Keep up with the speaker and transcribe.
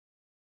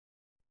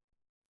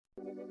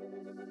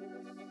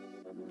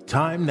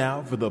Time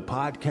now for the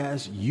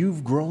podcast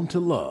you've grown to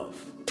love.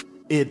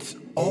 It's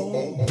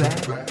All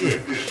That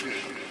Ish.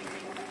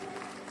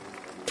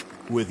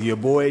 With your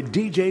boy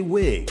DJ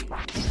Wig.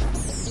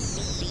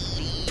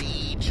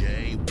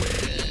 DJ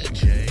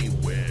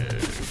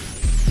Wig.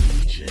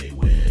 DJ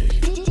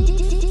Wig.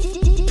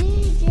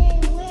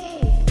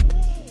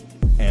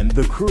 And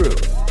the crew.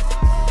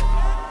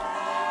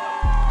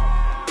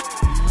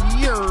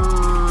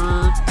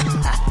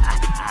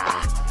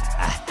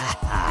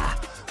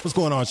 What's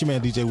going on? It's your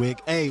man DJ Wig.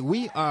 Hey,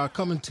 we are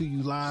coming to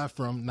you live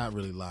from, not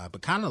really live,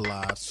 but kind of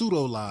live,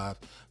 pseudo live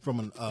from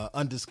an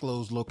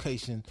undisclosed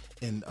location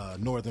in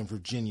Northern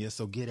Virginia.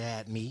 So get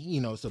at me.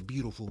 You know, it's a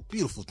beautiful,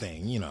 beautiful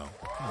thing. You know,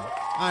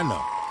 I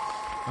know.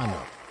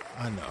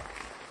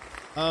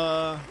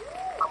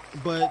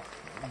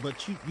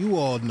 But you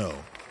all know.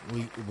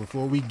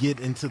 Before we get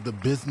into the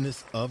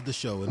business of the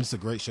show, and it's a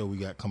great show we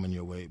got coming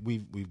your way.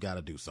 We've got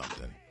to do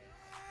something.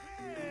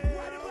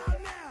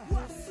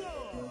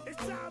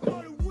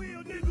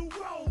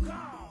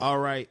 All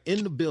right,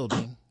 in the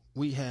building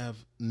we have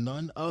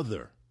none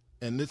other,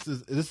 and this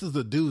is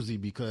a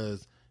doozy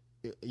because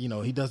you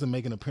know he doesn't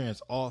make an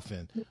appearance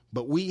often,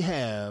 but we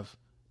have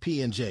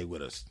P&J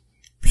with us.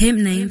 Pimp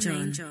name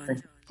John.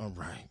 All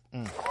right.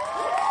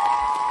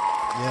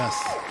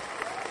 Yes.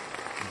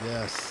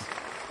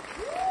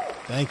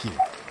 Thank you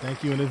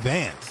in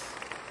advance.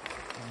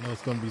 I know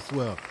it's gonna be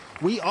swell.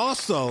 We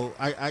also,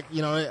 I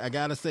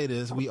gotta say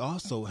this. We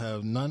also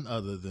have none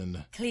other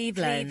than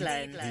Cleveland.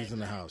 He's in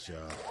the house,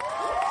 y'all.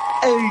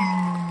 Hey.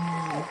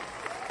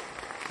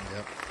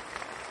 Yep.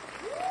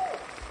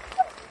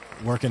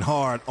 Working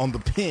hard on the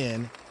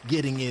pen,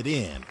 getting it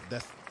in.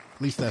 At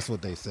least that's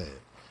what they said.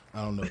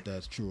 I don't know if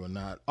that's true or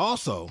not.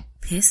 Also,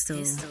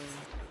 Pistol.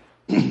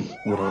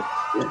 What up?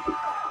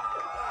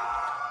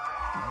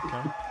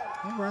 Okay.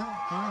 All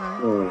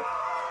right.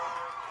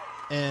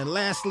 And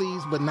lastly,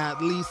 but not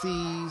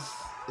leasties,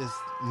 is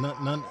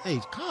none.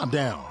 Hey, calm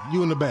down.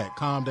 You in the back,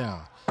 calm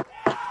down.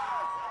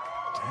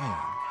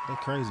 Damn. They're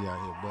crazy out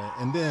here, boy.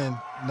 And then,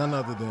 none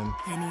other than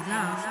Penny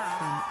Love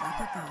from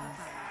Upper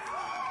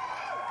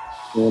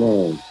What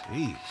up?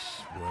 Sheesh,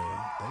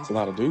 boy. It's a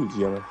lot of dudes,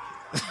 yo.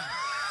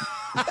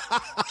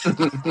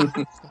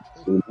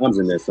 Mom's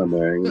in there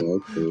somewhere, you know.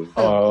 Okay.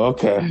 Oh,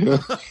 okay.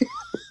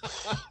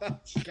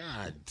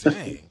 God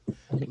dang.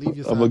 I'm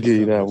gonna give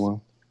you that one.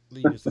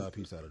 Leave your side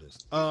piece out of this.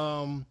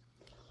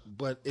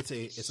 But it's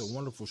a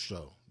wonderful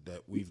show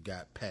that we've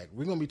got packed.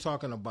 We're gonna be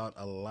talking about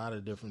a lot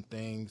of different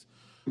things.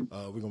 We're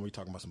going to be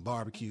talking about some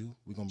barbecue.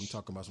 We're going to be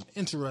talking about some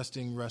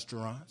interesting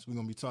restaurants. We're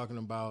going to be talking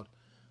about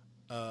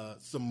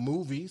some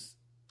movies.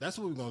 That's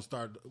what we're going to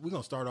start. We're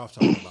going to start off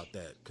talking about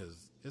that because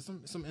there's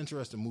some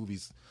interesting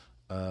movies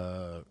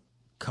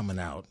coming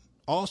out.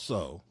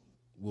 Also,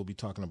 we'll be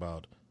talking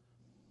about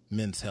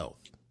men's health,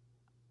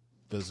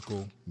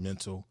 physical,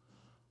 mental,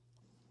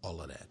 all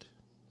of that.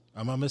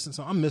 Am I missing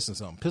something? I'm missing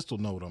something. Pistol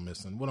know what I'm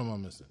missing. What am I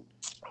missing?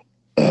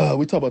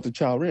 We talk about the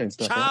child rearing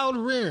stuff. Child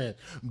rearing.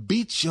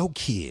 Beat your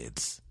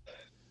kids.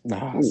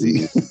 Nah,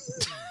 see.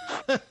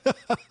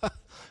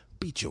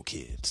 Beat your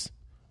kids.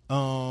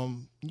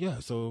 Yeah,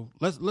 so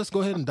let's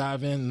go ahead and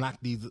dive in and knock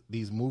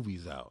these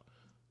movies out.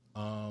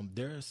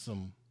 There's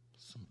some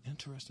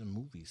interesting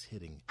movies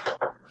hitting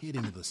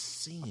the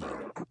scene,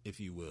 if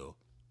you will.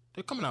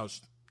 They're coming out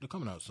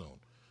soon.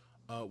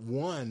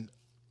 One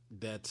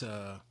that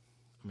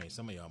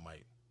some of y'all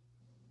might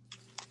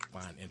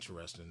find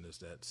interesting is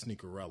that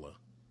Sneakerella.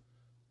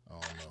 I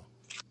don't know.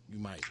 You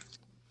might.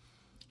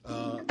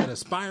 An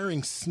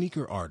aspiring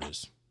sneaker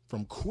artist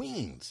from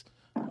Queens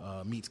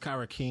meets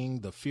Kyra King,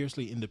 the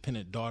fiercely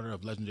independent daughter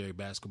of legendary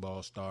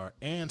basketball star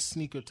and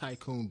sneaker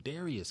tycoon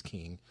Darius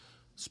King.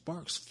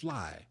 Sparks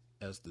fly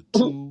as the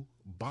two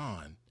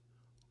bond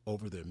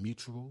over their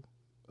mutual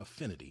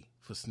affinity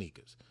for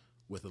sneakers.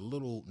 With a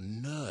little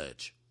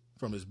nudge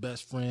from his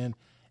best friend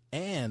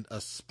and a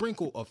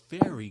sprinkle of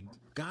fairy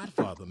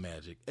godfather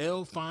magic,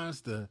 Elle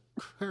finds the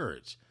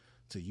courage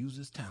to use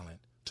his talent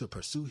to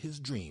pursue his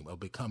dream of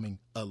becoming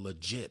a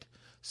legit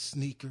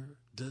sneaker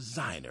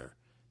designer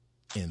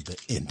in the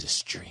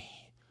industry.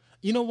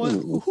 You know what?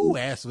 Who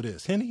asked for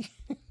this? Henny?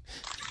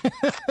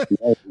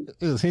 It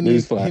was Henny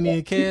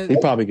and Cat. He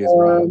probably gets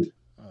robbed.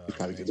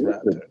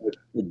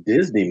 The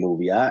Disney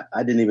movie. I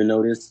didn't even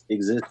know this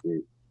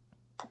existed.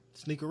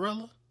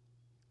 Sneakerella?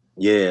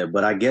 Yeah,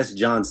 but I guess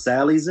John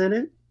Sally's in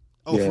it.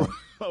 Oh, Yeah.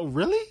 Oh,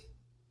 really?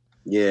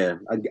 Yeah,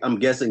 I'm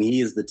guessing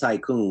he is the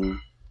tycoon.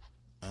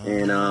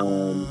 And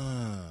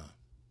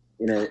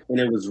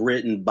it was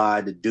written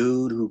by the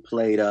dude who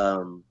played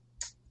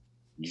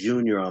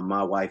Junior on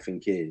My Wife and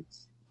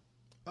Kids.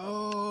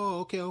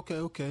 Oh,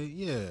 okay.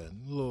 Yeah,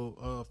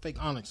 little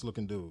fake Onyx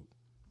looking dude.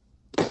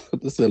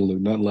 This doesn't look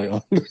nothing like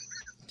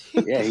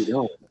Yeah, he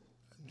don't.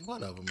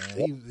 Whatever,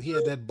 man. He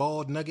had that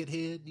bald nugget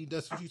head.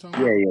 That's what you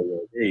talking Yeah.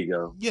 about? There you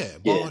go. Yeah,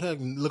 bald head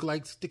and look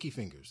like sticky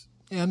fingers.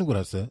 Yeah, I knew what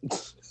I said.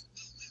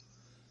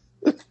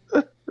 Trying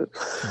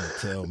to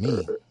tell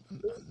me.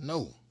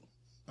 No.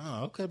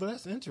 Oh, okay, but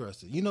that's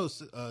interesting. You know,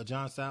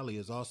 John Sally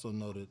is also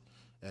noted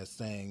as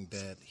saying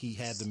that he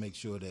had to make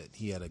sure that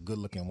he had a good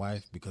looking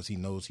wife because he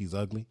knows he's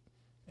ugly,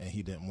 and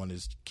he didn't want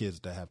his kids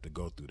to have to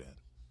go through that.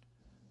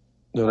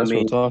 No, that's I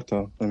mean- real talk,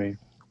 though. I mean,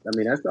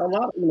 that's a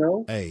lot, you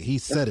know. Hey, he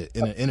said it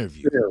in an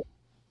interview. Still,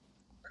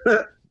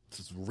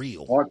 It's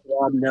real.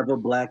 Heartthrob, never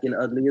black and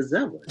ugly as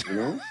ever, you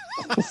know.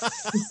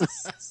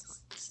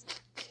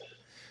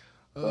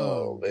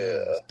 Oh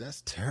man,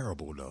 that's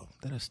terrible though.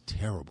 That is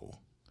terrible.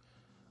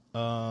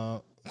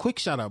 Quick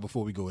shout out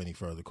before we go any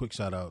further. Quick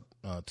shout out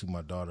to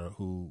my daughter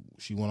who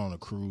she went on a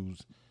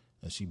cruise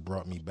and she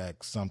brought me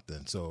back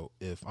something. So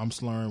if I'm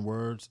slurring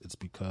words, it's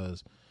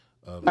because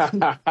of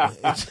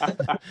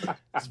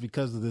it's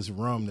because of this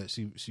rum that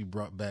she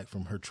brought back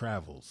from her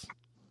travels.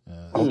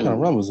 what kind of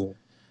rum was it?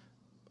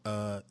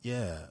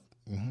 Yeah.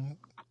 Mm-hmm.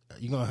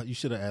 You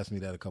should have asked me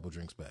that a couple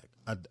drinks back.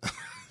 I don't.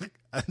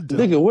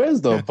 Nigga, where's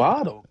the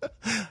bottle?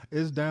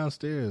 It's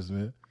downstairs,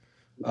 man.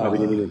 Probably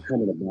didn't even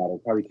come in a bottle.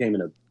 Probably came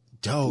in a.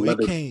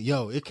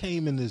 It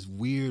came in this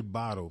weird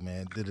bottle,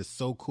 man, that is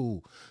so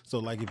cool. So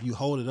like if you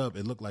hold it up,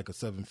 it looked like a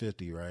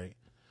 750, right?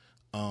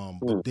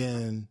 But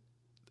then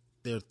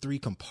there are 3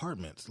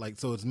 compartments. Like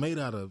so it's made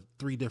out of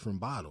 3 different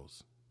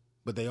bottles,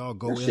 but they all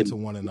go into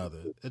one another.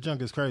 That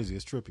junk is crazy.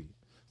 It's trippy.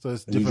 So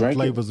it's You different drank it?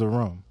 flavors of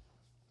rum.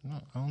 No,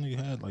 I only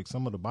had like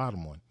some of the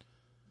bottom one.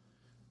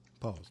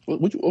 Pause.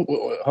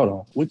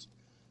 Hold on.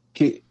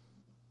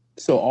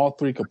 So all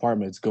 3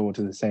 compartments go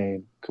into the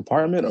same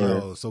compartment, or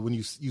No, so when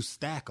you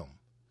stack them,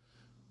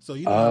 so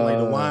you know how, like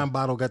the wine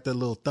bottle got that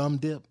little thumb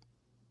dip.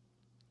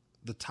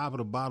 The top of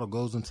the bottle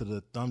goes into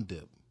the thumb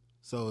dip,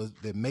 so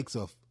it makes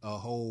a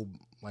whole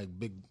like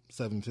big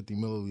 750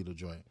 milliliter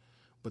joint.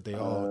 But they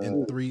all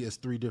in 3. It's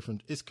 3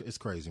 different. It's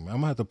crazy, man. I'm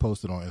gonna have to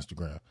post it on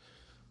Instagram.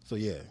 So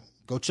yeah,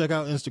 go check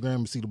out Instagram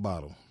and see the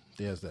bottle.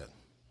 There's that.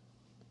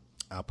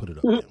 I'll put it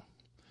up there.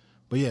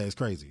 But yeah, it's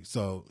crazy.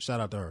 So shout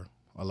out to her.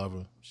 I love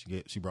her.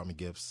 She brought me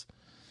gifts,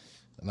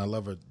 and I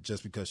love her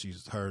just because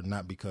she's her,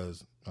 not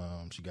because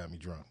she got me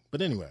drunk.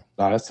 But anyway,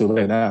 no, that's too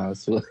late now.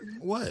 That's too late.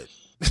 what?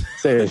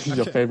 Say she's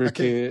your favorite I can't-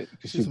 kid.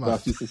 She she's my-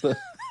 brought you some stuff.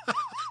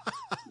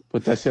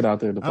 Put that shit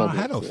out there in the I don't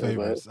public. have no so,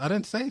 favorites. I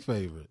didn't say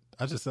favorite.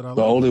 I just said I but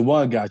love only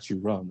one got you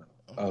rum.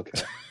 Okay.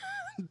 her.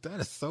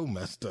 That is so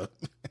messed up.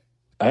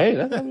 Hey,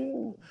 I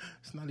mean,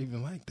 It's not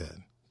even like that.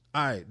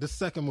 All right, the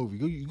second movie.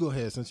 You go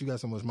ahead. Since you got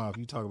so much mouth,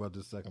 you talk about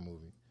this second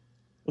movie.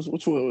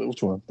 which one?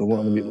 Which one? The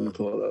one let me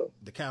pull it up.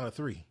 The Count of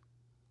Three.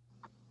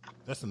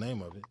 That's the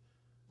name of it.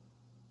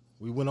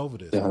 We went over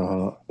this. Yeah,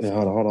 hold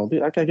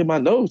on. I can't get my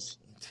notes.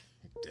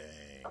 Dang.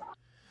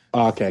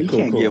 Okay, You cool.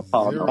 can't give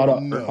Paul Zero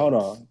no. Hold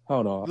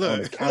on. Look.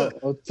 On the count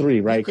of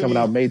 3, right? Coming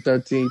out May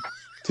 13th,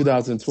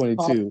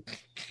 2022.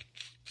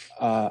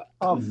 I'm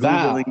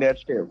Val. Googling that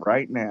shit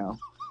right now.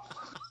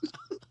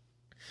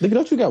 Nigga,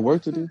 don't you got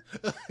work to do?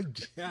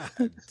 God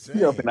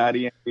You up dang.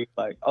 in IDMB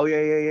like, oh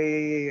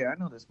yeah. I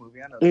know this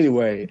movie. I know.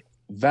 Anyway,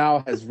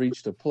 Val has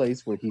reached a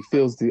place where he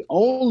feels the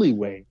only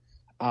way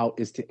out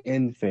is to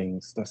end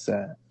things. That's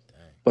sad.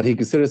 But he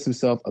considers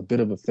himself a bit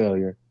of a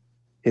failure,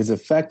 his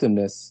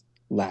effectiveness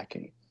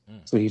lacking.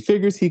 So he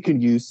figures he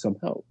can use some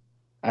help.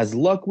 As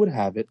luck would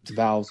have it,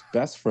 Val's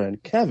best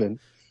friend, Kevin,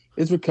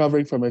 is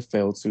recovering from a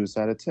failed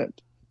suicide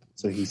attempt.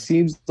 So he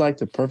seems like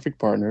the perfect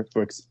partner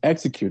for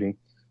executing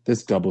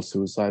this double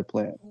suicide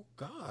plan. Oh,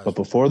 God. But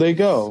before they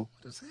go,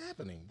 What's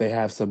happening? they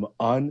have some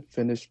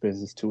unfinished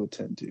business to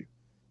attend to.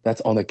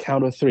 That's on the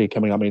count of 3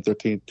 coming out May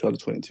 13th,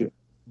 2022.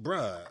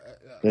 Bruh.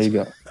 There you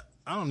go.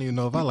 I don't even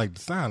know if I like the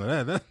sound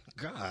of that.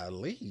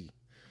 Golly.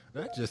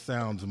 That just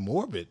sounds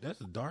morbid. That's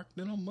dark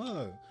than a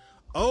mug.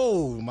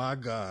 Oh my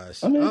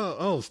gosh. I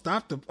mean-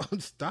 Stop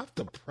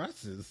the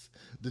presses.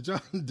 Did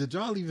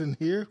y'all even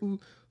hear who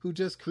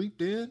just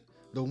creeped in?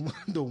 The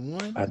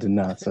one I did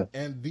not, sir.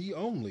 and the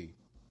only.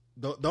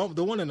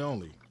 The one and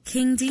only.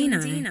 King Dino.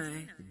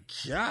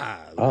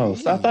 God. Oh,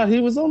 so I thought he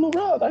was on the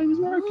road. I thought he was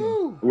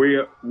working.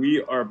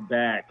 We are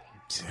back.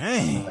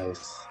 Dang.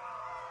 Nice.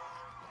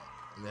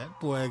 That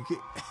boy.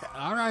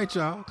 All right,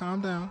 y'all.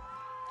 Calm down.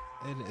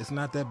 It's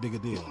not that big a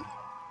deal.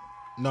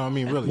 No, I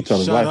mean, really. You tell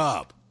his Shut wife.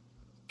 up.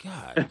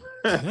 God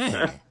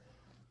dang.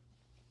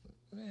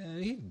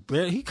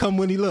 Man, he come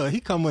when he love.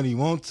 He come when he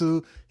want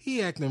to.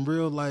 He acting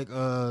real like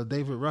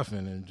David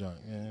Ruffin and junk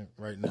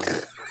right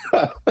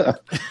now.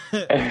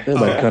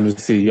 Everybody come to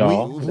see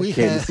y'all. we We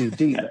came had- to see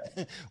Dino.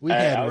 We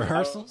Hey, had I was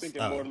rehearsals.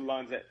 thinking more along the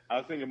lines of, I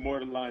was thinking more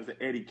along the lines of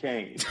Eddie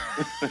Kane.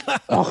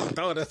 Oh,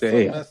 Oh, that's so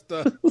damn. messed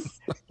up.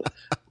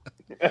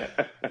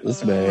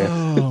 This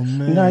man. Oh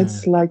man.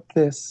 Nights like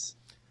this.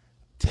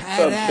 Ta-da!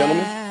 What's up,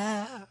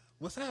 gentlemen?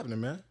 What's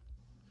happening, man?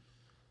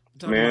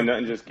 Man,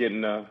 nothing. Just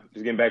getting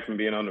back from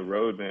being on the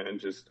road, man.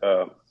 Just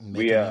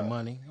Making that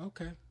money.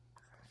 Okay.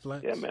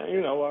 Flex. yeah, man.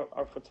 You know,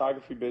 our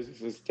photography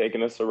business is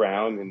taking us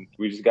around, and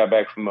we just got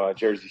back from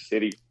Jersey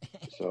City,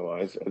 so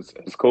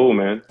it's cool,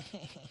 man.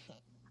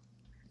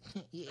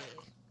 Yeah.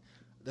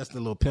 That's the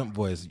little pimp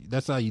voice.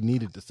 That's how you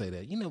needed to say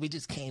that. You know, we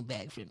just came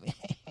back from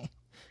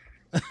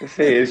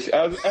Hey,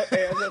 I was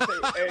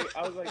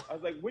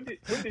like, when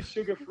did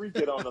Sugar Free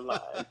get on the line?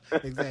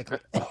 Exactly.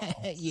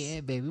 Yeah,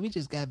 baby. We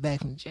just got back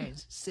from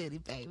Jersey City,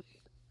 baby.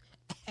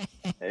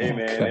 Hey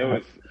man, it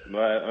was.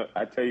 But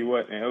I tell you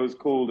what, man, it was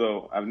cool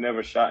though. I've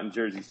never shot in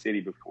Jersey City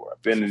before.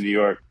 I've been to New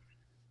York,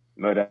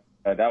 but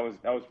that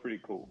was pretty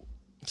cool.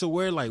 So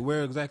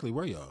where exactly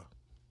were y'all?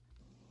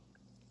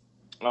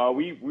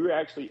 We were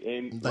actually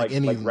in Like like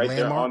any right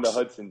there on the landmarks?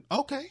 Hudson.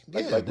 Okay,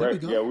 yeah, Like there we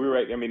right, go. yeah, we were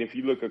right. I mean, if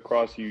you look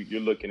across,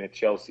 you're looking at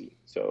Chelsea.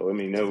 So I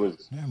mean, it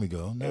was. There we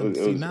go. Now, It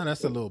see, was- now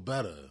that's a little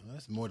better.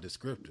 That's more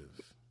descriptive.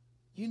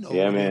 You know,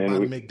 Yeah, over there man, by the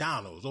we-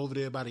 McDonald's, over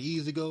there by the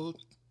Easy Go.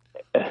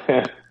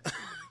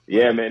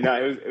 Yeah, man. No,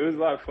 it was a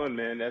lot of fun,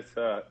 man. That's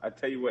I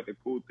tell you what, the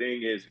cool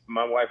thing is,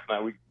 my wife and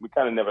I, we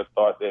kind of never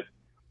thought that,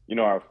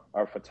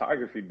 our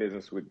photography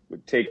business would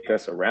take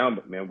us around,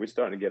 but man, we're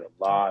starting to get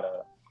a lot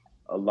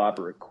of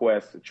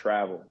requests to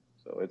travel.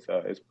 So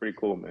it's pretty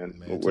cool, man.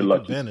 Man, We're take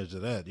lucky. advantage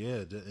of that.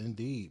 Yeah,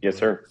 indeed. Yes, boy.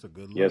 sir. It's a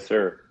good look. Yes,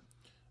 sir.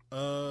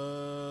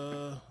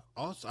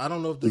 Also, I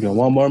don't know if We this got is,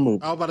 one more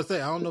movie. I was about to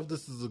say, I don't know if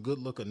this is a good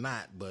look or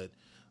not, but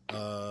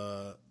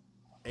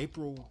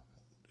April,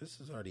 this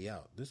is already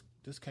out.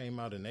 This came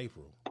out in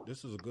April.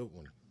 This is a good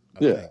one.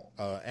 I Yeah.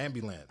 think.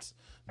 Ambulance.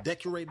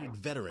 Decorated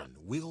veteran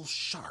Will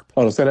Sharp.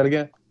 Hold on, say that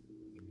again.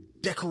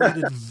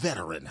 Decorated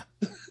veteran.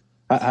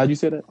 How'd you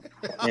say that?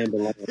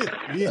 Ambulance.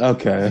 Yeah.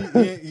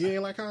 Okay. You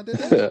ain't like how I did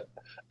that?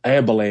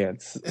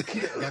 Ambulance.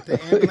 Got the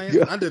ambulance?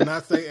 I did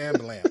not say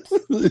ambulance.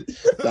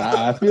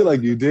 Nah, I feel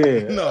like you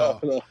did. No,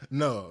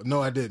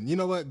 I didn't. You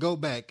know what? Go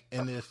back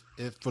and if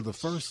for the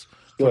first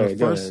Go for ahead, the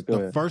go first ahead, go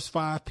the ahead. first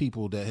 5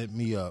 people that hit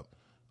me up,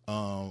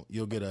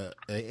 you'll get a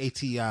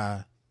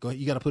ATI. Go ahead,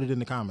 you got to put it in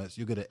the comments.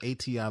 You'll get an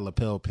ATI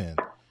lapel pin.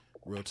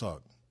 Real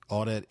talk.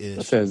 All that is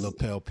It says,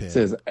 lapel pin. it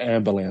says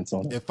ambulance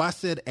on it. If I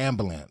said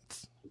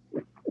ambulance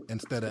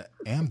instead of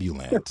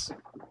ambulance,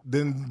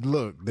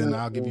 then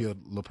I'll give you a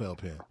lapel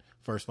pin.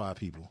 First 5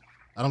 people.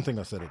 I don't think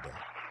I said it though.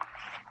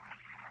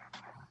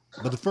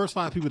 But the first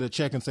 5 people that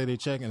check and say they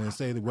check and then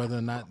say whether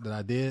or not that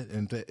I did,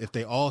 and if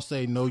they all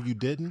say no, you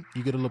didn't,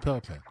 you get a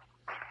lapel pin.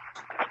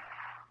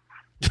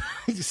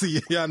 You see,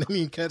 y'all didn't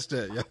even catch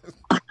that.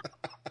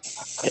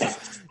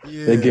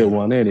 Yeah. They get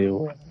one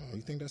anyway. Oh,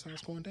 you think that's how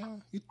it's going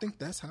down? You think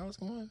that's how it's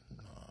going?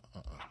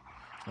 No,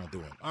 it's not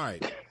doing. All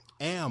right,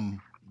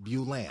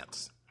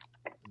 ambulance.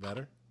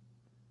 Better?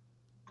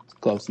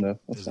 Close enough.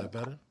 Is that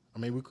better? I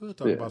mean, we could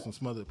talk Yeah. about some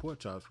smothered pork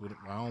chops with it.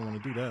 I don't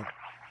want to do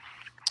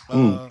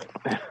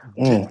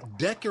that.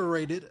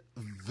 Decorated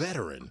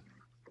veteran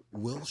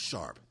Will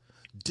Sharp,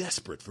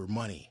 desperate for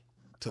money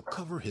to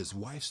cover his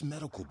wife's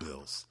medical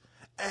bills,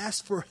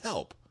 asked for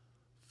help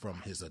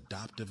from his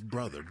adoptive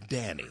brother,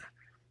 Danny.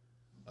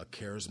 A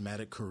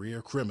charismatic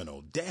career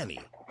criminal, Danny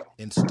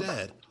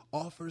instead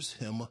offers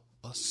him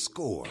a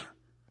score.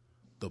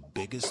 The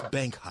biggest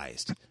bank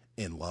heist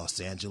in Los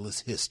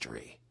Angeles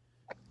history.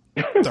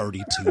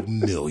 $32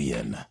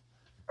 million.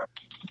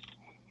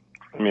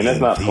 I mean, that's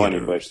in not funny,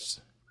 but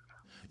theaters.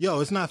 Yo,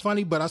 it's not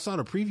funny, but I saw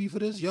the preview for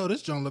this. Yo,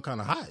 this joint look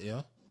kind of hot,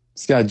 yo.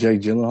 It's got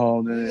Jake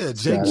Gyllenhaal in it. Yeah,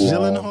 It's Jake got,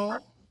 Gyllenhaal.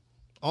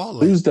 All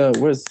of Who's it.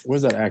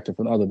 where's that actor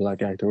from the other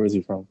black actor? Where's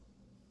he from?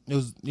 It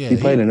was, yeah, He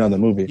played in another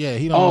movie. Yeah,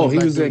 he the Oh, only he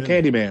black was in dude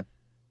Candyman.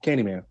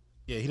 Candyman.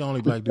 Yeah, he the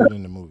only black dude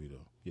in the movie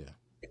though. Yeah,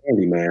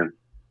 Candyman.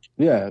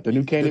 Yeah, the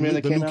new Candyman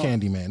that the came new out.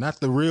 Candyman, not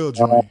the real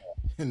joint,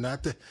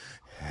 not the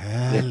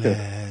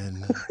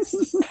Helen.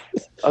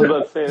 I was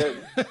about to say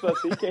that.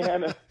 Plus, you can't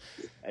have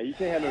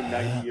no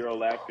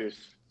 90-year-old actors.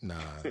 Nah,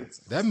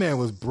 that man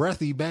was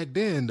breathy back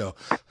then though.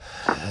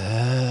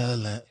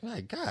 Helen.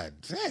 Like, God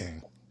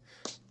dang.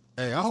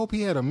 Hey, I hope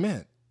he had a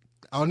mint.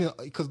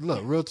 Because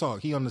look, real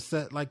talk, he on the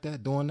set like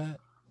that doing that,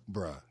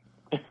 bruh.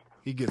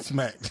 He gets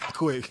smacked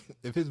quick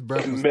if his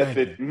breath was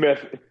stinking.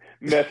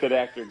 Method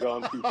actor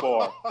gone too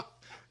far.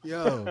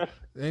 Yo,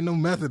 ain't no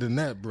method in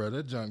that, bro.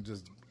 That junk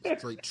just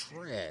straight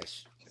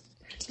trash.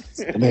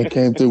 The man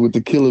came through with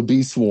the Killer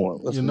Bee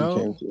Swarm. That's You what he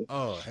came know? through.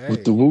 Oh, hey.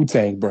 With the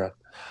Wu-Tang, bruh.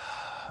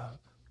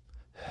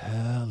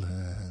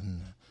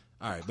 Helen.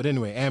 All right, but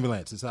anyway,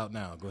 Ambulance. It's out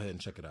now. Go ahead and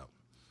check it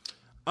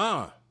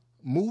out.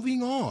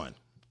 Moving on.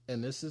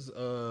 And this is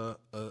a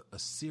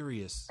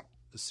serious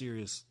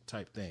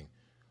type thing.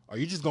 Are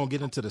you just gonna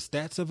get into the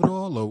stats of it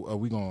all, or are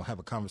we gonna have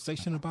a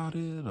conversation about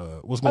it? Or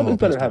what's I going think on?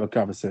 better Pastor? have a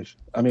conversation.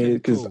 I mean,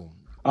 because Cool.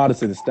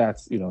 honestly, the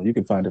stats, you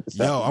can find it. The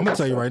stats. Yo, I'm gonna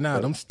tell you right now,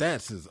 them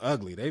stats is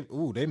ugly.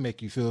 They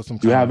make you feel some.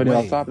 Do you kind have of any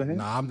way. off top of the head?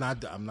 Nah, I'm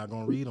not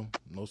gonna read them.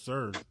 No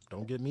sir,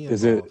 don't get me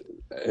Is involved.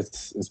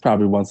 it's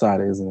probably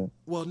one-sided, isn't it?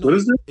 Well, no, What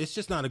is it? it's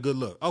just not a good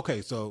look.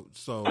 Okay, so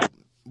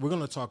we're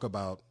gonna talk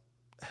about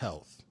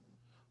health,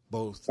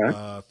 both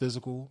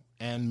physical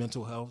and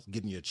mental health,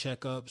 getting your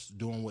checkups,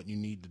 doing what you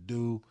need to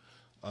do,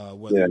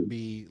 whether it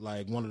be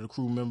like one of the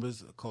crew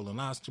members, a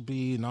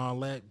colonoscopy and all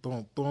that.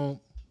 Boom, boom.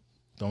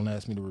 Don't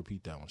ask me to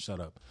repeat that one. Shut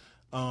up.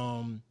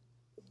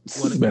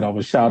 Been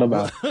over shout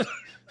about.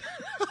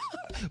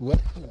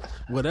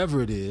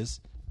 Whatever it is,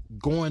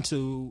 going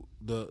to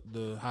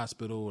the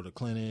hospital or the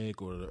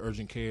clinic or the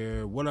urgent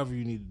care, whatever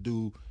you need to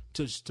do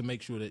to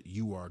make sure that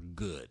you are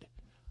good,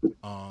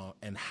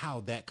 and how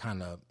that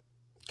kind of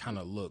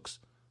looks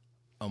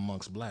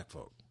amongst black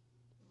folk,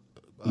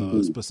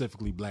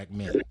 specifically black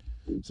men,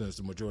 since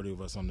the majority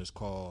of us on this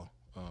call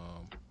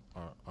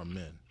are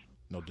men.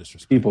 No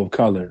disrespect. People of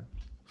color.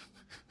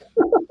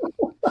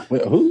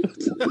 Wait, who?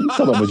 You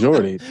talking about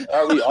majority?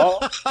 Are we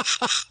all?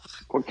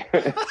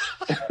 Okay.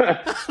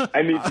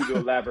 I need you to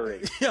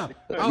elaborate. Yeah,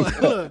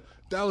 look,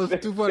 that was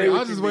too funny. Say I what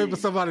was just you waiting mean.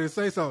 for somebody to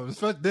say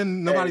something.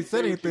 Then nobody Hey,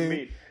 said say what you anything.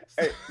 mean.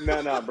 Hey,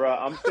 no, bro.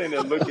 I'm sitting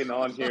there looking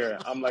on here.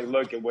 I'm like,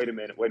 look, wait a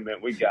minute.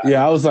 We got.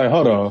 Yeah, I was like,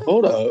 hold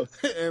on.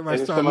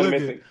 Everybody Is started somebody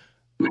looking.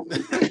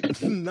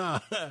 missing? Nah,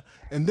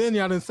 and then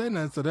y'all didn't say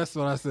nothing, so that's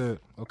what I said.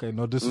 Okay,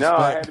 no disrespect. No,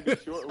 I had to be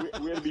sure.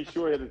 We had to be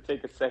sure. It had to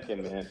take a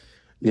second, man.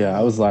 Yeah,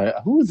 I was like,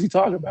 who is he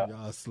talking about?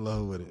 Y'all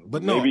slow with it,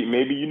 but no,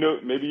 Maybe you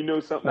know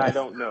something I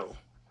don't know.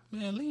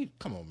 man, leave.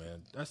 Come on,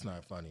 man, that's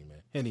not funny,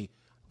 man. Henny,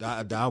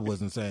 I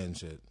wasn't saying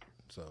shit,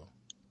 so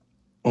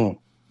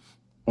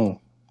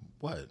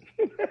what?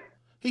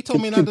 He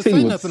told me not to say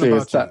Continue with nothing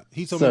serious about you. stuff.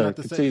 He told Sir, me not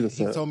to say. continue, He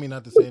sir. told me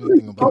not to say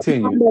anything about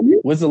you. Continue.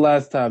 When's the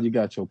last time you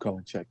got your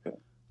colon checked up?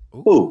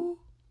 Who?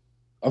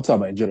 I'm talking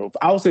about in general.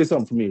 I will say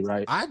something for me,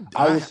 right? I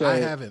would say,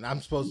 haven't.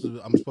 I'm supposed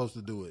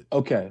to do it.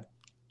 okay.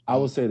 I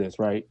will say this,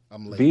 right?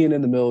 I'm late. Being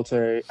in the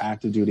military,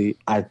 active duty,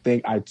 I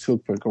think I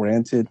took for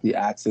granted the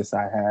access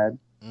I had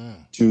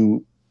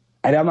to,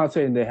 and I'm not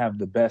saying they have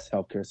the best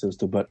healthcare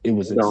system, but it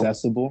was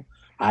accessible.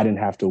 I didn't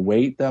have to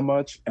wait that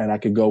much, and I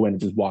could go in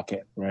and just walk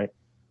in, right?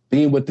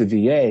 Being with the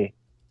VA,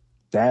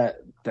 that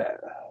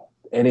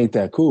it ain't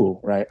that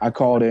cool, right? I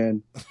called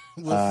in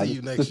We'll see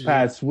you next this year.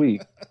 past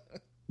week.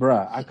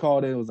 Bruh, I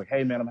called in. It was like,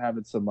 hey, man, I'm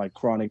having some like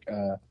chronic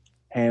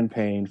hand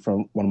pain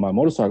from one of my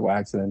motorcycle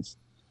accidents.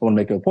 I want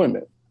to make an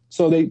appointment.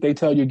 So they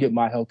tell you get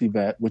My Healthy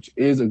Vet, which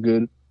is a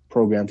good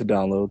program to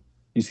download.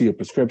 You see a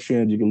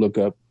prescription. You can look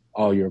up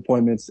all your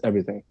appointments,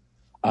 everything.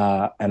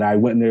 And I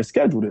went in there,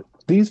 scheduled it.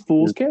 These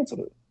fools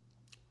canceled it.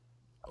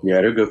 Yeah,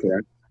 they're good for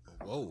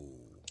that. Whoa.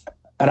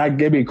 And I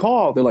gave me a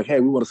call. They're like, hey,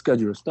 we want to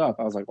schedule your stuff.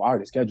 I was like, well, I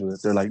already scheduled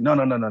it. They're like, no.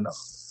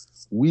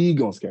 We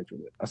gonna schedule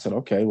it. I said,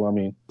 okay, well, I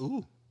mean,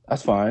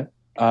 that's fine.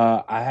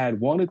 I had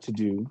wanted to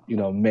do,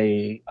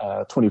 May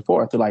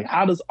 24th. They're like,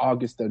 how does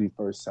August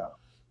 31st sound?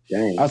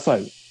 Dang. I was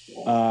like,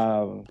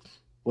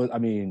 what? I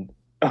mean,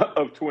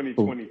 Of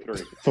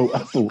 2023.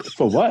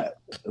 for what?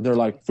 They're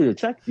like, for your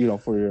check,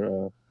 for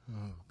your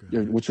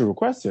what you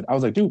requested. I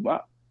was like, dude,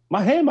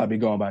 my hand might be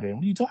going by then.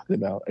 What are you talking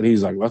about? And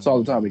he's like, that's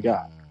all the time we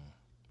got.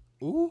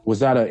 Ooh. Was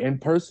that an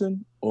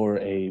in-person or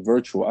a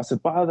virtual? I said,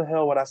 why the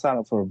hell would I sign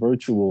up for a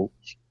virtual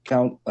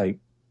count? Like,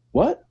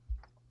 what?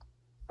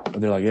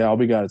 And they're like, yeah, all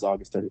we got is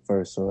August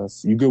 31st.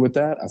 So you good with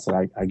that? I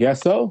said, I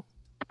guess so.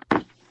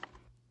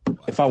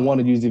 If I want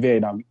to use the VA,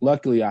 now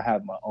luckily I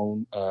have my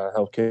own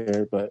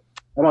healthcare, but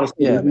I want to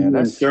say, yeah, man,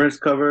 that's insurance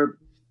cover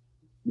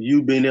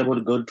you being able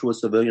to go to a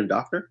civilian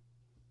doctor?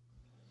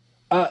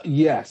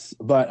 yes,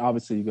 but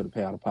obviously you got to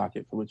pay out of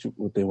pocket for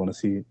what they want to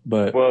see.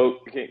 But Well,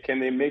 can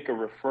they make a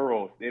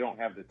referral if they don't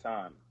have the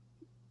time?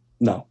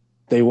 no,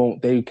 they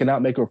won't. They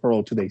cannot make a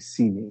referral till they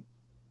see me.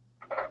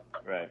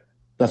 Right.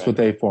 That's what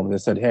they informed me. They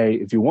said, hey,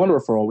 if you want a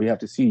referral, we have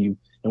to see you,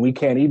 and we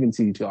can't even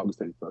see you till August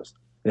 31st.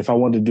 And if I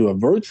wanted to do a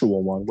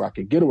virtual one where I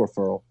could get a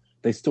referral,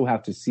 they still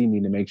have to see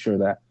me to make sure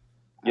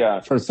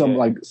that for some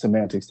like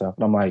semantic stuff.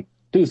 And I'm like,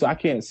 dude, so I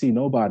can't see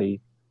nobody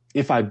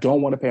if I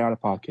don't want to pay out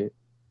of pocket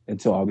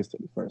until August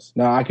 31st.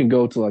 Now I can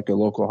go to like a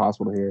local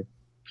hospital here,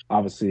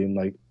 obviously, and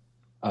like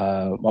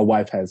my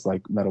wife has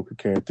like medical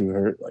care through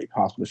her like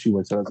hospital. She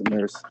works as a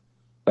nurse.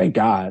 Thank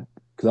God,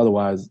 because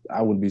otherwise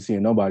I wouldn't be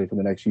seeing nobody for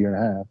the next year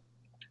and a half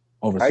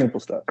over simple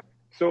stuff.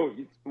 So,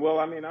 well,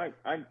 I mean,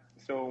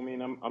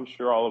 I'm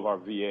sure all of our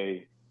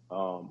VA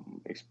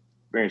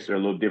experiences are a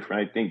little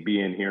different. I think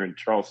being here in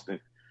Charleston,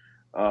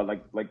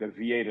 like the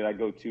VA that I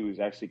go to is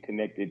actually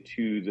connected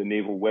to the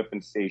Naval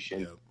Weapons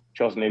Station,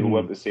 Charleston Naval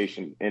Weapons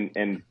Station.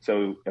 And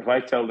so if I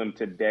tell them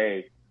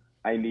today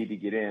I need to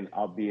get in,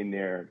 I'll be in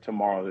there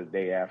tomorrow, the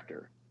day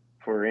after,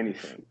 for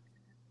anything.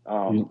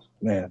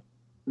 Man.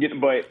 Yeah,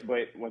 but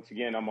once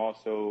again, I'm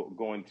also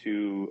going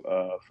to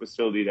a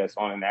facility that's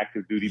on an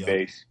active duty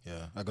base.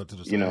 Yeah, I go to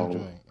the same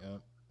joint.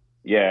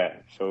 Yeah,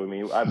 so I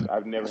mean,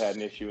 I've never had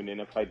an issue, and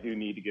then if I do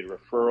need to get a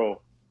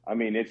referral, I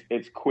mean,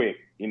 it's quick.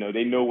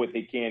 They know what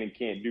they can and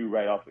can't do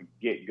right off the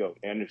get go.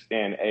 They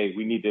understand, hey,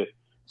 we need to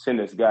send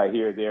this guy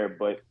here, there.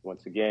 But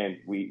once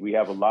again, we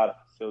have a lot of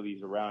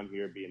facilities around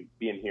here,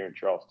 being here in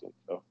Charleston.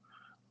 So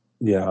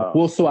yeah,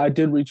 well, so I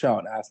did reach out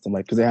and ask them,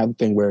 like, because they have a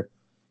thing where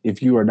if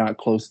you are not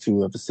close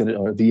to a facility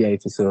or a VA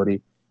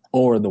facility,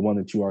 or the one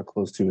that you are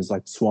close to is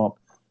like Swamp,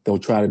 they'll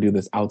try to do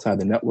this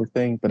outside the network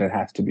thing, but it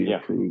has to be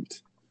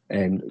approved.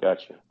 And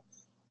gotcha.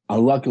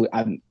 Luckily,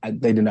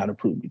 they did not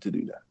approve me to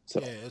do that. So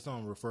yeah, it's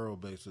on referral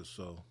basis.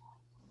 So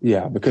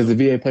yeah, because the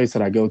VA place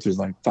that I go to is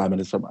like 5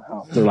 minutes from my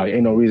house. They're like,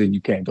 ain't no reason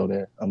you can't go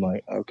there. I'm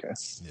like, okay.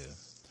 Yeah.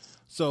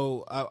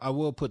 So I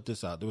will put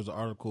this out. There was an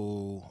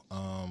article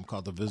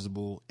called "The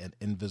Visible and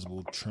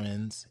Invisible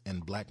Trends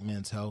in Black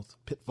Men's Health: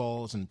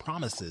 Pitfalls and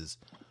Promises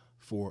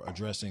for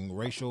Addressing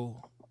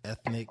Racial,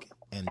 Ethnic,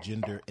 and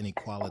Gender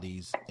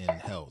Inequalities in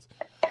Health."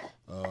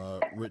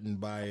 Written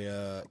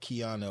by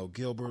Keon L.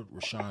 Gilbert,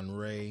 Rashawn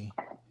Ray,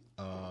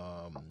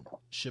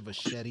 Shiva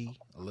Shetty,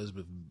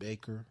 Elizabeth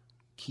Baker,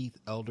 Keith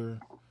Elder,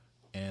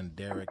 and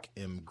Derek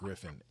M.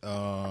 Griffith,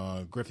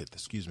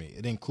 excuse me.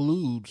 It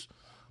includes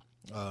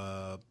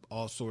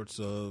all sorts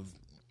of,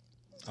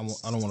 I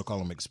don't want to call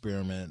them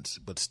experiments,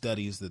 but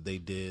studies that they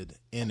did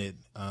in it.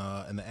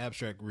 And the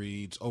abstract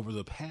reads, over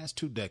the past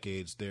 2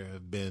 decades, there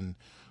have been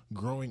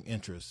growing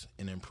interest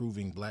in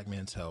improving black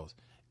men's health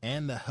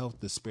and the health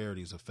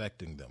disparities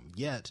affecting them.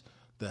 Yet,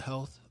 the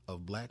health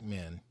of black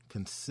men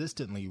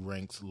consistently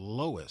ranks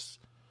lowest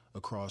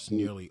across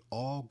nearly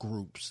all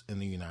groups in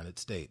the United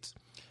States.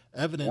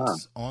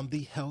 Evidence on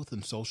the health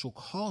and social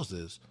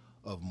causes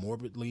of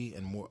morbidity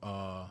and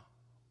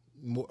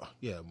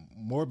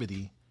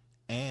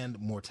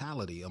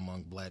mortality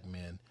among black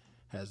men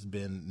has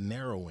been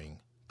narrowing,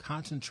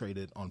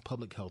 concentrated on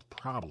public health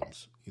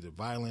problems, either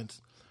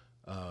violence,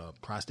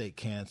 prostate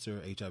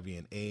cancer, HIV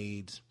and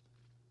AIDS,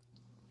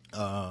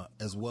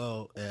 as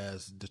well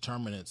as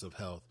determinants of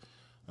health.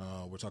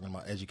 We're talking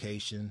about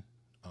education,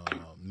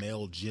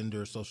 male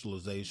gender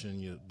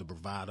socialization, the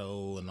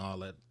bravado and all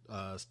that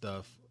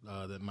stuff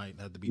that might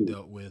have to be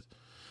dealt with.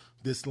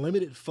 This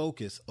limited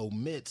focus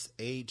omits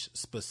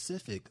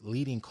age-specific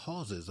leading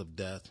causes of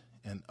death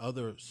and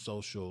other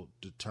social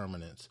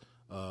determinants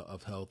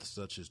of health,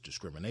 such as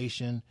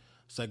discrimination,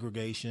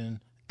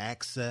 segregation,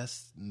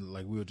 access,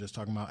 like we were just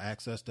talking about,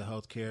 access to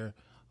health care,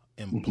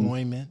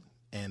 employment,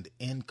 and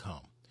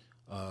income.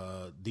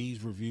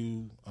 These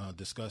review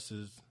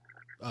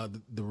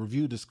the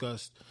review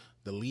discussed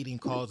the leading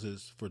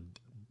causes for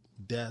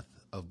death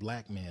of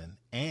black men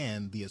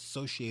and the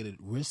associated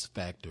risk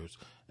factors,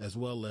 as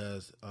well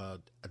as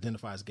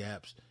identifies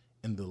gaps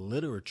in the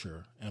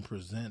literature and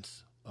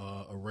presents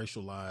a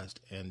racialized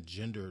and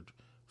gendered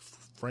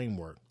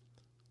framework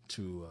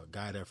to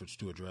guide efforts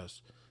to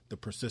address the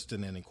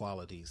persistent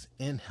inequalities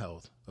in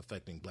health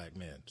affecting black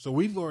men. So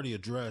we've already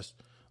addressed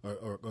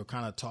or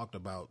kind of talked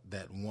about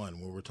that one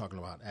where we're talking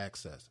about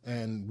access.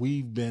 And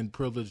we've been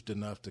privileged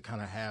enough to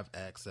kind of have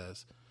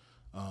access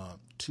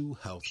to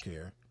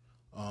healthcare.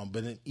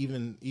 But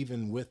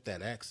even with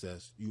that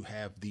access, you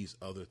have these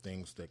other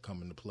things that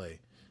come into play,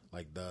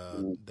 like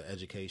the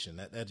education.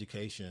 That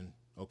education,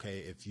 okay,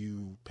 if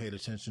you paid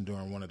attention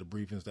during one of the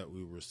briefings that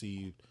we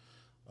received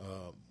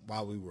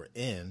while we were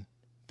in,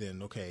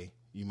 then, okay,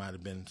 you might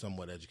have been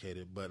somewhat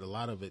educated. But a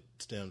lot of it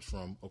stems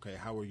from, okay,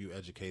 how were you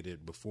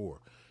educated before?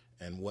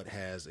 And what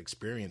has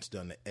experience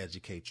done to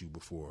educate you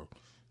before?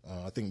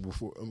 I think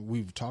before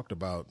we've talked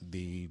about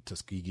the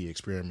Tuskegee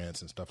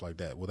experiments and stuff like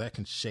that. Well, that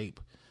can shape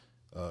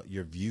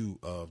your view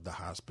of the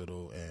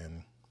hospital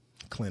and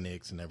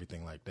clinics and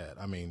everything like that.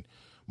 I mean,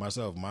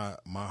 myself, my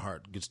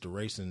heart gets to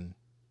racing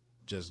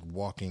just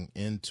walking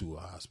into a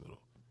hospital.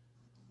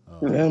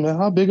 Yeah, man,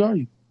 how big are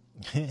you?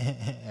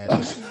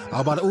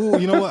 How about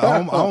you know what?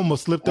 I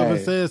almost slipped up and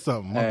said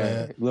something. My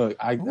bad. Look,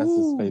 that's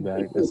his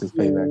payback. That's his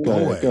payback.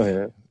 Go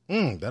ahead.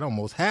 That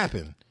almost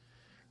happened.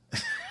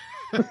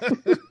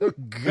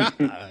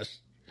 Gosh.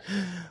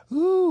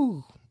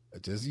 Ooh.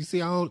 Just you see,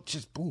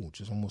 just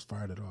almost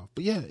fired it off.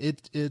 But yeah,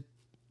 it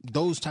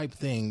those type of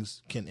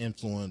things can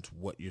influence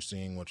what you're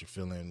seeing, what you're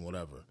feeling,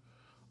 whatever.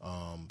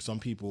 Some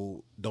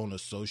people don't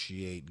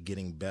associate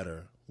getting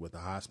better with a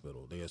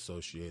hospital; they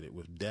associate it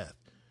with death,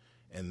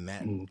 and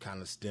that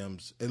kind of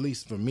stems, at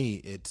least for me,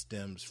 it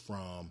stems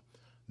from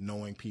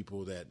knowing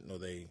people that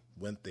they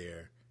went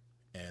there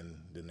and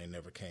then they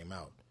never came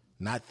out.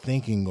 Not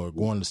thinking or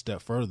going a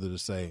step further to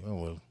say, oh,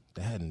 well,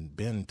 they hadn't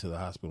been to the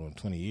hospital in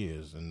 20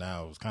 years and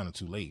now it's kind of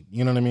too late.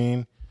 You know what I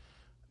mean?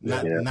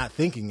 Not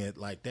thinking it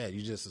like that.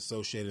 You just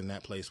associating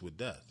that place with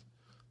death.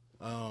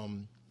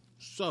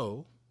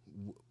 So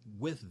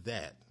with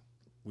that,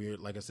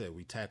 like I said,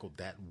 we tackled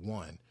that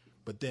one.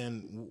 But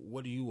then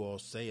what do you all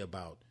say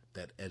about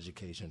that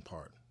education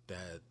part,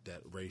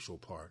 that racial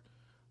part?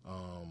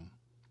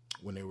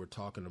 When they were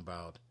talking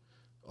about,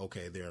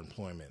 okay, their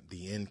employment,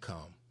 the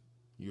income,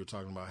 you were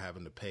talking about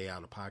having to pay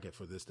out of pocket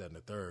for this, that, and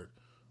the third.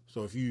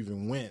 So if you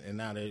even went and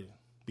now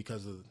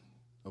because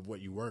of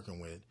what you're working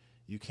with,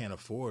 you can't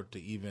afford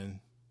to even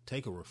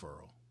take a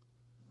referral.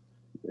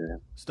 Yeah.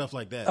 Stuff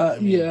like that.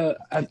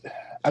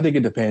 I think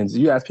it depends.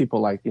 You ask people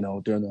like,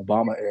 during the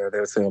Obama era, they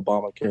would say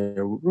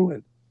Obamacare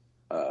ruined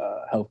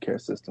healthcare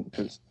system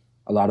because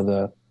a lot of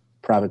the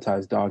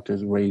privatized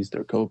doctors raised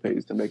their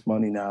copays to make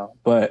money now.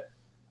 But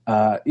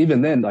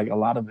even then, like a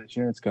lot of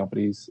insurance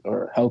companies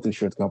or health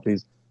insurance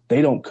companies,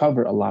 they don't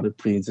cover a lot of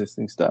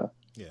pre-existing stuff.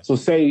 Yeah. So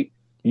say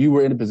you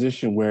were in a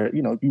position where,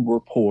 you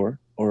were poor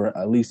or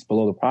at least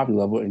below the poverty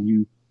level and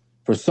you,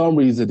 for some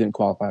reason, didn't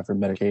qualify for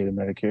Medicaid and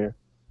Medicare,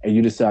 and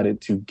you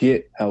decided to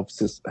get health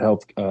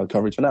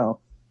coverage now,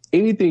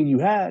 anything you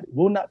had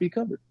will not be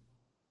covered.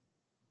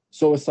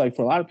 So it's like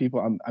for a lot of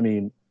people,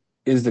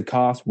 is the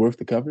cost worth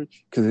the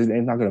coverage? Because it's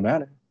not going to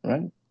matter,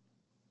 right?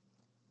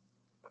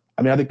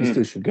 I think you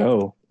still should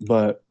go,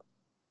 but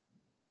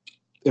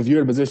if you're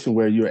in a position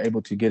where you're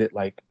able to get it,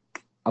 like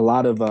a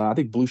lot of, I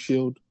think Blue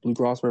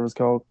Cross, whatever it's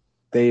called,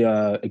 they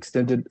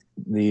extended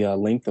the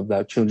length of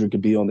that children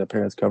could be on their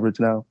parents' coverage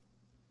now.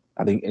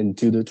 I think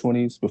into their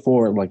 20s.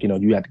 Before,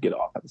 you had to get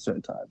off at a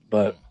certain time.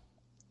 But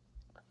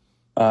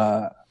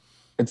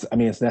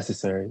it's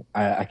necessary.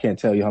 I can't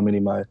tell you how many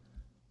of my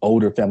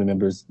older family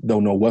members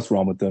don't know what's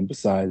wrong with them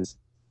besides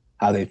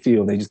how they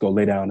feel. They just go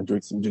lay down and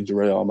drink some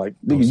ginger ale. I'm like,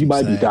 nigga, you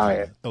might be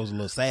dying. Those a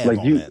little sad Like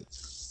on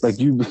that.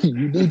 you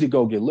need to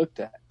go get looked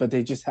at. But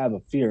they just have a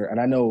fear. And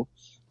I know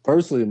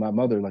personally, my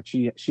mother, like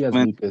she has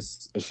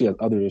lupus, and she has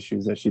other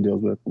issues that she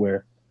deals with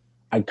where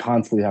I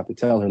constantly have to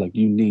tell her, like,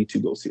 you need to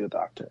go see a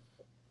doctor.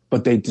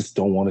 But they just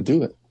don't want to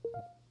do it.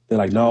 They're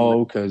like,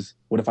 no, because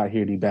what if I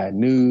hear any bad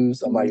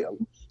news? I'm like,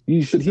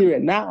 you should hear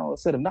it now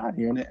instead of not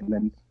hearing it, and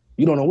then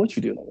you don't know what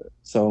you're dealing with.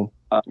 So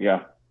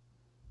Yeah.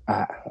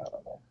 I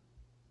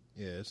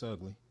Yeah, it's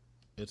ugly.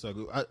 It's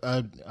ugly.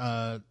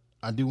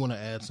 I do want to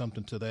add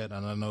something to that,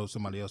 and I know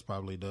somebody else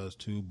probably does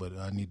too, but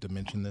I need to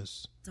mention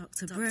this.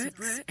 Dr.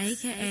 Brooks,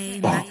 aka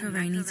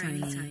Macaroni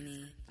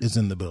Tony, is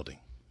in the building.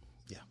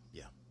 Yeah,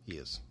 he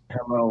is.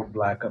 Hello,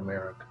 Black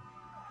America.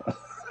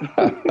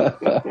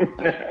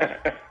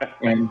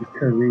 And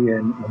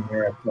Korean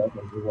America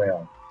as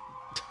well.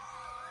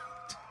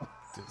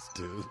 This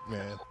dude,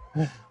 man.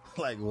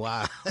 Like,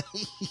 why?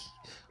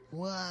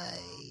 Why?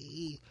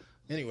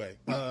 Anyway,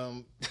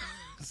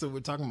 so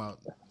we're talking about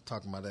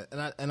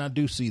that, and I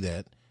do see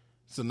that.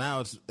 So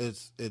now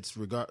it's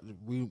regard.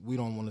 We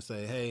don't want to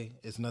say, hey,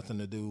 it's nothing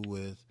to do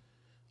with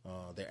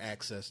their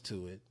access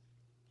to it.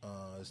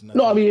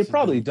 No, I mean it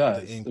probably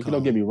does.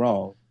 Don't get me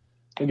wrong.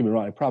 Don't get me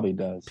wrong. It probably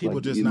does. People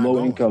like, just not low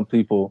going. income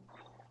people.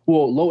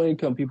 Well, low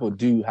income people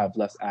do have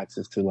less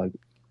access to like,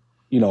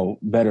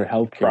 better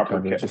healthcare Proper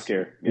coverage.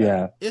 care.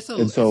 Yeah. It's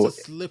a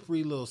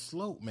slippery little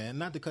slope, man.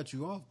 Not to cut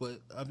you off, but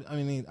I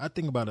mean, I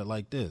think about it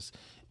like this: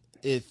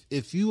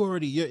 if your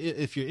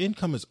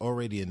income is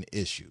already an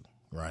issue,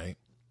 right?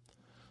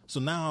 So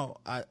now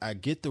I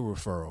get the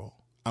referral.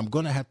 I'm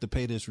gonna have to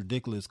pay this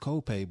ridiculous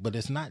copay, but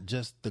it's not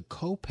just the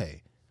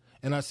copay,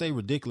 and I say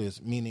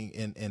ridiculous meaning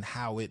in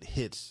how it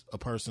hits a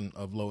person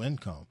of low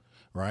income,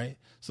 right?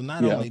 So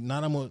not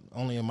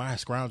only am I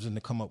scrounging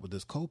to come up with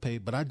this copay,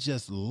 but I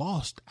just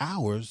lost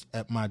hours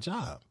at my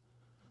job.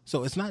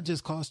 So it's not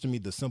just costing me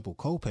the simple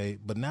copay,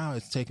 but now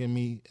it's taking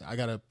me,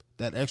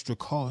 that extra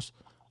cost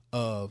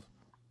of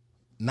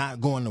not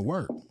going to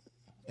work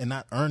and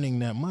not earning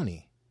that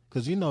money.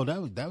 Because,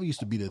 that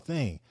used to be the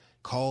thing.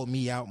 Called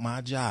me out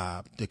my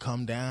job to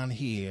come down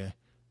here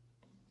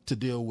to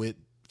deal with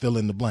fill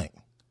in the blank.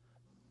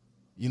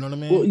 You know what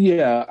I mean? Well,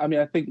 yeah. I mean,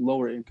 I think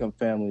lower income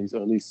families,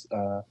 or at least,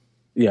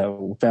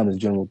 families in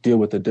general, deal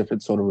with a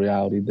different sort of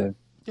reality than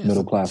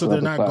middle class. So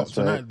they're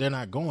not they're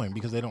not going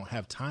because they don't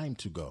have time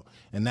to go.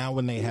 And now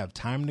when they have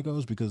time to go,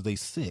 it's because they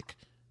sick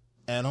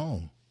at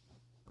home.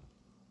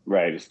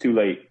 Right, it's too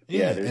late.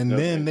 Yeah, and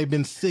then they've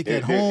been sick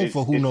at home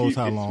for who knows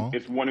how long.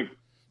 It's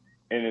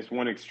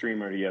one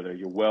extreme or the other.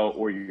 You're well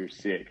or you're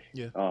sick.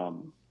 Yeah.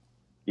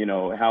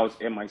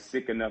 Am I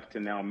sick enough to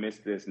now miss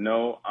this?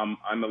 No,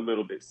 I'm a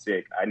little bit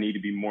sick. I need to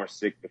be more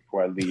sick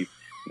before I leave.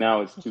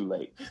 Now it's too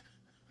late.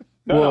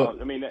 No,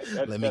 I mean that's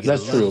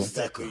true.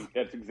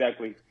 That's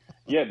exactly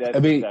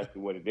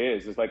what it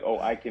is. It's like,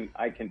 I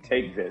can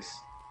take this.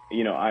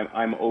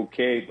 I'm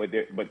okay,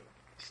 but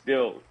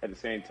still at the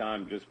same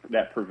time, just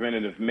that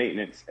preventative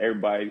maintenance.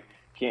 Everybody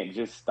can't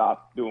just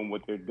stop doing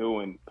what they're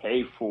doing,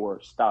 pay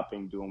for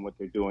stopping doing what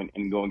they're doing,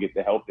 and go and get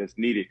the help that's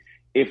needed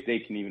if they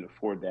can even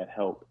afford that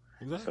help.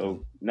 Exactly.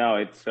 So now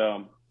it's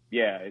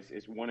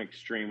it's one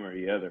extreme or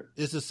the other.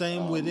 It's the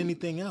same with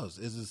anything else.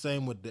 It's the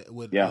same with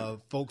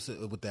folks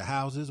with their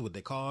houses, with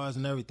their cars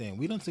and everything.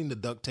 We don't see the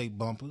duct tape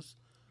bumpers.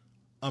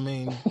 I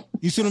mean,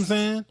 you see what I'm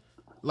saying?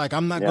 Like,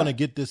 I'm not going to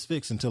get this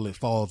fixed until it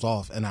falls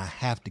off, and I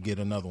have to get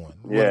another one.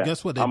 Yeah. Well,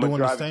 guess what? They're doing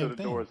the same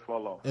thing. Doors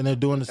fall off. And they're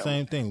doing the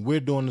same thing. We're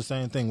doing the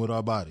same thing with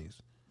our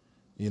bodies.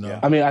 Yeah.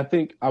 I mean, I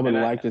think I would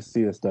like to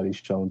see a study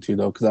shown too,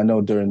 though, because I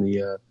know during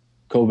the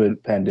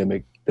COVID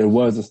pandemic, there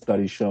was a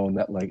study shown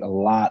that like a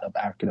lot of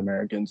African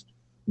Americans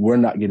were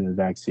not getting the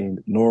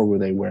vaccine, nor were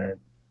they wearing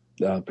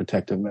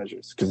protective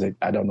measures, because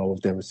I don't know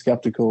if they were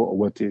skeptical or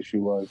what the issue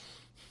was,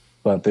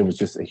 but there was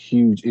just a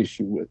huge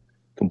issue with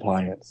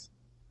compliance.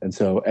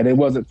 And it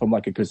wasn't from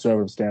like a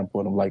conservative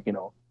standpoint of like,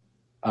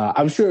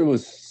 I'm sure it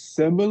was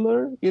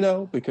similar,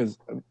 because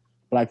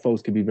Black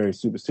folks can be very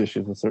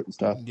superstitious with certain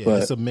stuff. Yeah,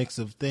 but it's a mix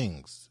of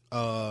things. Do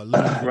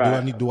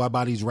I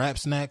buy these rap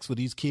snacks for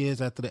these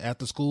kids after the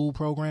after school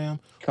program,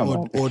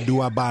 or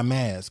do I buy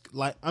masks?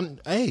 Like,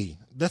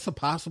 that's a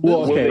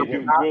possibility. Well, okay,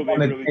 will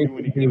they really do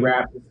anything?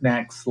 Rap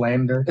snack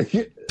slander.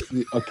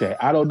 Okay,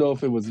 I don't know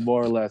if it was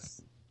more or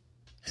less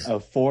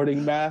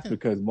affording masks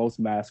because most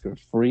masks are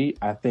free.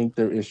 I think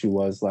their issue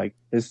was like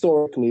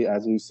historically,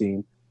 as we've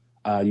seen,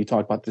 you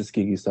talked about the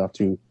Tuskegee stuff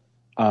too.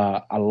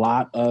 A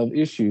lot of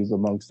issues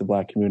amongst the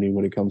Black community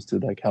when it comes to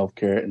like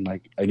healthcare and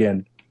like,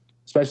 again,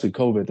 especially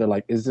COVID. They're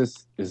like, is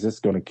this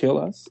going to kill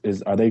us?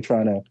 Are they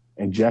trying to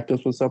inject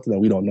us with something that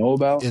we don't know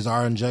about? Is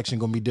our injection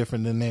going to be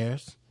different than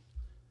theirs?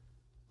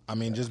 I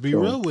mean, just be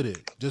real with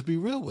it. Just be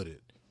real with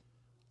it.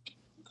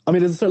 I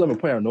mean, there's a certain level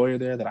of paranoia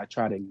there that I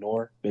try to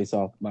ignore based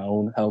off my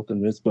own health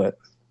and risk. But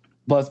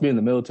plus, being in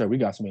the military, we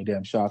got so many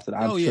damn shots that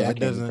I'm sure I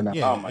can't pronounce.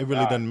 Yeah, it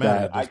really doesn't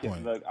matter at this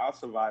point. Look, I'll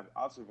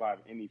survive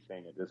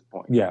anything at this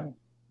point. Yeah.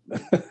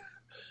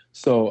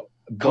 So,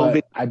 but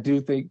COVID. I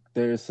do think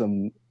there's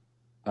some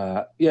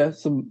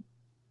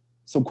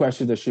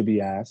questions that should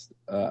be asked,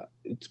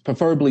 it's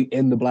preferably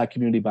in the Black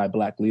community by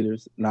Black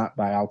leaders, not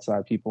by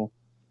outside people,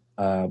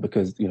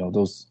 because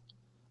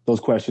those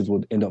questions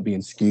would end up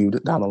being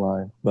skewed down the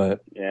line.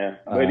 But yeah,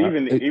 but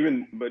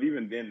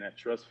even then, that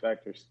trust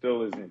factor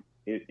still isn't.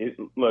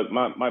 Look,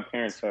 my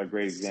parents are a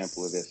great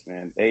example of this,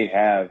 man. They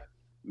have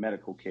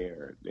medical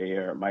care.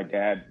 My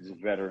dad is a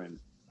veteran.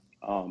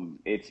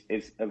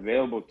 It's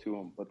available to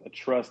them, but the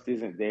trust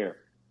isn't there.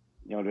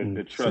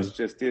 The trust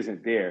just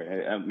isn't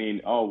there. I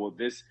mean,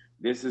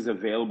 this is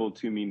available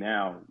to me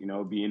now,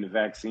 being the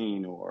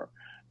vaccine, or,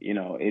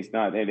 it's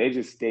not. They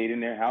just stayed in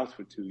their house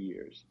for 2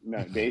 years,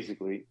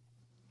 basically.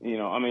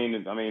 I'm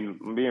being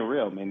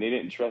real, man. They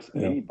didn't trust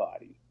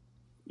anybody.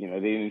 They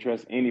didn't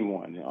trust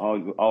anyone. A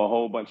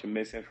whole bunch of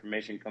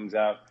misinformation comes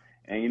out.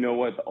 And you know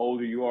what? The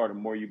older you are, the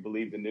more you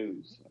believe the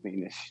news. I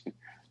mean,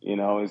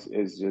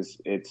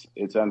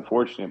 it's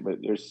unfortunate,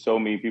 but there's so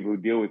many people who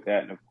deal with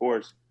that. And of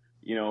course,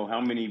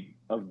 how many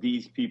of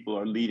these people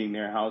are leading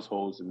their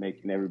households and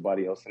making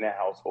everybody else in that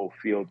household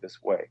feel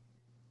this way?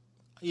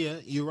 Yeah,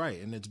 you're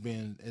right, and it's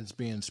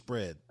being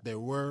spread. There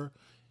were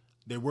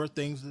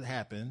things that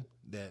happened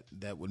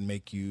that would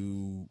make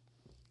you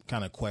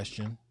kind of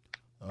question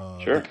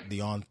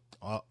the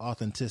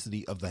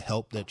authenticity of the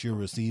help that you're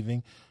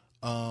receiving.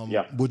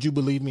 Would you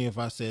believe me if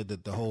I said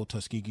that the whole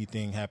Tuskegee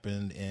thing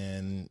happened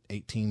in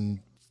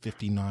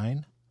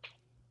 1859?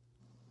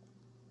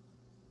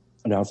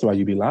 Now, so why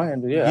you be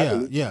lying?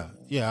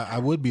 Yeah, I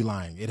would be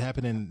lying. It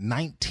happened in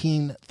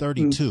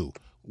 1932.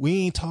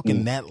 We ain't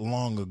talking that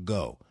long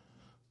ago.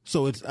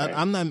 So it's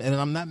I'm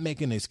not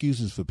making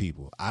excuses for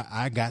people.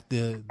 I got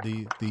the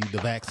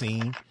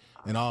vaccine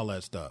and all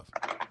that stuff.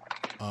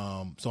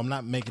 So I'm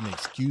not making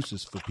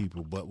excuses for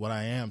people. But what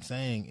I am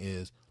saying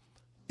is,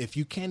 if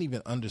you can't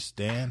even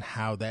understand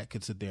how that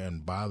could sit there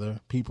and bother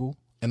people,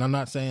 and I'm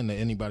not saying that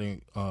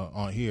anybody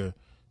on here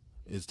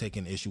is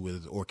taking issue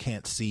with it or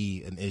can't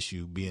see an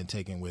issue being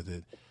taken with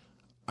it.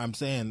 I'm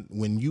saying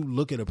when you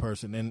look at a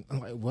person and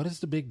like, what is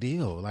the big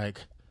deal?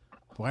 Like,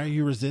 why are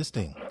you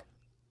resisting?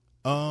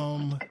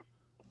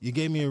 You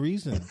gave me a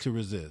reason to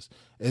resist.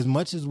 As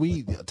much as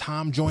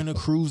Tom Joyner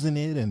cruising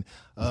it and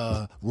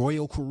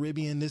Royal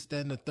Caribbean, this,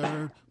 that, and the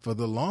third, for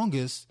the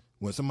longest,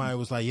 when somebody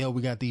was like, yo,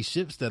 we got these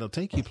ships that'll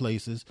take you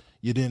places,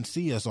 you didn't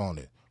see us on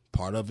it.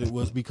 Part of it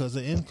was because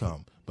of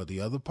income. But the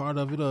other part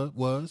of it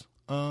was,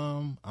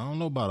 I don't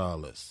know about all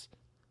this.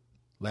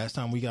 Last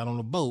time we got on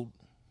a boat,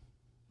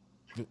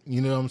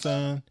 you know what I'm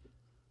saying?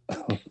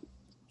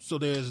 So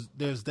there's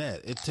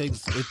that. It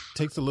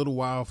takes a little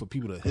while for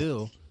people to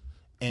heal,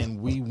 and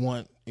we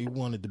want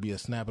it to be a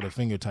snap of the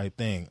finger type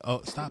thing.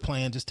 Oh, stop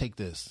playing, just take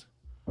this.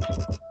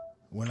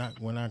 We're not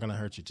gonna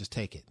hurt you, just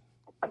take it.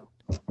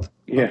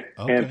 Yeah,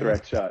 okay.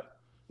 Anthrax shot.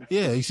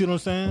 Yeah, you see what I'm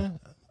saying?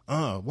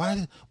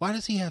 Why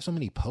does he have so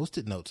many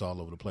Post-it notes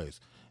all over the place?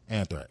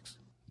 Anthrax.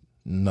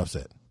 Enough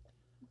said.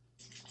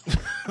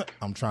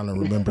 I'm trying to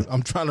remember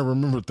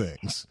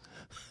things.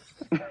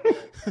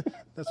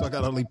 That's why I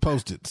got only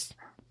Post-its.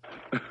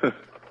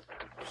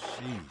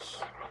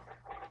 Sheesh.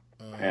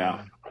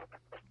 Yeah.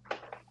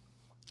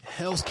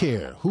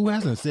 Healthcare. Who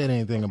hasn't said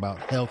anything about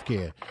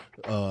healthcare?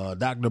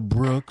 Dr.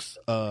 Brooks,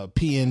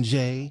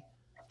 P&J.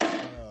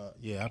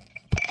 Yeah, I'm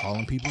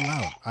calling people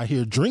out. I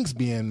hear drinks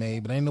being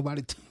made, but ain't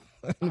nobody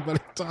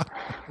talking.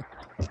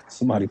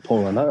 Somebody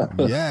pulling up.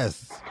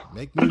 Yes,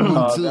 make me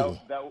one too.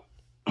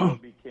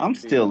 I'm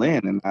still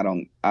in, and I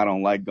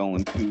don't like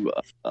going to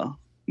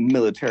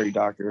military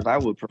doctors. I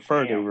would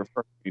prefer to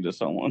refer me to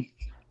someone.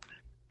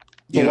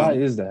 So why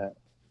is that?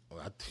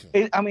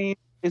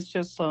 It's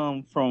just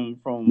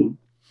from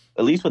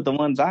at least with the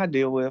ones I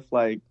deal with.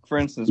 Like, for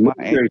instance, my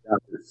military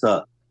doctors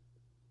suck.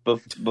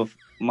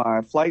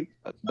 My flight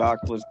doc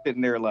was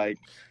sitting there like,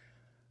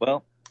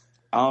 well,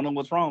 I don't know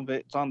what's wrong with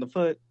it. It's on the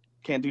foot.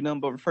 Can't do nothing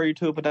but refer you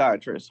to a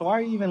podiatrist. So why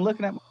are you even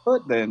looking at my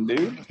foot then,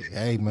 dude?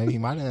 Hey, man, he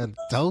might have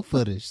toe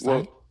footage.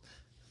 Well,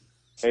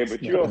 hey,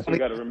 but you also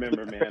got to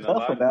remember, man, a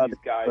lot of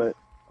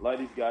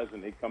these guys,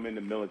 when they come in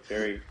the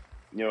military,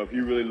 if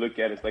you really look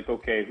at it, it's like,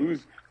 okay,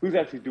 who's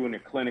actually doing their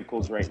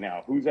clinicals right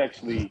now? Who's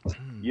actually,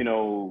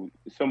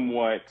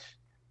 somewhat,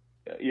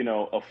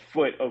 a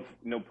foot of,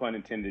 no pun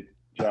intended,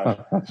 Josh,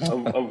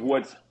 of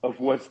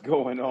what's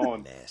going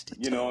on.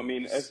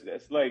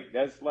 That's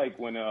like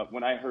when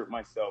I hurt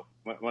myself,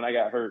 when I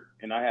got hurt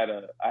and I had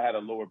a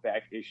lower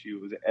back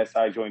issue. It was an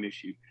SI joint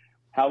issue.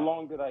 How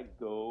long did I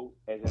go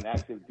as an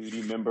active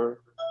duty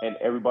member? And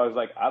everybody's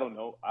like, I don't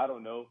know,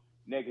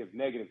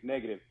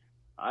 negative.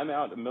 I'm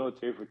out in the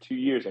military for 2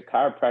 years. A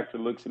chiropractor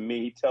looks at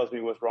me, he tells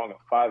me what's wrong in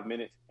 5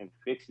 minutes and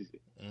fixes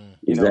it.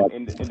 Exactly.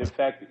 And the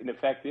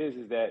fact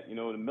is that,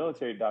 the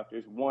military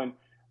doctors, one,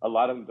 a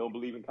lot of them don't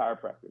believe in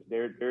chiropractors.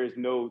 There's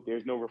no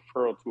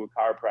referral to a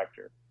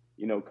chiropractor,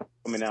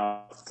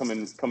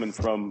 coming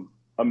from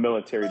a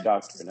military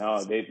doctor.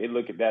 Now they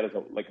look at that as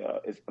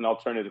as an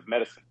alternative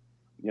medicine.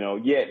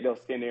 Yet they'll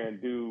stand there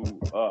and do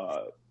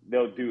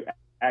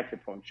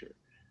acupuncture.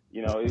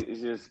 You know,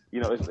 it's just,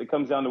 you know, it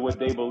comes down to what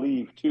they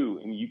believe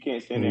too, and you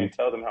can't stand there and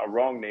tell them how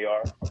wrong they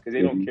are because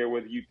they don't care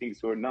whether you think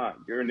so or not.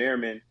 You're an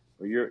airman,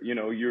 or you're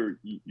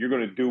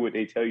going to do what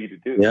they tell you to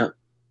do. Yeah,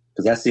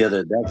 because that's the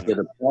other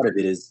part of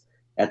it is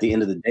at the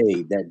end of the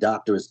day, that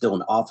doctor is still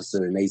an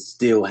officer, and they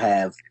still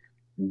have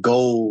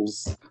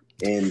goals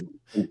and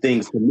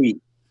things to meet.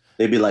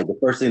 They'd be like, the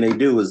first thing they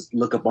do is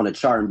look up on a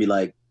chart and be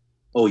like,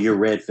 "Oh, you're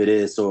red for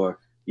this," or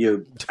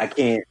I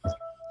can't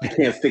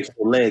fix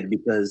your leg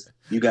because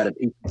you got a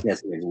PT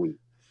test next week.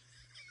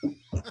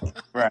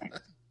 Right.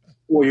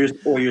 Or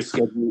your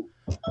schedule.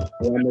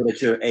 Or I know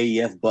that your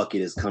AEF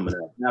bucket is coming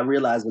up. Not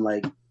realizing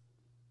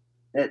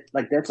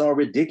that's all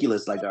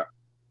ridiculous. Like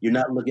you're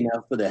not looking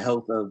out for the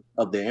health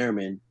of the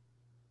airmen.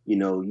 You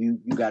know, you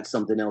got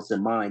something else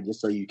in mind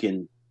just so you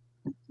can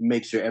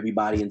make sure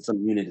everybody in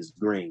some unit is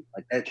green.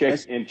 Like that.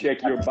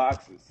 Check your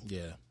boxes.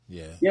 Yeah.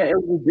 Yeah, it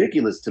was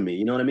ridiculous to me.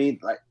 You know what I mean?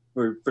 Like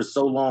for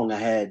so long, I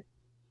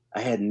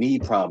had knee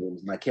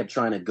problems, and I kept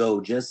trying to go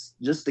just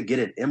to get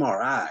an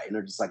MRI, and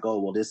they're just like, "Oh,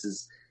 well, this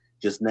is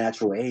just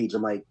natural age."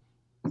 I'm like,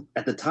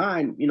 at the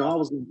time, you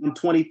know, I'm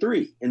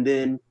 23, and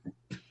then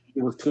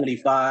it was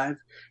 25,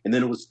 and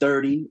then it was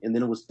 30, and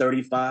then it was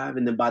 35,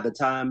 and then by the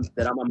time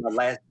that I'm on my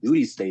last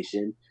duty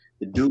station,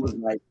 the dude was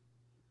like,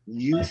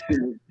 "You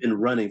should have been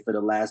running for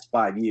the last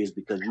 5 years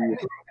because you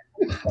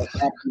have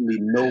absolutely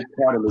no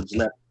cartilage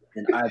left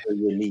in either of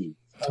your knees."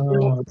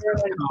 Well,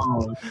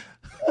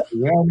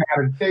 I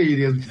gotta tell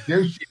you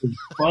this shit is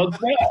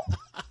fucked up.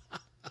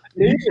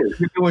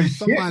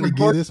 Somebody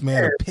give this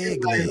man a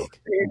peg leg.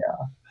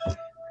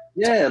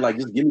 Yeah, like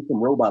just give me some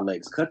robot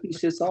legs. Cut these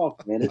shits off,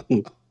 man.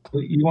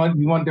 You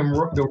want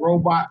the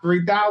robot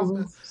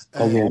 3000s?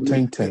 Oh yeah,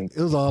 tank.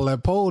 It was all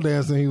that pole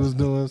dancing he was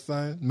doing,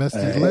 son. Messed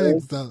his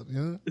legs up, you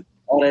know?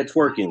 All that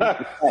twerking.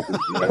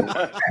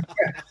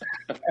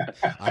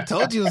 I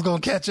told you it was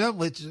gonna catch up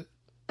with you.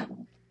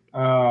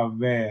 Oh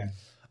man.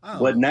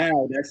 But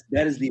now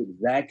that is the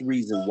exact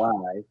reason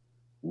why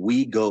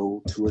we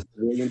go to a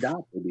civilian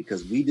doctor,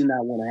 because we do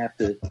not want to have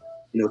to,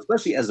 you know,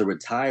 especially as a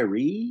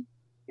retiree,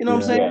 you know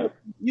what I'm saying?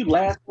 You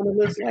last on the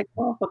list like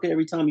motherfucker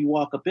every time you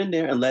walk up in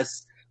there,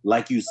 unless,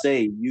 like you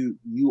say,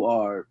 you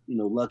are, you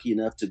know, lucky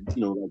enough to,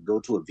 you know, like go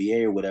to a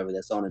VA or whatever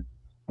that's on an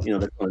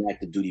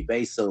active duty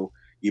base, so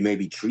you may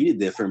be treated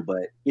different.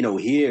 But you know,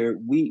 here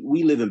we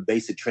live in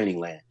basic training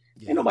land.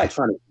 Ain't nobody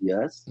trying to see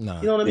us.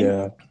 Nah. You know what I mean?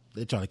 Yeah.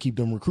 They're trying to keep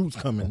them recruits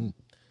coming.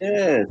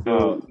 Yeah.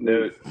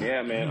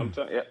 Yeah, man. I'm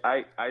telling you,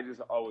 I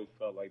just always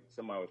felt like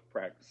somebody was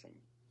practicing.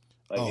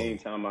 Like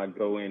anytime I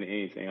go in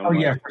anything, I'm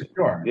for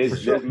sure.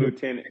 This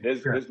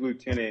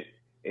lieutenant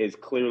is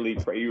clearly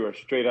you are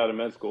straight out of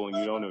med school and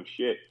you don't know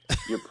shit.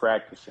 You're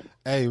practicing.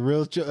 Hey,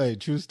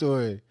 true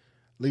story.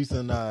 Lisa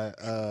and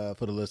I,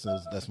 for the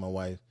listeners, that's my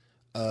wife.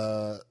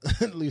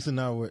 Lisa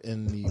and I were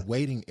in the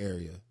waiting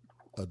area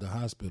of the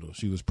hospital.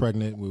 She was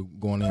pregnant. We were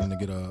going in to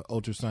get an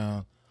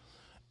ultrasound,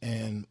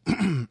 and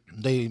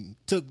they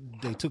took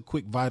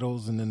quick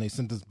vitals, and then they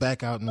sent us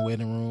back out in the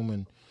waiting room,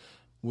 and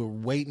we're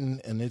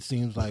waiting, and it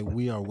seems like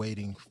we are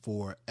waiting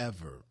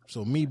forever.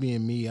 So me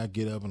being me, I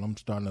get up and I'm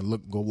starting to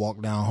go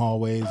walk down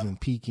hallways and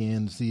peek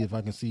in to see if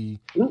I can see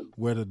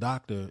where the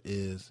doctor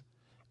is,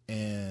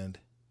 and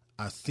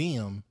I see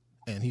him,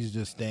 and he's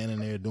just standing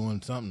there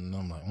doing something, and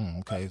I'm like,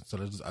 okay. So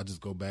I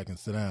just go back and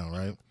sit down,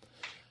 right?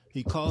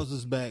 He calls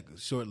us back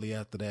shortly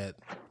after that.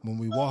 When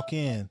we walk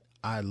in,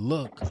 I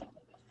look,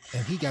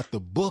 and he got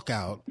the book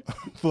out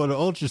for the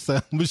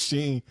ultrasound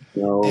machine,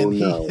 and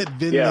he had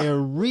been there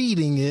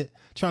reading it,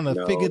 trying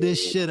to figure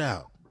this shit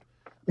out.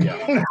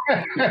 Yeah.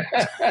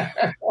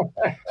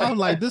 I'm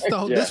like, this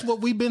is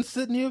what we've been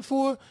sitting here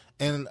for?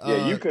 And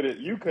you could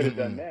have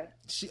done that.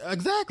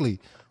 Exactly.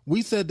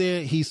 We sat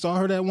there. He saw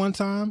her that one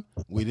time.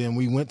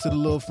 We went to the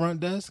little front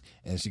desk,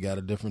 and she got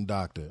a different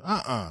doctor.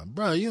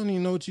 Bro, you don't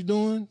even know what you're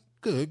doing.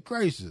 Good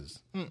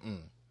gracious.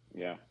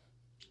 Yeah.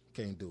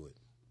 Can't do it.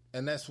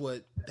 And that's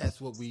what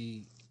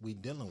we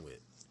dealing with.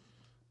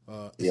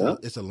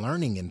 It's a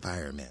learning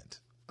environment.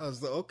 I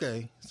was like,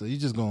 okay, so you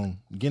just gonna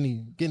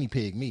guinea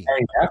pig me?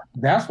 Hey,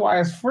 that's why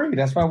it's free.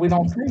 That's why we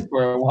don't pay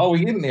for it while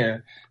we in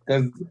there,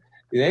 because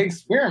they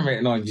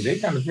experimenting on you. They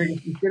trying to figure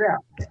some shit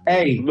out.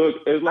 Hey, look,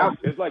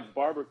 it's like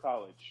barber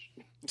college.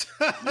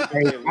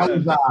 Hey, I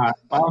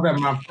was at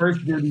my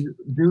first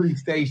duty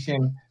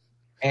station,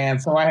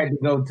 and so I had to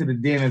go to the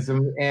dentist,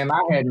 and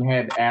I hadn't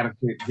had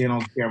adequate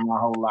dental care my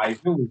whole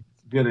life. It was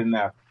good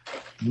enough,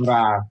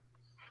 but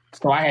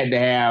so I had to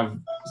have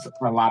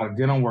a lot of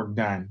dental work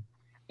done.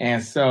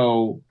 And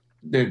so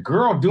the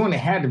girl doing it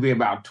had to be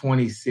about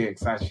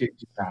 26. I shit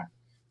you not.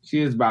 She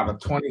is about a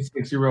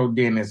 26-year-old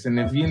dentist. And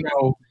if you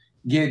know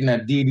getting a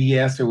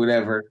DDS or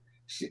whatever,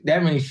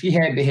 that means she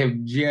had to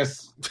have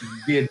just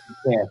did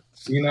the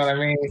test. You know what I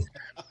mean?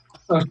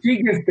 So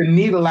she gets the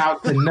needle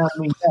out to numb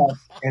me up.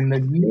 And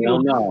the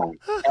needle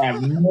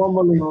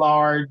abnormally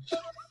large.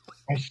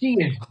 And she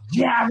is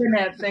jabbing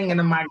that thing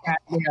into my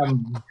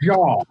goddamn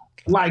jaw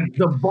like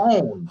the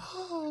bone.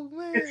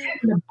 it's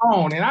hitting the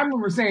bone. And I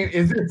remember saying,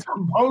 is it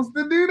supposed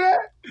to do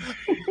that?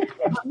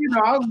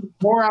 I was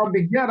more out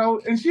the ghetto.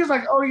 And she's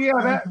like, oh, yeah,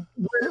 that's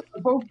where it's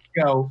supposed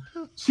to go.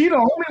 She the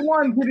only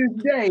one to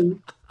this day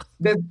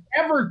that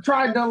ever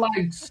tried to,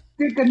 like,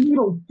 stick a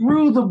needle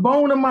through the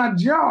bone of my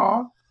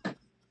jaw.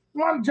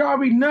 My jaw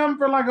be numb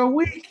for like a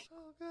week.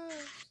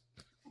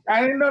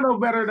 I didn't know no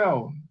better,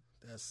 though.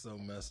 That's so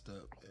messed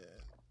up, man.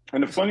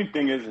 And the funny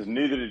thing is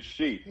neither did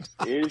she.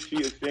 She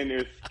is sitting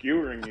there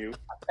skewering you.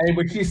 Hey,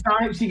 but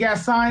she got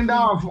signed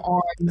off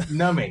on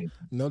numbing.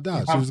 No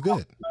doubt. She was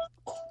good.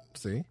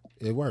 See?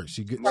 It worked.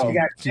 She got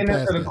she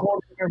passed the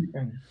quarter and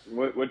everything.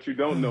 What you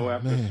don't know,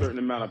 after a certain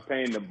amount of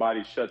pain, the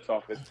body shuts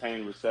off its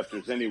pain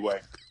receptors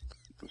anyway.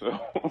 So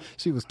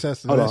she was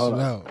testing that shit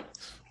out.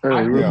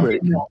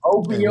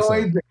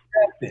 Opioids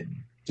accepted.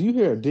 Do you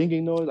hear a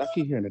dinging noise? I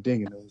keep heaing a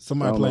dinging noise.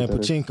 Somebody playing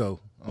pachinko.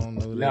 I don't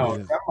know what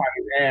that is.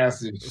 Somebody's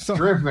ass is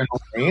stripping on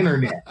the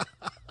internet.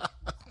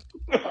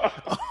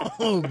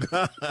 Oh,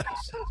 gosh.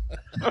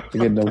 You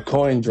get them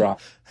coin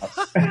drops.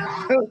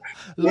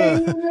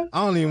 Look,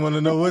 I don't even want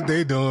to know what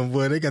they doing,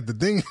 boy. They got the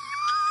ding.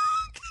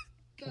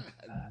 God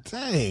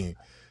dang.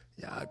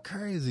 Y'all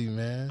crazy,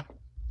 man.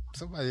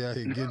 Somebody out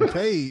here getting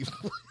paid.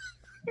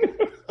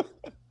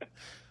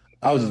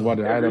 I was just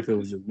wondering, I don't know if it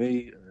was just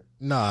me.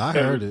 Nah, I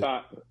heard it.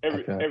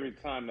 Every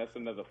time, that's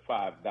another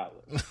 $5.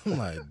 I'm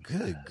like,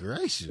 good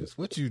gracious,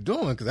 what you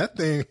doing? Because that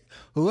thing,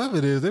 whoever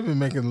it is, they've been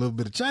making a little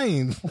bit of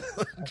change.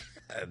 God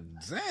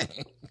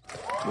dang.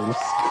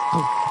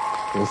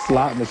 The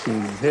slot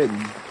machine is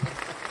hitting.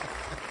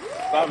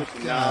 Slot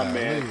machine,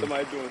 man.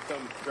 Somebody doing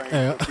something strange.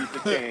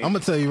 Hey, I'm going to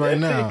tell you right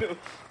now,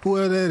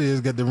 whoever that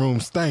is got the room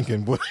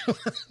stanking, boy.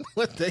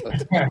 What they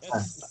doing?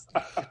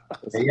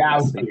 They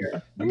out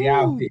here.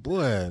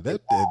 Boy,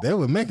 they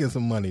were making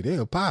some money. They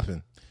were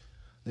popping.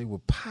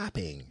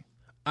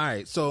 All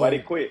right, so why they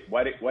quit?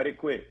 Why they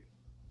quit?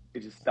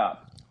 It just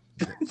stopped.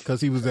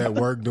 Because he was at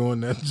work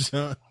doing that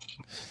junk.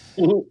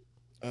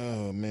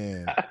 Oh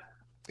man.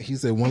 He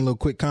said one little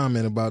quick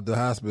comment about the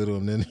hospital,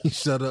 and then he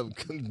shut up,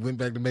 went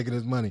back to making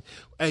his money.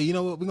 Hey, you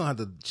know what? We're gonna have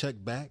to check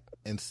back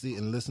and see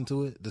and listen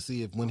to it to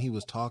see if when he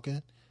was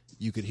talking,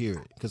 you could hear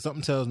it. Because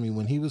something tells me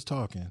when he was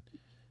talking,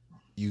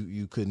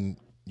 you couldn't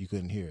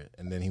hear it,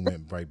 and then he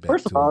went right back.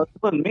 First of all, it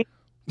wasn't me.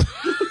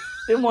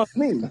 It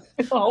wasn't me.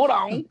 Hold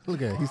on.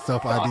 Look at him. He's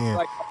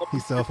self-IDing.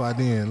 He's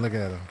self-IDing. Look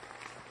at him.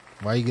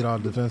 Why you get all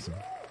defensive?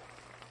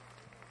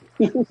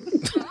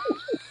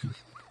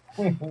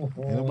 Ain't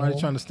nobody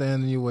trying to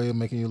stand in your way of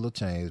making you a little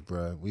change,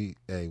 bro. We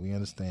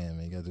understand,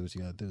 man. You gotta do what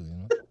you gotta do, you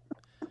know.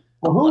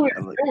 Well, who is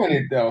doing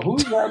it though?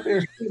 Who's out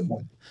there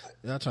stealing?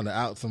 Y'all trying to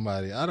out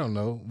somebody? I don't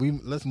know.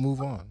 Let's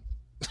move on.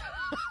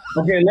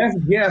 Okay, let's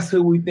guess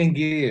who we think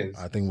it is.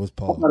 I think it was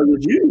Paul. I thought it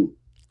was you.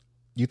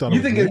 You thought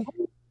it was me?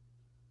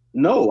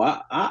 No,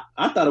 I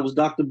thought it was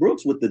Dr.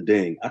 Brooks with the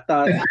ding. I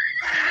thought.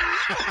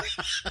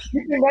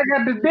 You think I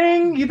got the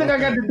ding? You think I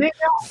got the ding?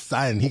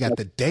 Son, he got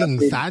the ding,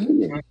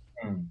 son.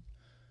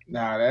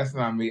 Nah, that's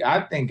not me.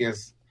 I think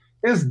it's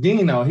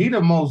Dino. He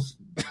the most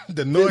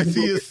the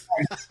noisiest.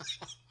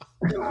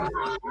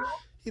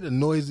 He the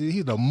noisy.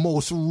 He the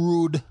most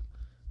rude.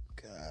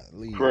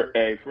 Golly.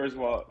 Hey, first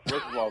of all,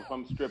 if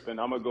I'm stripping,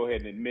 I'm gonna go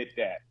ahead and admit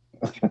that.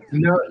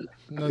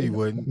 No, you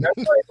wouldn't. That's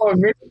why you gonna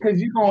admit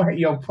because you gonna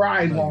your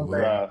pride won't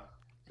let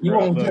you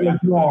won't tell us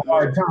you on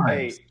hard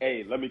times.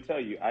 Hey, let me tell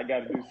you, I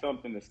got to do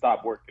something to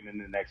stop working in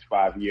the next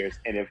 5 years,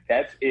 and if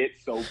that's it,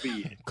 so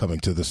be it. Coming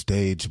to the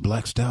stage,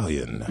 Black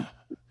Stallion.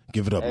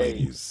 Give it up,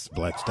 ladies.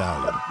 Black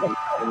Stallion.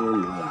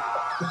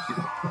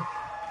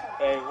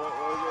 Hey, what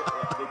was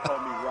it? They call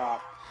me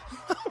Rock.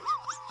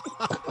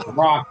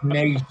 Rock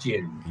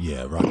Nation.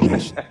 Yeah, Rock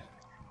Nation.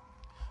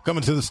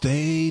 Coming to the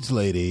stage,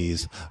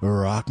 ladies.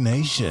 Rock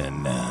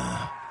Nation.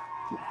 Hey,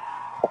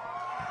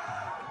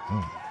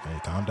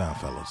 calm down,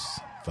 fellas.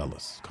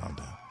 Fellas, calm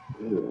down.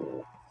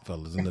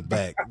 Fellas in the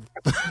back.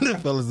 The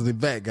fellas in the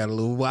back got a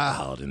little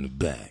wild in the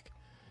back.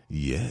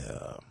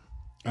 Yeah.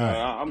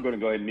 I'm going to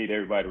go ahead and need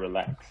everybody to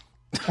relax.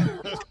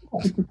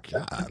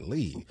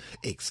 Golly.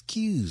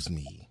 Excuse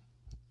me.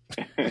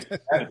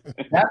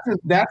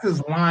 That's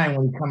his line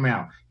when he come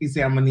out. He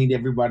said, "I'm gonna need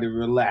everybody to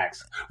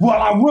relax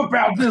while I whip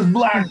out this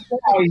Black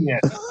Stallion."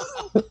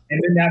 And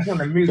then that's when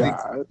the music.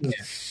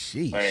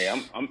 Hey,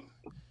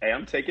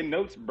 I'm taking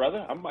notes,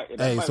 brother.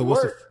 Hey, so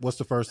what's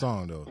the first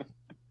song though?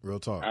 Real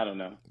talk. I don't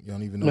know. You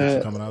don't even know what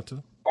you're coming out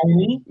to?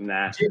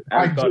 Nah.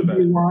 I thought about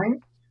it.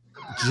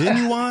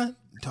 Genuine?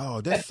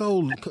 Dog, that's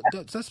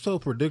so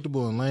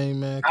predictable and lame,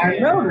 man. I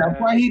know that's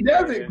why he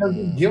does it, because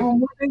he give them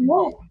what they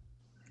want.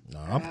 No,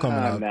 I'm coming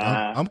out.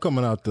 Nah. I'm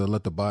coming out to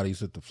let the bodies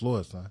hit the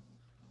floor, son.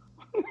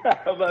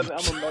 I'm a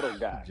metal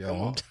guy.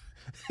 Yo,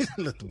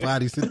 let the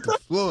bodies hit the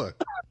floor.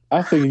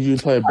 I figured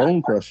you'd play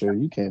Bone Crusher.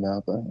 You came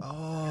out there.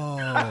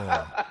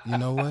 Oh, you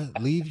know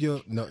what? Leave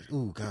your no.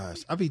 Ooh,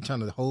 gosh, I be trying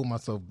to hold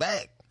myself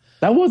back.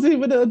 That wasn't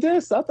even a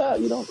diss. I thought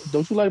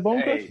don't you like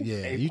Bone Crusher?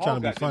 Yeah, you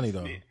trying to be funny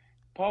though.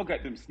 Paul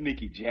got them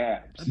sneaky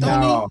jabs.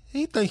 No,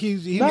 he think he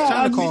was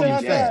trying to call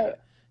me fat.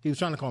 He was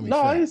trying to call me fat.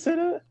 No, I didn't say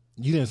that.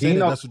 You didn't say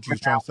that. That's what you was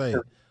trying to say.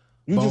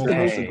 You just the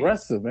most Hey.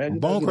 aggressive, man.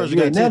 Bone Crusher you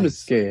got ain't never titties.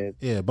 scared.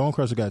 Yeah, Bone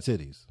Crusher got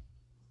titties.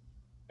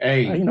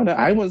 Hey, You know that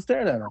I wouldn't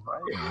stare at him.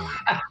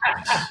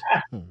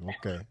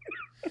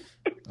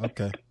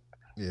 Okay.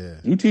 Yeah.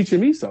 You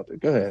teaching me something.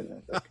 Go ahead.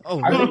 Oh,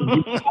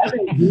 I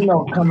think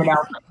Dino coming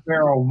out to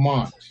Pharaoh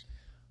Munch.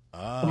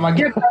 I'm like,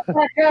 get the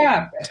fuck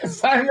up.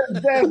 Simon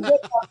says,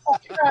 get the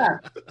fuck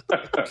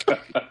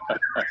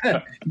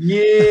up.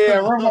 Yeah,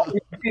 rub up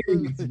your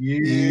titties.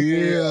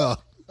 Yeah.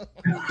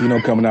 You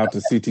know, coming out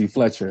to CT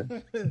Fletcher.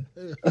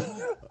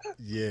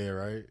 Yeah,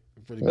 right.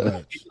 Pretty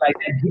much. Like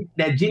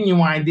that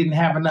Genuine didn't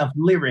have enough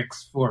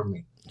lyrics for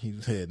me.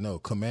 He said, "No,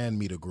 command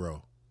me to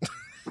grow."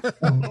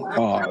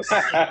 Pause.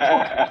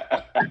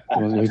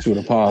 I'll hit you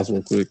with a pause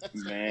real quick.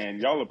 Man,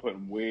 y'all are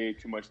putting way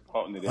too much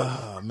thought into this.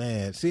 Oh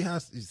man,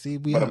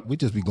 we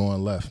just be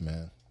going left,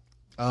 man.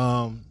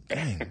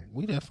 Dang,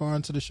 we that far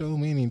into the show,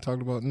 we ain't even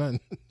talked about nothing.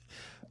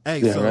 Hey,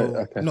 Yeah, so right?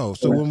 Okay. no,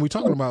 so when we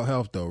talking about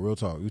health, though, real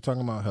talk, we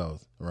talking about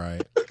health,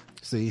 right?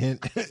 See, and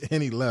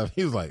he left.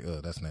 He was like,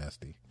 "Oh, that's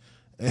nasty."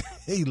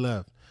 He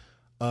left.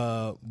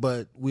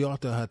 But we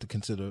also have to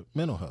consider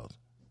mental health.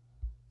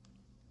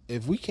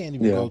 If we can't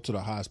even go to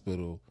the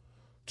hospital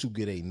to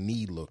get a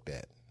knee looked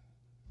at,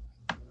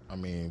 I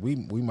mean,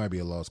 we might be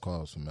a lost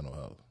cause for mental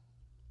health.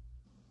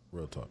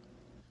 Real talk.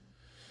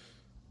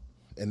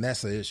 And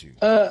that's the issue.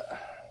 I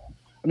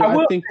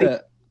think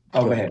that.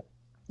 Oh, go ahead.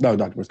 No,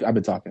 Dr. Briscoe, I've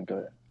been talking. Go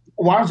ahead.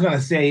 Well, I was going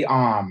to say,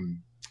 I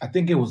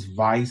think it was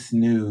Vice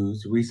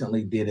News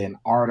recently did an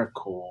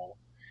article,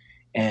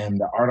 and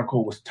the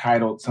article was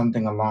titled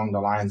something along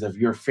the lines of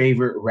 "Your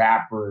favorite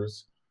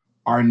rappers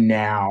are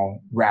now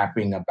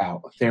rapping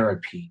about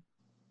therapy."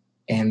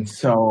 And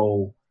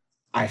so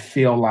I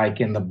feel like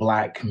in the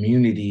Black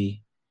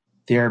community,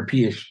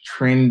 therapy is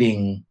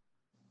trending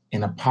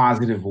in a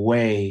positive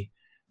way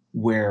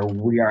where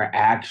we are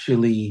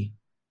actually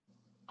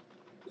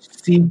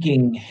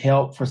seeking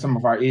help for some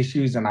of our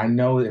issues. And I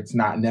know it's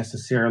not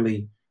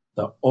necessarily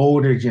the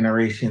older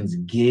generation's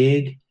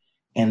gig,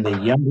 and the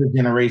younger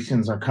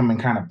generations are coming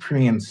kind of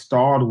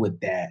pre-installed with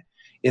that.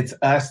 It's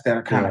us that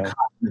are kind of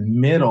caught in the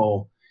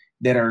middle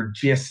that are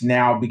just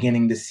now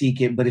beginning to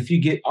seek it. But if you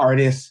get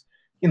artists,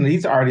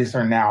 these artists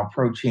are now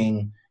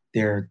approaching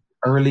their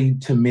early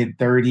to mid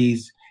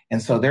 30s.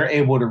 And so they're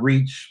able to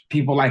reach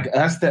people like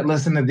us that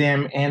listen to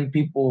them and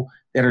people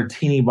that are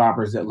teeny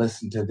boppers that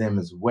listen to them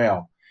as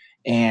well.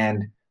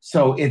 And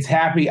so it's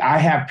happy. I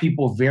have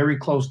people very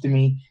close to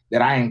me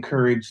that I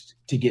encouraged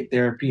to get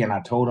therapy, and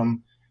I told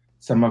them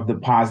some of the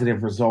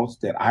positive results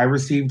that I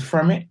received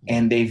from it,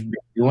 and they've been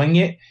doing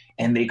it,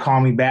 and they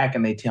call me back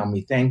and they tell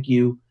me thank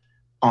you.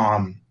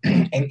 And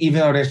even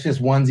though that's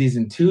just onesies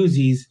and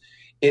twosies,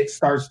 it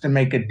starts to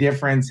make a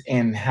difference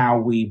in how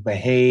we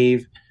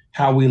behave,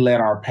 how we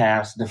let our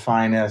past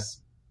define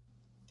us.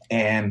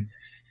 And,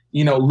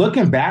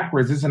 looking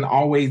backwards isn't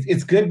always,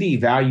 it's good to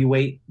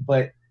evaluate,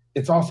 but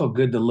it's also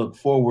good to look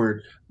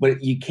forward.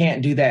 But you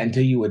can't do that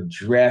until you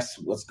address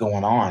what's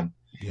going on.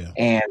 Yeah.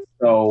 And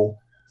so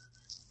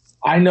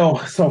I know,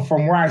 so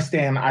from where I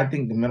stand, I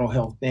think the mental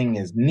health thing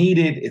is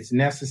needed, it's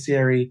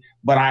necessary,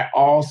 but I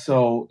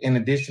also, in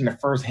addition to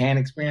firsthand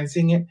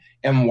experiencing it,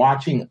 am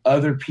watching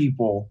other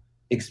people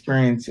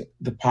experience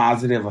the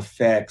positive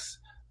effects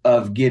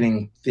of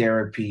getting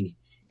therapy.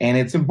 And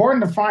it's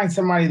important to find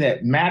somebody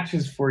that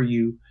matches for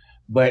you.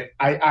 But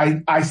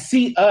I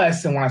see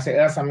us, and when I say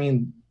us, I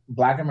mean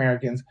Black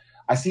Americans,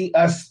 I see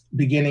us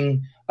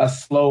beginning a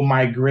slow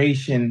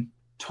migration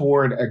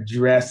toward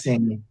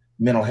addressing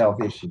mental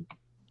health issues.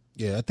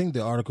 Yeah, I think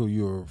the article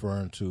you were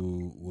referring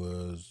to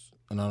was,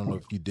 and I don't know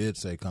if you did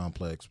say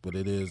Complex, but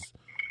it is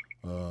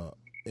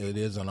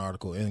an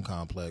article in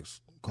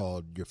Complex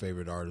called "Your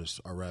Favorite Artists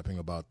Are Rapping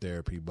About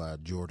Therapy" by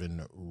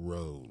Jordan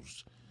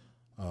Rose.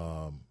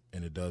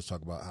 And it does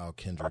talk about how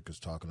Kendrick is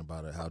talking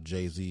about it, how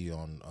Jay-Z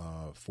on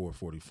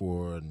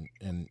 444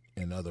 and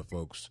other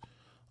folks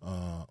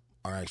are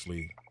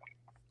actually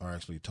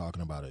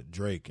talking about it.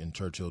 Drake and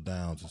Churchill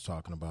Downs is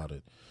talking about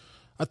it.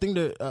 I think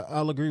that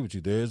I'll agree with you.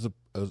 There is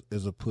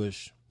a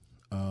push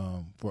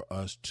for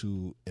us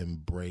to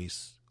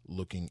embrace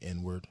looking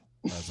inward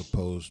as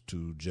opposed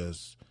to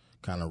just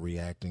kind of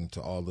reacting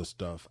to all the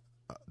stuff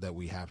that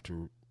we have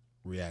to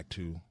react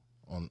to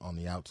on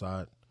the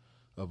outside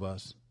of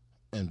us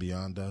and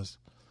beyond us.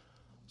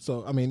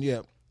 So, I mean,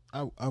 yeah,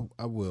 I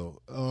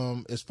will.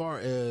 As far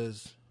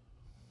as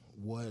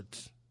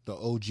what the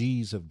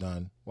OGs have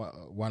done,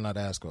 why not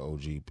ask an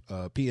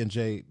OG?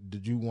 P&J,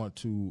 did you want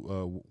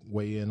to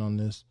weigh in on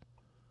this?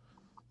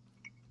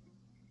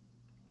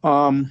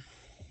 Got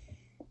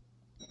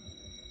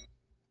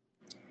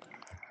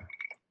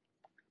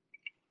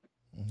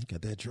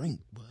that drink,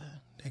 boy.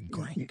 That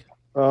drink.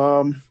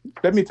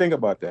 Let me think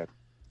about that.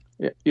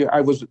 Yeah,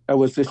 I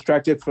was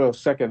distracted for a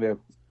second there.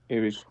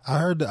 I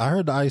heard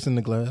the ice in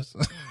the glass.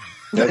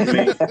 That's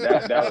me.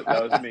 That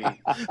was me.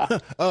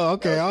 Oh,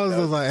 okay. I was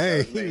just like,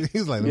 hey,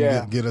 he's like,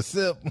 let me get a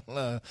sip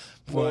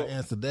before I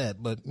answer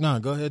that. But no,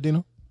 go ahead,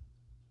 Dino.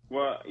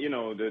 Well,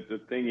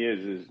 the thing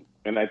is,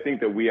 and I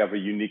think that we have a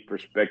unique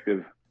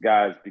perspective,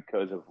 guys,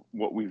 because of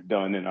what we've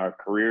done in our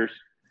careers.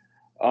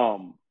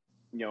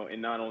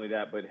 And not only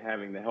that, but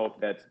having the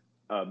help that's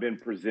been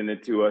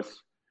presented to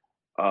us,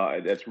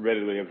 that's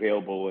readily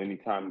available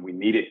anytime we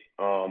need it.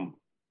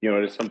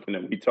 It's something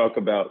that we talk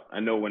about. I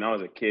know when I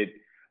was a kid,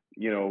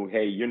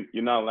 hey,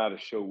 you're not allowed to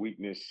show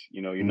weakness.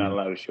 You're not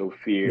allowed to show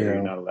fear. Yeah.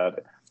 You're not allowed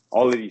to.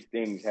 All of these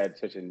things had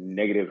such a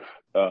negative,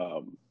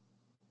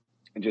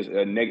 shed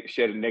a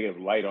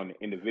negative light on the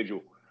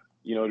individual.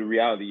 The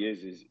reality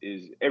is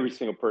every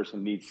single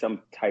person needs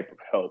some type of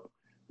help.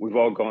 We've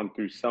all gone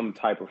through some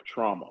type of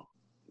trauma,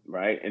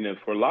 right? And then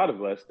for a lot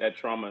of us, that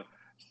trauma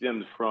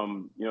stems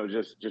from,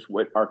 just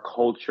what our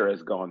culture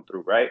has gone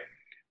through, right?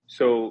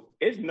 So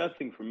it's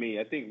nothing for me.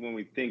 I think when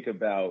we think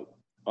about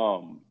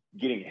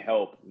getting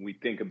help, we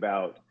think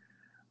about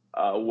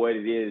what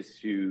it is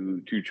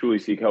to truly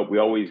seek help. We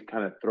always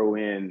kind of throw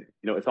in,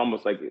 it's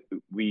almost like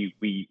we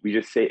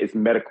just say it's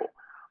medical.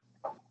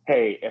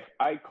 Hey, if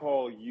I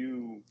call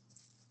you,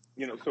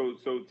 so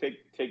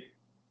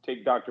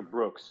take Dr.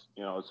 Brooks.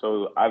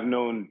 So I've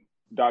known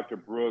Dr.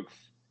 Brooks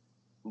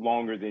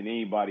longer than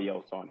anybody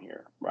else on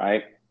here,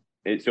 right?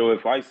 And so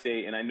if I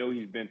say, and I know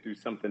he's been through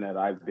something that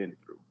I've been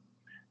through,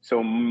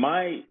 so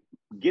my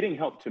getting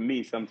help to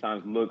me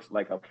sometimes looks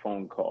like a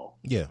phone call.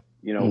 Yeah.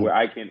 Where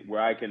I can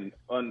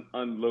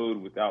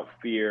unload without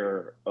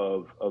fear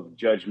of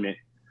judgment,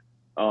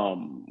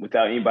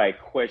 without anybody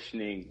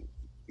questioning,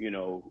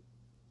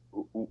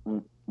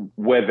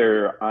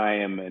 whether I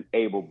am an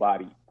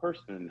able-bodied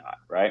person or not,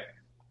 right?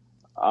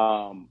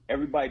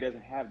 Everybody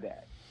doesn't have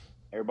that.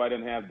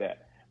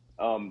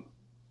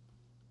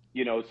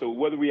 So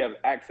whether we have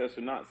access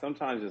or not,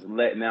 sometimes just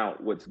letting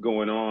out what's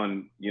going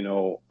on,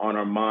 on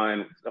our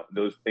mind,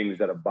 those things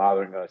that are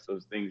bothering us,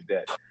 those things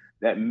that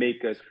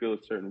make us feel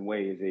a certain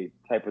way is a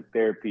type of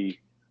therapy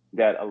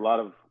that a lot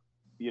of,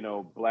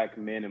 Black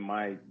men, in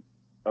my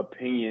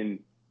opinion,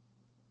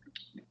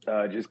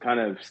 just kind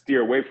of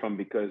steer away from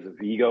because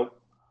of ego.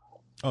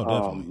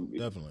 Oh,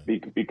 definitely.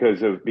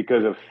 Because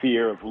of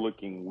fear of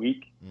looking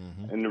weak.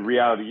 Mm-hmm. And the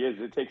reality is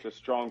it takes a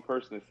strong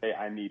person to say,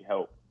 I need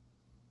help.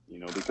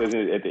 Because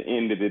at the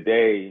end of the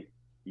day,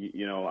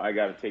 I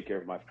got to take care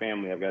of my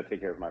family. I've got to take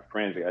care of my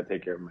friends. I got to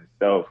take care of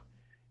myself.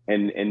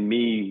 And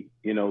me,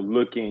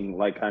 looking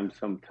like I'm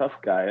some tough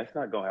guy, that's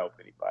not going to help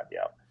anybody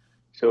out.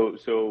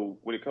 So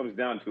when it comes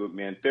down to it,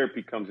 man,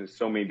 therapy comes in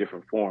so many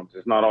different forms.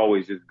 It's not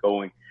always just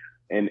going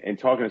and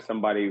talking to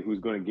somebody who's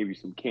going to give you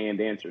some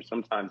canned answers.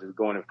 Sometimes it's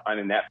going and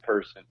finding that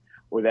person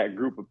or that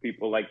group of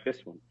people like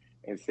this one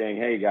and saying,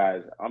 hey,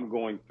 guys, I'm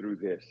going through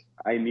this.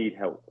 I need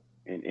help.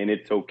 And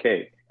it's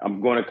okay.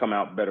 I'm going to come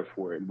out better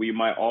for it. We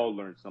might all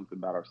learn something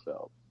about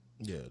ourselves.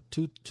 Yeah,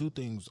 two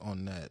things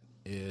on that.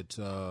 It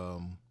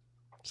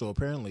so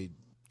apparently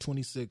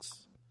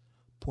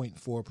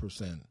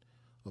 26.4%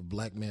 of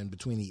Black men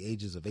between the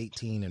ages of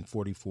 18 and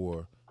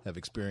 44 have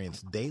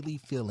experienced daily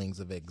feelings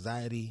of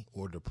anxiety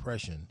or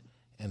depression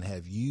and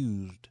have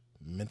used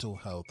mental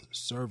health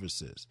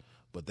services.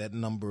 But that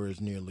number is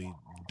nearly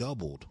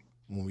doubled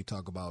when we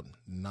talk about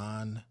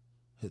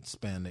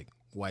non-Hispanic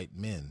white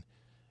men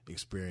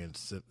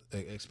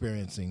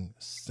experiencing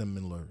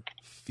similar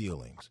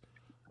feelings.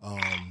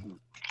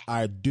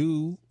 I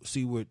do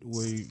see where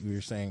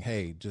you're saying,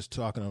 hey, just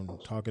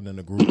talking in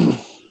a group,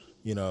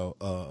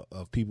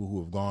 of people who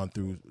have gone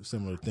through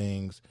similar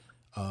things,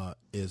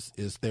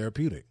 is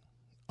therapeutic.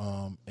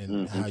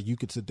 And how you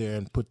could sit there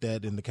and put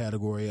that in the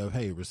category of,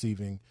 hey,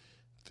 receiving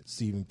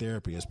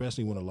therapy,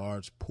 especially when a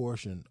large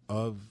portion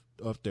of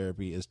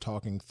therapy is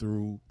talking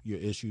through your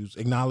issues,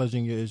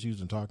 acknowledging your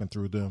issues and talking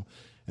through them,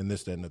 and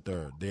this, that, and the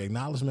third. The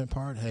acknowledgement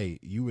part, hey,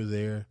 you were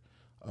there.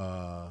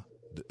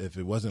 If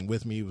it wasn't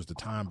with me, it was the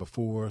time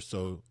before,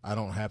 so I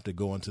don't have to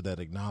go into that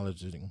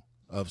acknowledging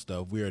of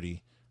stuff. We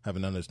already have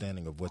an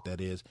understanding of what that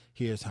is.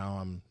 Here's how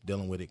I'm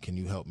dealing with it. Can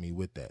you help me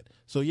with that?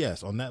 So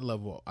yes, on that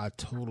level, I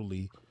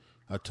totally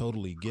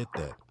get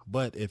that.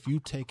 But if you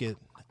take it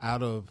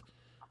out of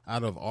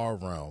our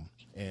realm,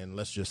 and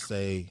let's just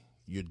say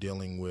you're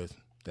dealing with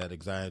that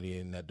anxiety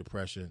and that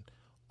depression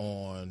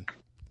on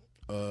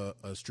a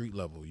street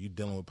level, you're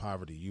dealing with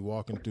poverty, you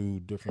walking through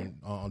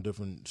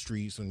different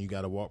streets, and you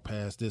got to walk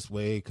past this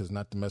way because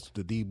not to mess with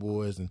the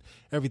D-boys and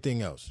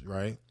everything else,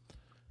 right?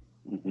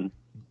 Mm-hmm.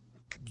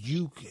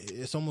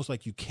 It's almost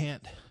like you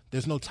can't.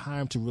 There's no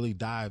time to really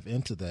dive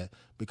into that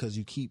because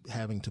you keep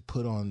having to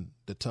put on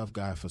the tough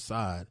guy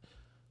facade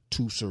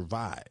to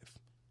survive.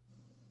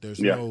 There's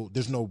no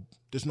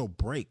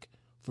break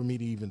for me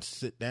to even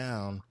sit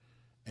down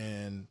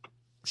and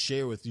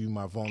share with you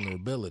my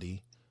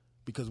vulnerability,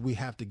 because we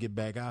have to get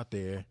back out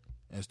there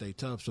and stay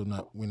tough so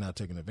we're not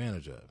taken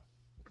advantage of.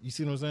 You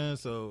see what I'm saying?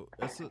 So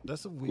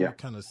that's a weird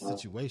kind of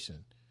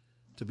situation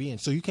to be in.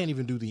 So you can't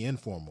even do the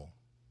informal,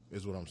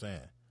 is what I'm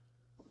saying.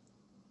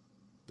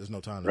 There's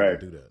no time to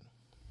do that.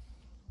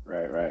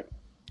 Right.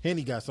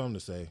 Henny got something to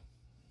say.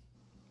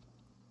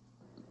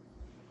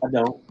 I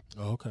don't.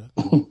 Oh, okay.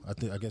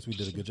 I guess we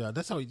did a good job.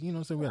 That's how, you know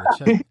what I'm saying? We had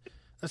to check.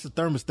 That's the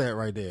thermostat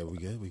right there. We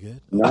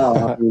good?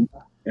 No,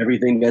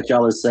 everything that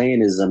y'all are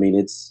saying is,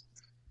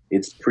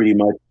 it's pretty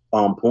much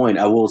on point.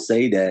 I will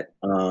say that,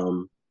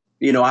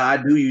 I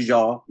do use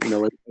y'all,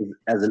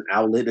 as an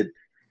outlet,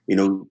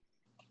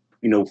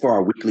 for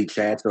our weekly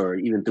chats or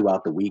even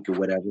throughout the week or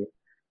whatever.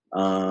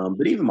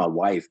 But even my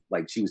wife,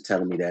 like, she was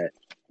telling me that,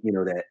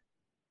 that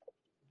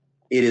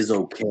it is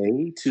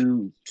okay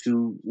to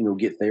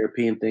get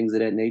therapy and things of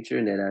that nature,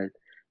 and that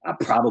I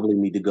probably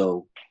need to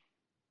go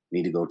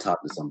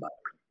talk to somebody.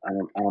 I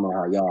don't know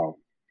how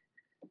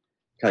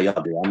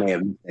y'all do. I may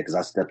have missed that because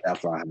I stepped out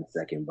for a hot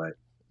second, but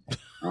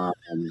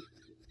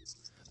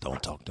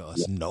don't talk to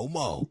us no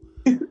more.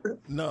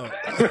 No,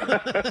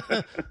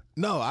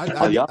 no,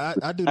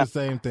 I do the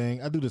same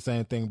thing. I do the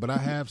same thing, but I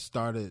have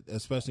started,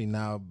 especially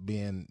now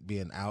being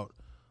out,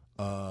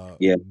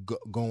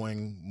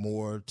 going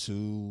more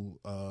to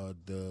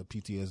the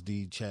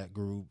PTSD chat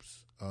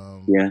groups.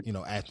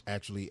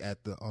 Actually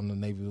on the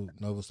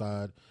naval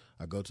side,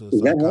 I go to a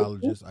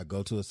psychologist. I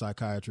go to a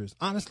psychiatrist.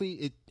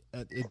 Honestly,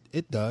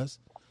 it does,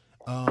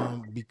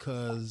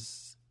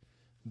 because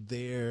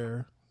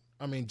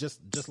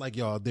just like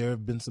y'all, there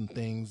have been some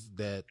things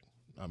that,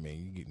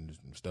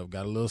 stuff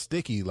got a little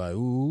sticky. Like,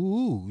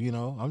 ooh,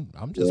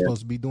 I'm just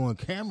supposed to be doing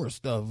camera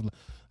stuff.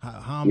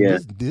 How I'm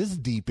this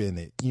deep in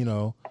it,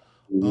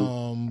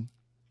 Mm-hmm.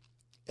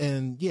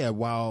 And yeah,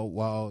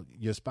 while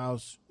your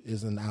spouse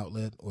is an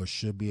outlet or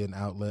should be an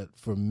outlet,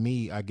 for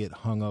me, I get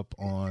hung up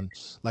on,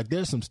 like,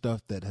 there's some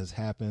stuff that has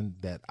happened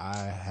that I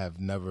have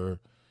never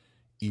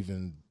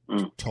even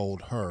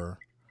told her.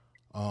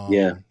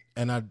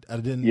 And I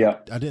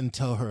didn't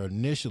tell her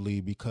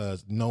initially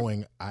because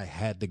knowing I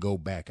had to go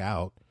back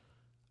out,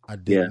 I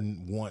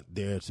didn't want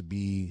there to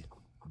be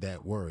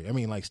that worry.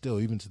 Like, still,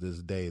 even to this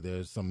day,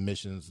 there's some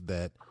missions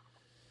that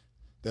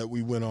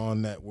we went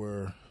on that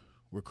were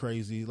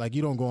crazy. Like,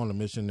 you don't go on a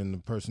mission and the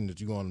person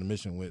that you go on the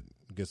mission with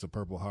gets a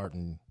Purple Heart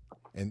and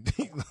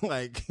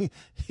like,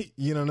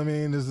 you know what I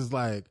mean? This is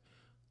like,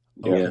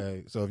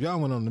 okay, so if y'all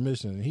went on the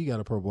mission and he got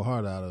a Purple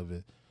Heart out of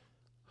it,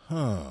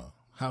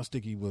 how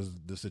sticky was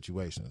the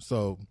situation?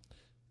 So,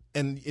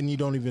 and you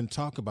don't even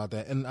talk about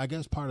that. And I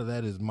guess part of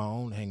that is my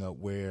own hang up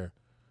where,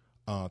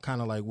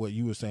 kind of like what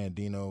you were saying,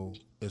 Dino,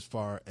 as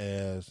far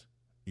as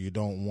you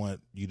don't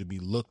want you to be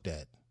looked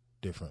at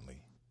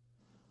differently.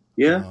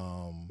 Yeah.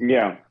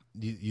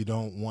 You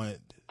don't want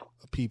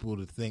people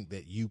to think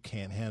that you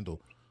can't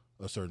handle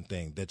a certain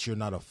thing, that you're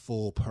not a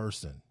full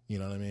person. You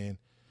know what I mean?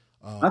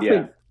 I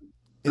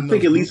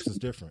think at least it's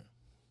different.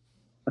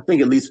 I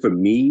think at least for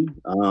me,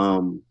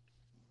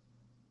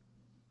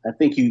 I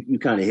think you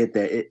kind of hit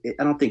that.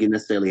 I don't think it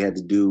necessarily had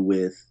to do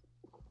with,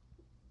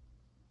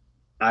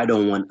 I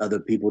don't want other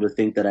people to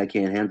think that I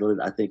can't handle it.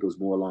 I think it was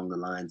more along the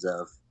lines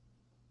of,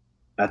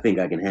 I think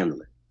I can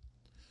handle it.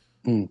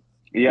 Yeah.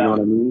 You know what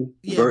I mean?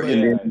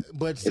 Yeah,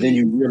 but then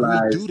you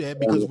realize, we do that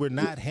because we're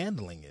not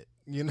handling it.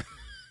 You know?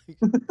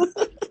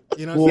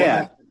 You know what I'm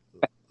saying?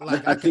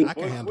 Like, I can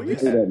handle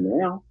this. That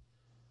now.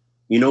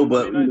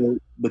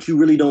 But you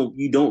really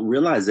don't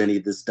realize any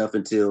of this stuff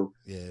until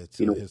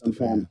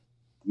sometimes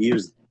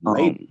years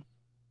later.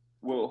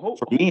 Well,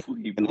 for me,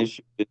 an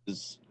issue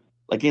is,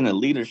 like, in a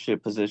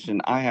leadership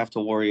position, I have to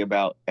worry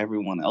about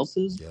everyone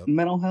else's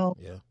mental health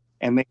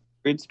and make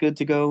sure it's good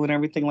to go and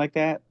everything like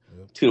that.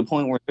 To the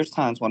point where there's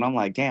times when I'm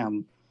like,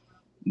 damn,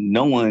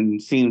 no one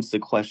seems to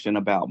question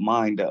about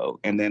mine though.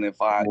 And then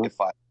if I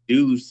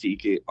do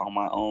seek it on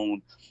my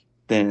own,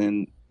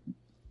 then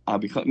I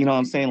become, you know what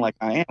I'm saying? Like,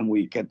 I am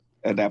weak at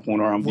that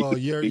point, or I'm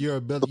your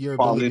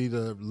ability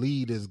to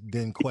lead is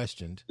then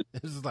questioned.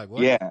 It's just like,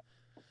 what? Yeah.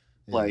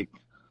 Like,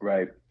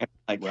 right.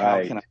 Like,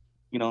 how can I,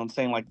 you know what I'm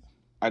saying? Like,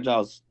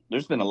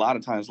 there's been a lot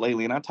of times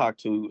lately, and I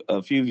talked to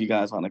a few of you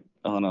guys on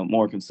a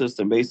more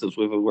consistent basis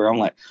with it, where I'm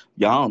like,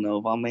 y'all know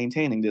if I'm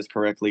maintaining this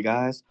correctly,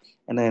 guys.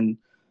 And then,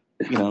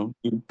 you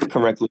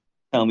correctly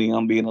tell me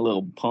I'm being a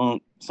little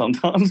punk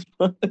sometimes.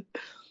 But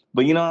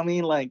you know what I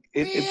mean? Like,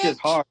 it's just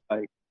hard.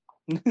 Like,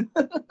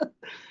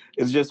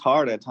 it's just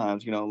hard at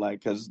times, like,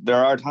 because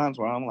there are times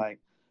where I'm like,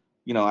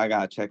 I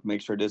got to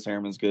make sure this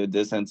airman's good,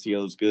 this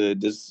NCO is good,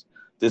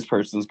 this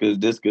person's good,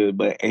 this good,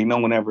 but ain't no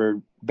one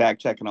ever back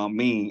checking on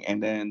me.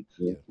 And then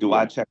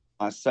I check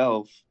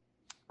myself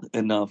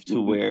enough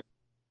to where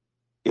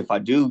if I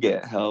do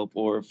get help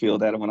or feel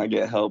that when I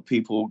get help,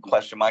 people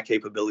question my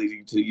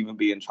capability to even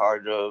be in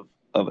charge of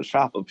a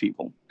shop of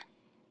people.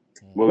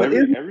 Well,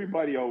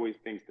 everybody always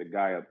thinks the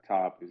guy up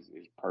top is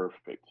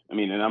perfect.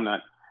 And I'm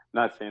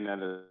not saying that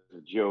as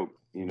a joke.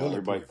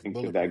 Everybody thinks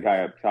that guy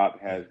up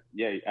top has,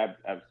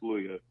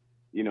 absolutely.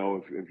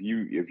 If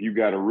you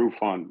got a roof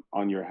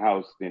on your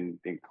house, then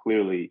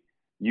clearly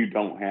you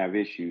don't have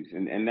issues,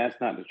 and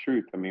that's not the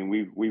truth.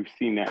 We've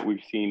seen that.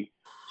 We've seen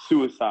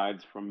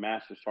suicides from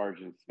master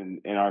sergeants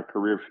in our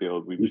career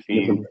field. We've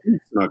seen in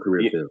our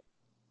career field.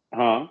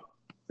 Huh?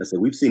 I said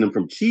we've seen them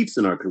from chiefs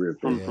in our career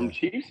field. From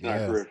chiefs in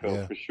our career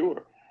field for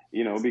sure.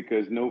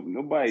 Because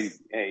nobody,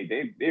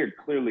 they're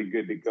clearly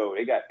good to go.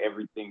 They got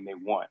everything they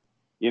want.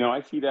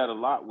 I see that a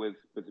lot with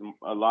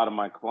a lot of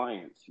my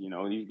clients.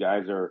 These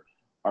guys are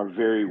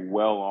very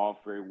well off,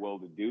 very well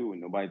to do,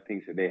 and nobody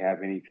thinks that they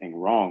have anything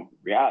wrong.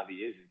 Reality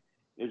is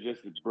they're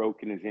just as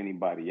broken as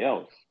anybody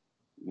else.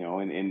 you know,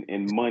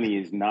 and money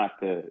is not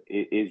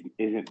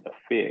isn't the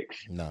fix.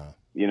 Nah.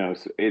 You know,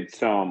 so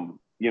it's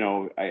you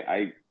know,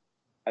 I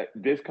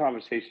this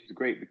conversation is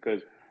great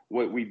because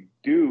what we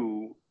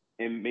do,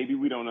 and maybe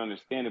we don't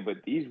understand it, but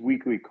these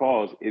weekly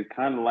calls is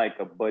kind of like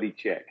a buddy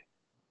check.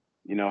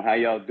 You know, how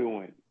y'all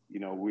doing? You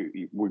know,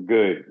 we're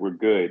good. We're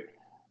good.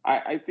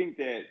 I think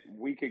that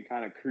we can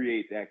kind of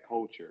create that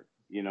culture,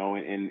 you know,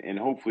 and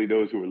hopefully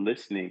those who are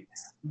listening,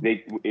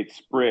 it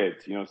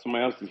spreads. You know,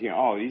 somebody else is hearing,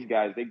 oh, these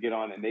guys, they get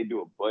on and they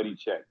do a buddy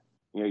check.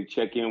 You know, you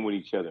check in with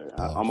each other.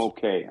 I'm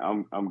okay.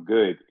 I'm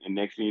good. And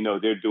next thing you know,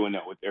 they're doing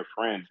that with their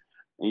friends.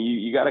 And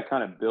you got to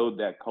kind of build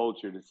that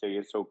culture to say,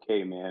 it's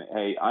okay, man.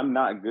 Hey, I'm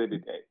not good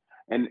today.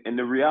 And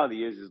the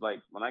reality is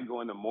like when I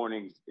go in the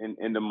mornings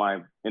into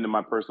my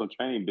personal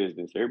training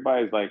business,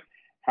 everybody's like,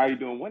 how you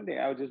doing? One day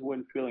I just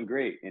wasn't feeling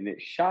great. And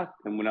it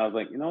shocked them when I was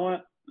like, you know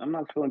what? I'm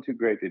not feeling too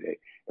great today.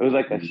 It was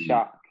like a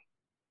shock.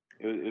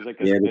 It was like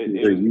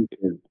you're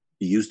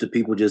used to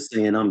people just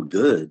saying I'm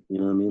good. You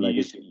know what I mean?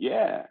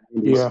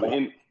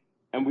 Like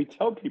and we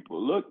tell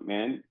people, look,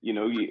 man, you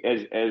know,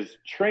 as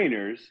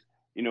trainers,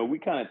 you know, we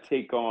kind of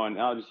take on,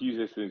 I'll just use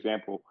this as an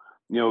example,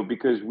 you know,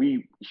 because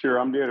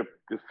I'm there to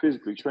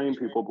physically train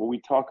people, but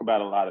we talk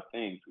about a lot of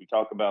things. We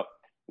talk about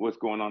what's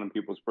going on in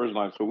people's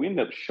personal lives. So we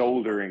end up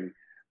shouldering,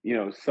 you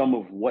know, some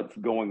of what's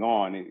going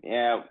on. And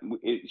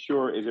is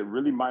it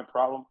really my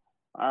problem?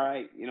 All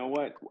right, you know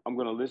what? I'm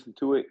going to listen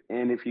to it.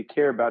 And if you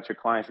care about your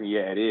clients, then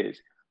yeah, it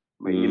is.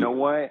 But you know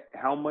what?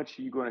 How much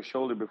are you going to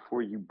shoulder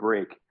before you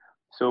break?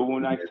 So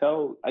when I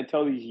tell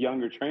these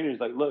younger trainers,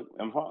 like, look,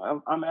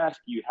 I'm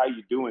asking you how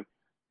you doing.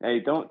 Hey,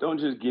 don't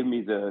just give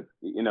me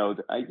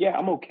yeah,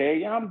 I'm okay.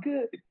 Yeah, I'm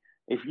good.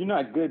 If you're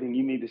not good, then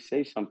you need to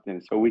say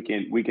something so we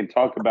can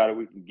talk about it.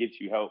 We can get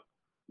you help.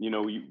 You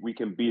know, we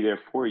can be there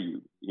for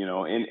you, you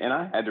know, and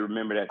I had to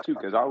remember that too,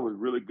 because I was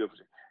really good.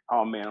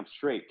 Oh man, I'm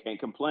straight. Can't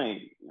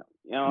complain.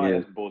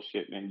 That's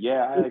bullshit, man.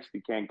 Yeah, I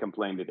actually can't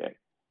complain today.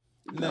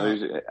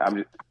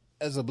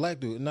 As a black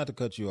dude, not to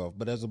cut you off,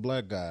 but as a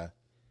black guy,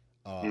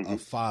 a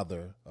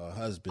father, a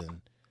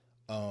husband,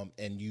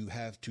 and you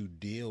have to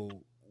deal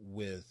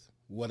with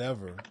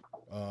whatever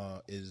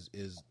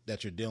is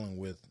that you're dealing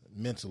with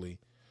mentally,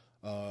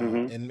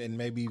 and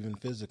maybe even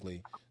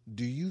physically.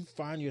 Do you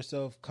find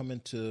yourself coming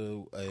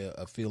to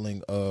a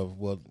feeling of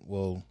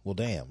well,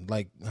 damn,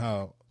 like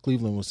how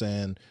Cleveland was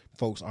saying,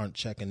 folks aren't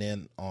checking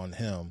in on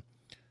him.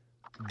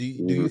 Do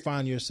you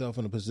find yourself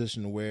in a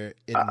position where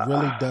it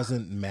really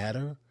doesn't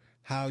matter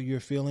how you're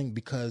feeling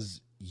because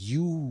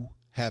you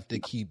have to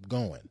keep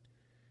going?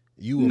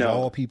 You of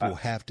all people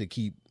have to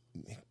keep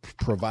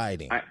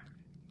providing.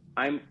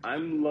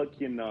 I'm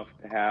lucky enough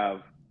to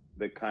have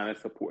the kind of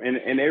support, and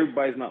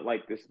everybody's not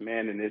like this,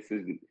 man. And this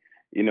is,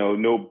 you know,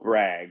 no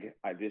brag.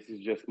 This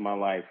is just my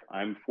life.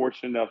 I'm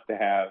fortunate enough to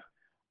have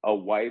a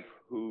wife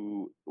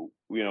who,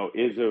 you know,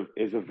 is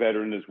a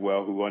veteran as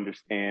well, who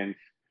understands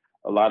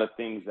a lot of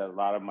things that a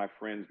lot of my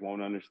friends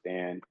won't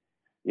understand.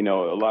 You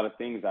know, a lot of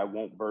things I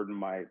won't burden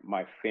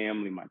my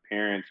family, my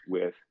parents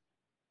with,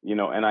 you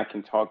know, and I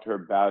can talk to her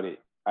about it.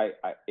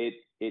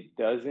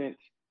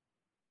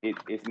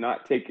 It's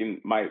not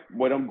taken,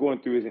 what I'm going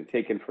through isn't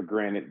taken for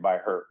granted by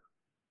her.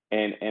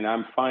 And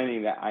I'm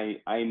finding that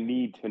I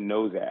need to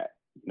know that,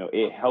 you know,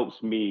 it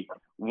helps me,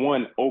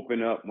 one,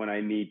 open up when I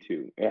need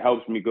to. It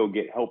helps me go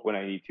get help when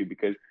I need to,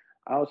 because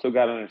I also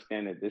got to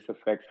understand that this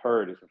affects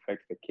her. This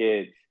affects the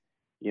kids.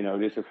 You know,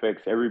 this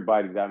affects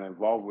everybody that I'm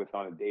involved with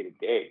on a day to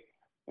day.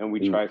 And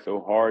we try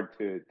so hard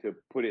to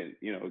put it,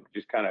 you know,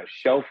 just kind of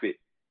shelf it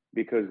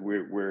because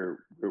we're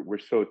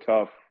so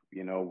tough.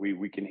 You know,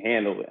 we can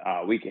handle it.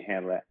 We can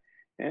handle that.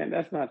 And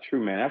that's not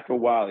true, man. After a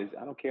while,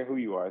 I don't care who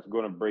you are. It's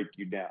going to break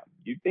you down.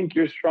 You think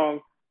you're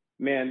strong,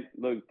 man.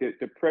 Look,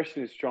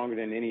 depression is stronger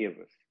than any of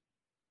us.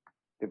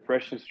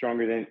 Depression is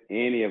stronger than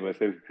any of us.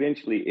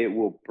 Eventually, it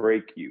will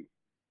break you.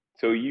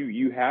 So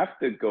you have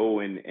to go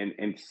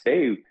and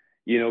say,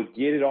 you know,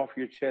 get it off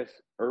your chest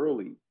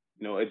early.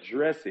 You know,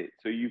 address it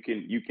so you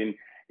can.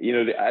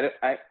 You know,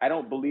 I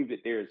don't believe that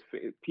there's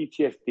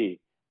PTSD.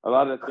 A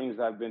lot of the things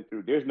I've been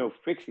through, there's no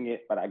fixing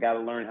it, but I got to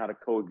learn how to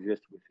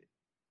coexist with it.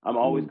 I'm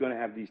always going to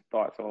have these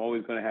thoughts. I'm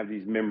always going to have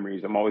these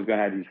memories. I'm always going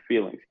to have these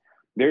feelings.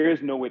 There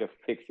is no way to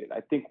fix it.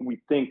 I think when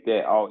we think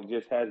that, it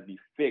just has to be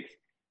fixed,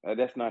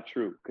 that's not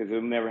true, because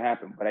it'll never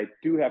happen. But I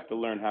do have to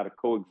learn how to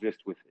coexist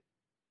with it.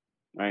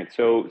 All right.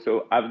 So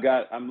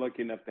I'm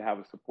lucky enough to have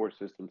a support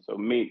system. So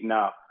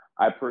now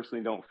I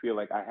personally don't feel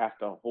like I have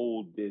to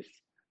hold this,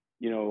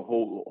 you know,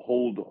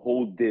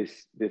 hold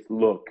this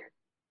look,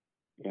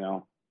 you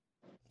know.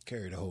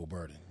 Carry the whole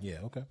burden. Yeah.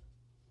 Okay.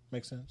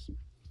 Makes sense.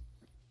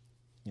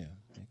 Yeah,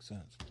 makes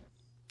sense.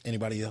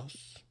 Anybody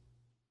else?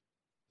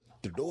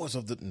 The doors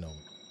of the no.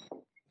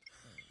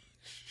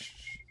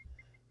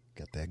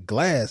 Got that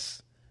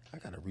glass. I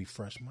gotta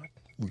refresh my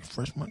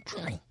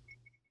drink.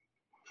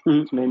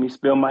 Made me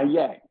spill my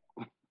yak.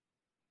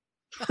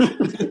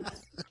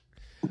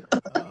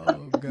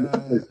 Oh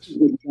gosh.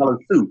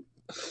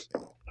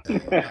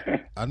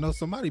 I know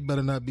somebody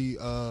better not be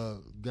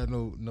got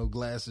no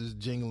glasses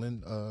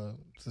jingling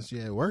since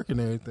you at work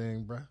and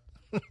everything, bro.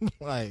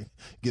 Like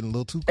getting a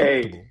little too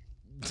comfortable.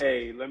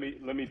 Hey, let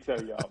me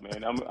tell y'all,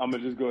 man. I'm gonna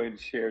just go ahead and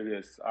share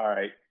this. All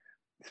right.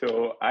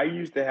 So I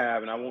used to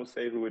have, and I won't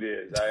say who it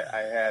is.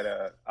 I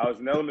was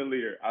an element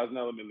leader.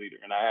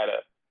 And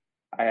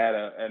I had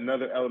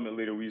another element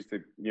leader. We used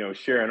to,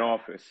 share an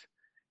office,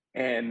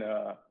 and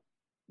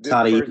this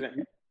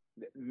person.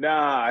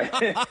 Nah,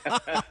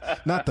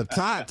 not the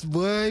tots,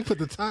 boy. Put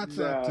the tots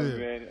up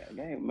there,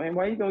 man.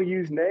 Why you gonna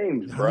use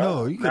names, bro?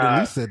 No, you could at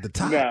least said the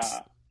tots.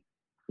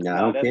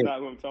 No, that's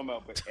not what I'm talking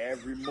about. But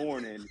every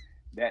morning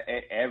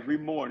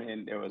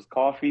there was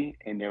coffee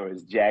and there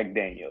was Jack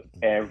Daniels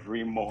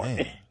every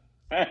morning.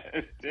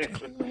 It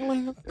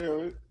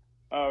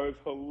was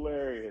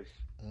hilarious.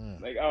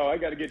 Like, I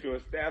got to get to a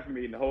staff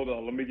meeting. Hold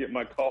on, let me get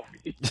my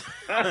coffee.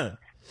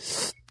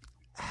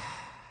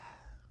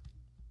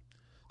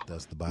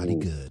 Does the body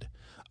good.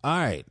 All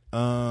right.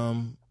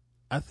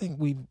 I think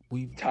we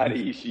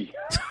Tadaishi.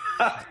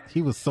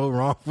 He was so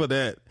wrong for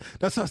that.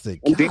 That's what I said.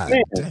 God,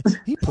 damn,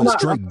 he put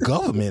straight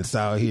governments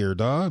out here,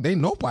 dog. They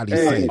nobody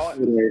safe.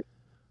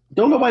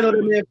 Don't nobody know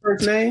that man's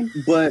first name,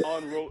 but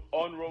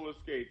on roller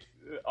skates.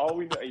 All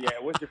we know,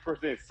 what's your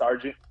first name?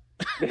 Sergeant.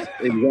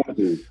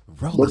 Exactly.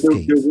 Roller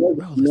skates.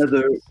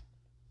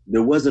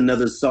 There was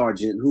another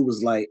sergeant who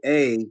was like,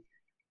 "Hey,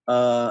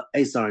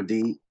 Sergeant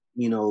D,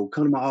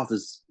 come to my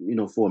office,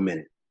 for a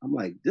minute." I'm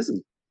like, this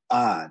is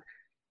odd.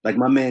 Like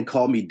my man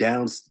called me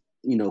down,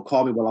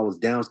 called me while I was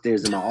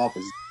downstairs in my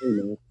office. Hey,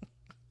 man,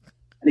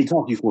 I need to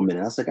talk to you for a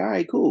minute. I was like, all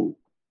right, cool.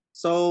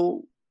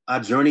 So I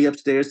journey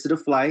upstairs to the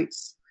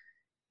flights,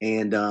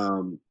 and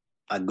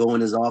I go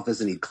in his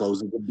office, and he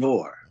closes the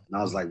door. And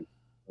I was like,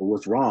 well,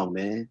 what's wrong,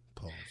 man?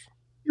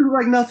 He was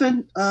like,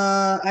 nothing.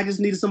 I just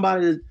needed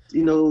somebody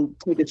to,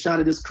 take a shot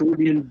of this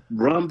Caribbean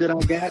rum that I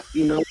got,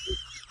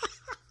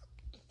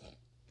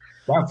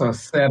 That's a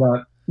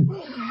setup.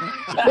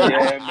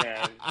 Yeah,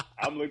 man.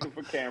 I'm looking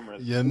for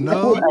cameras. Hey,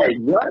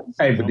 what?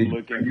 Hey, I'm looking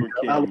for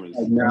cameras.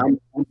 I'm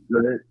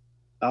good.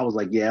 I was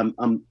like, yeah,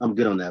 I'm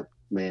good on that,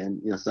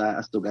 man. So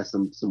I still got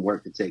some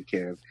work to take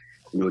care of,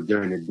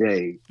 during the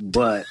day.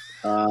 But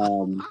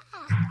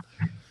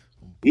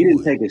he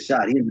didn't take a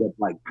shot. He ended up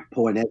like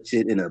pouring that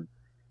shit in a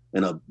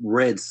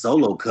red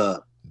Solo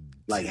cup,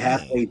 like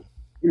halfway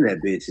in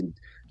that bitch, and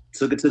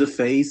took it to the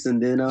face,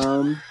 and then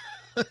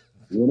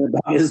went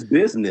about his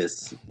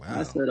business. Wow.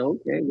 I said,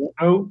 okay.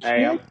 Well,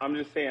 hey, I'm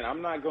just saying,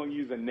 I'm not going to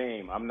use a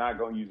name.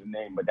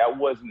 But that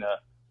wasn't a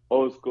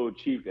old school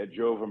chief that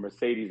drove a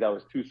Mercedes that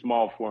was too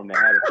small for him that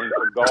had a thing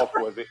for golf,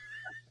 was it?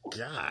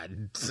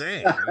 God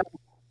damn.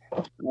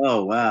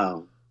 Oh,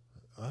 wow.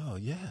 Oh,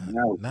 yeah.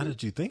 Now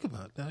that you think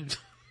about that.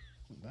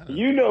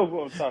 You know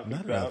who I'm talking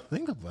about. Now that I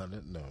think about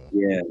it, no.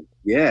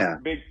 Yeah.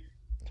 Big,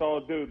 tall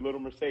dude, little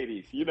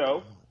Mercedes, Yeah.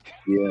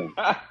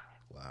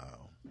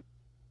 Wow.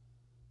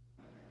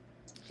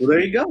 Well, there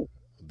you go.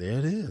 There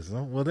it is.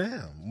 Well,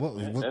 damn.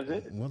 That's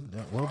it. Well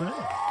done.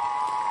 All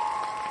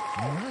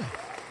right.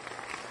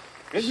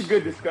 This is a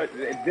good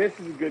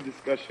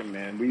discussion.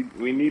 Man.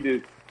 We need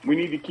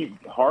to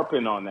keep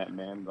harping on that,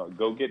 man.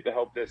 Go get the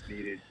help that's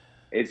needed.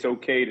 It's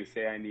okay to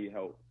say I need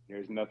help.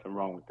 There's nothing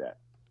wrong with that.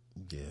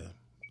 Yeah.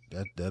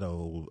 That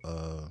old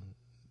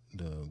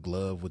the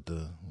glove with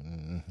the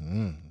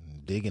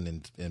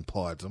digging in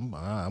parts. I'm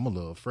a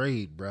little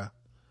afraid, bruh.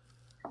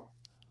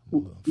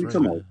 You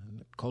come on.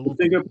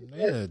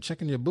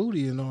 Checking your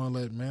booty and all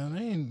that, man.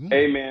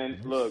 Hey, man,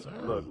 look.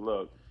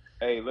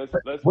 Hey, let's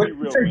be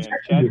real,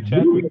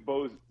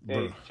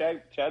 man.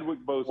 Chadwick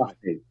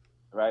Boseman,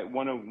 right?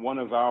 One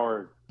of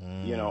our,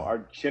 our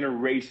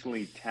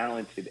generationally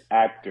talented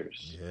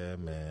actors. Yeah,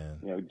 man.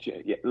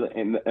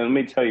 And let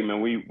me tell you,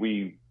 man,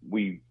 we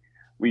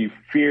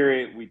fear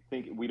it. We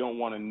think we don't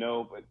want to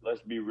know, but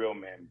let's be real,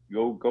 man.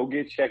 Go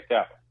get checked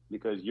out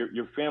because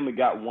your family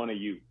got one of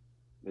you.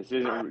 This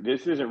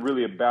isn't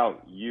really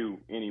about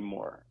you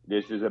anymore.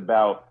 This is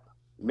about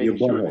making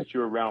sure that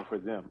you're around for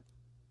them.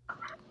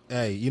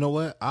 Hey, you know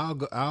what? I'll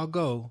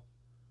go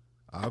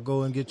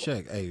and get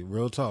checked. Hey,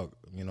 real talk.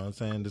 You know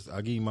what I'm saying?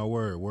 I'll give you my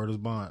word. Word is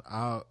bond.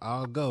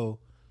 I'll go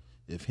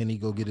if Henny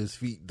go get his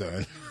feet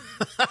done.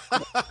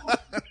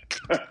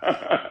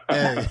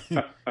 Hey,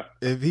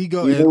 if he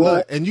go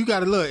and you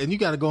gotta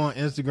go on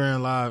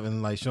Instagram Live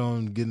and like show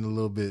him getting a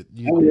little bit.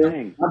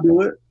 I'll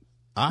do it.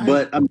 Right.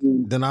 But I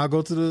mean, then I'll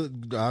go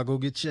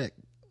get checked.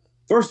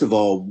 First of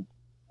all,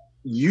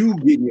 you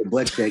getting your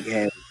butt checked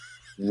has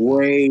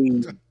way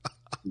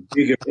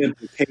bigger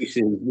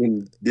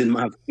implications than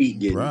my feet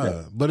getting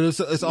done. But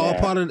it's all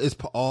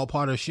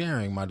part of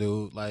sharing, my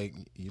dude. Like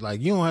you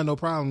don't have no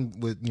problem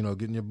with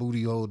getting your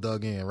booty hole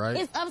dug in, right?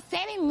 It's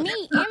upsetting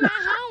me and my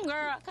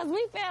homegirl because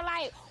we feel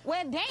like,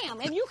 well, damn,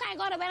 if you can't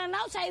go to Bella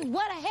Noche's,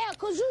 what the hell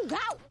could you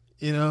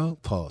go?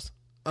 Pause.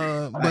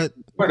 But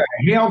where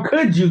the hell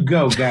could you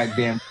go?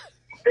 Goddamn.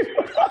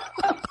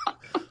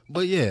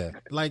 But yeah,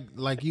 like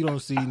you don't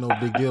see no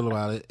big deal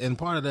about it, and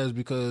part of that is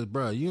because,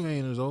 bro, you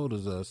ain't as old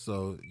as us,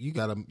 so you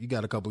got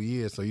a couple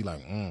years, so you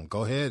like,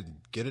 go ahead,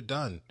 get it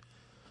done.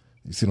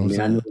 You see what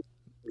I'm saying?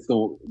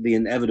 the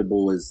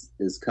inevitable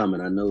is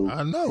coming. I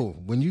know.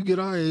 When you get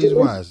our age,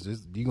 watch,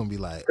 you're gonna be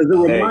like,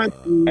 look,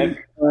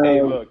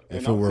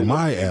 if it were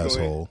my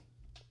asshole.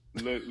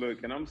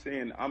 Look, and I'm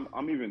saying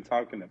I'm even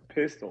talking to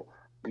Pistol.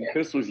 And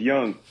Pistol's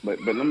young, but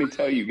let me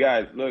tell you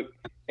guys, look,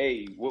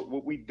 hey,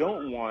 what we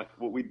don't want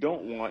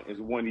is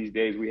one of these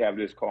days we have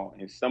this call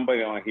and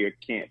somebody on here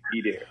can't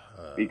be there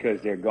because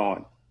they're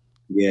gone.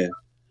 Yeah.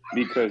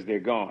 Because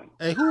they're gone.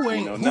 Hey, who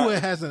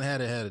hasn't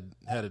had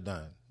it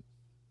done?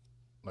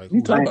 Like,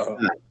 You talking about?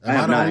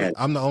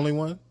 I'm the only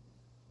one?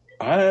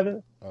 I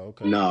haven't. Oh,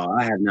 okay. No,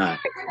 I have not.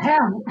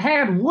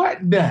 Had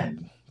what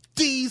done?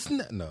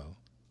 No.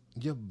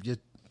 You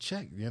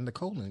check. You're in the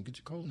colon. Get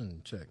your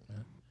colon checked,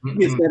 man. He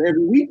gets that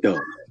every week, though.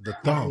 The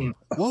thumb.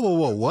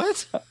 Whoa,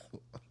 what?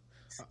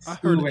 I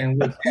heard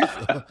it.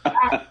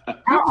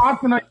 How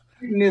often are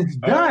you getting this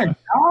done,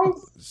 dog?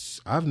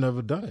 I've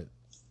never done it.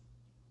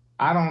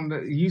 I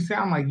don't. You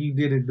sound like you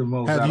did it the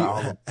most.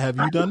 Have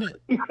you done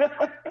it?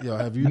 Yo,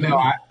 have you done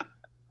it?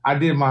 I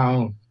did my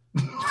own.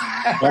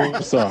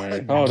 I'm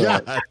sorry. Hold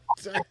on.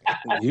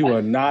 You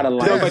are not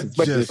allowed.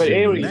 But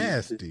Aries,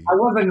 nasty. I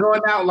wasn't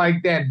going out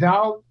like that,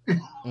 dog.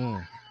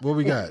 What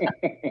we got?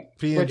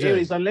 But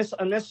Aries,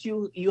 unless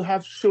you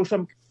have show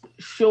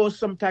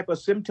some type of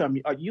symptom,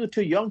 are you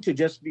too young to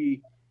just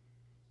be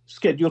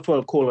scheduled for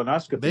a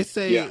colonoscopy? They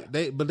say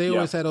they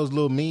always had those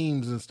little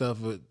memes and stuff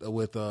with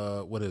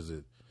what is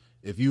it?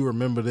 If you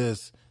remember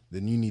this,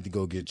 then you need to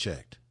go get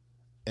checked,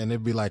 and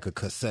it'd be like a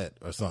cassette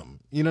or something.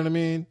 You know what I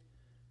mean?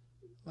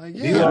 Like,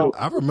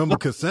 I remember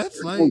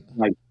cassettes like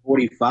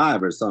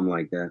 45 or something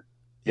like that.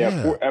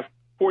 Yeah. At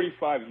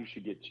 45, you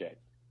should get checked.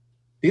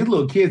 These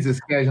little kids are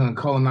scheduling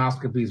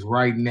colonoscopies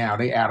right now.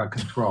 They out of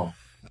control.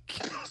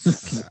 I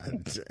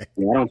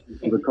don't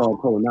think they call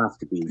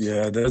colonoscopies.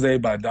 Yeah, those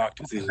ain't by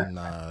doctors either.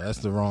 Nah, that's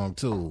the wrong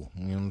tool.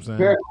 You know what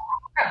I'm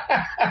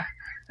saying?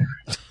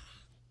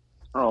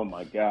 Oh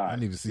my God! I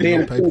need to see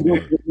your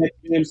paperwork.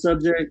 Next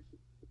subject.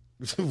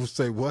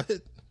 Say what?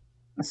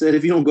 I said,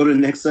 if you don't go to the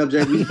next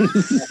subject,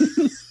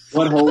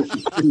 what hole?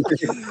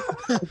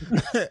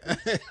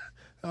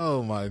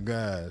 Oh my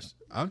gosh!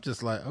 I'm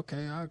just like,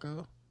 okay, I'll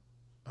go.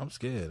 I'm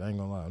scared. I ain't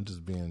gonna lie. I'm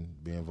just being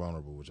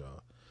vulnerable with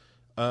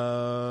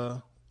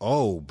y'all.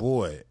 Oh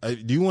boy,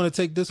 do you want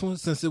to take this one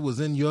since it's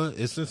in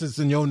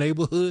your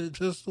neighborhood,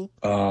 Pistol?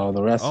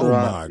 The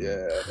restaurant.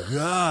 Oh my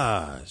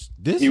gosh,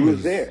 he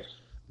was there.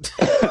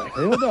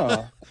 Hell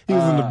no. He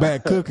was in the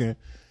back cooking.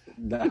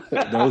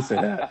 Don't say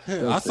that.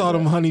 I saw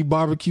them honey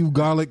barbecue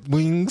garlic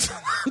wings.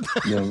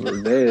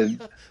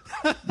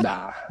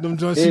 Nah. Them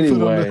joints you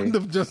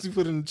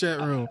put in the chat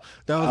room.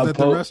 That was at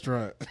the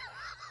restaurant.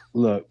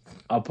 Look,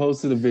 I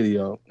posted a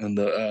video in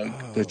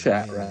the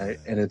chat, right?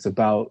 And it's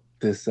about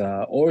this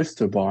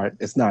oyster bar.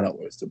 It's not an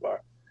oyster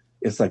bar.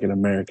 It's like an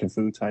American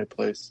food type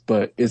place.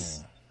 But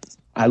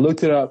I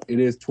looked it up. It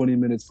is 20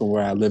 minutes from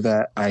where I live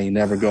at. I ain't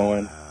never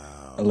going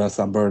unless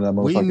I'm burning that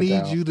motherfucker down. We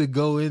need you to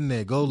go in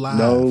there. Go live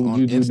on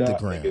you do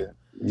Instagram. Not,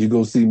 you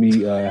go see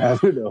me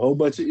having a whole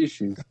bunch of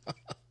issues.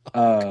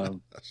 But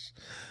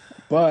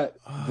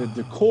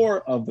the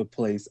core of the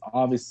place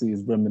obviously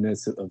is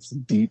reminiscent of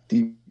some deep,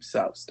 deep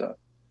South stuff.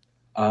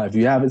 If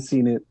you haven't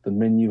seen it, the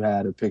menu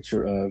had a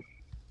picture of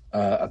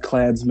a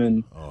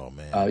Klansman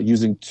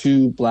using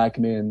two black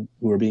men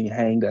who were being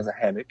hanged as a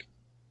hammock.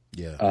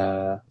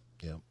 Yeah.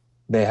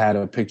 They had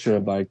a picture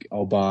of like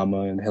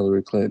Obama and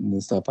Hillary Clinton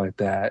and stuff like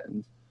that.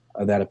 And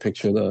they had a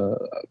picture of the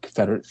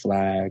Confederate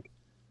flag.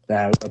 They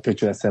had a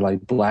picture that said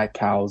like Black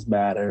Cows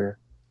Matter.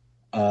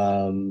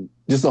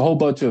 Just a whole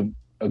bunch of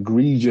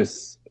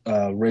egregious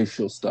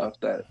racial stuff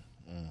that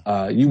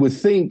you would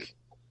think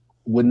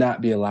would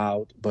not be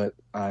allowed, but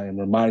I am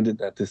reminded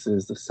that this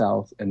is the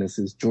South and this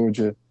is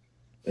Georgia.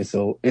 And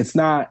so it's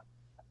not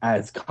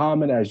as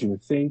common as you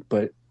would think,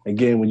 but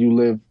again, when you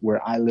live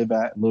where I live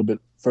at, a little bit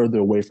further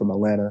away from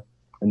Atlanta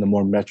in the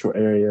more metro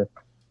area,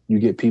 you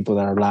get people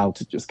that are allowed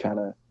to just kind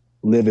of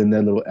live in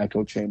their little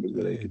echo chambers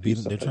where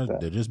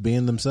they're just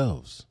being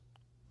themselves.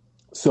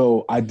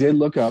 So I did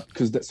look up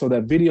because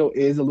that video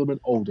is a little bit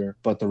older,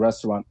 but the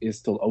restaurant is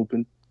still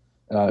open.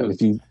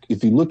 If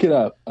you look it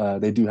up,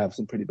 they do have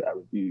some pretty bad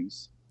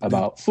reviews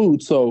about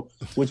food. So,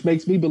 which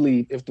makes me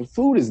believe if the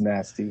food is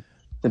nasty,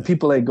 then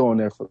people ain't going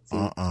there for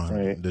food.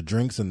 Right? The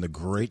drinks and the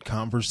great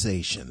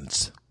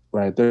conversations.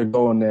 Right, they're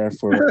going there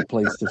for a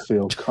place to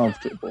feel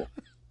comfortable,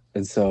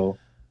 and so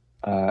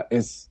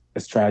it's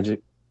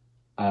tragic.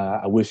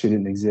 I wish it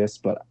didn't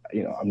exist, but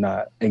I'm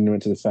not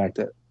ignorant to the fact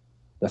that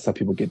that's how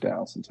people get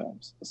down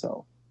sometimes.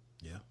 So,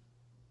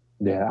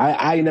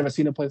 I ain't never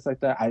seen a place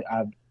like that.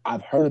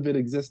 I've heard of it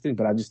existing,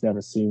 but I've just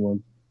never seen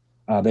one.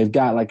 They've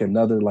got like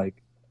another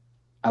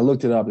I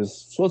looked it up.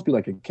 It's supposed to be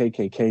like a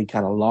KKK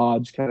kind of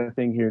lodge kind of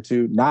thing here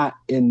too, not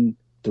in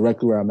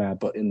directly where I'm at,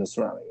 but in the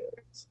surrounding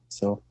areas.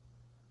 So,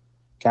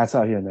 cats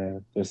out here,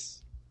 man. They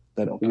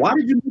don't care. Why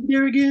did you move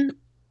there again?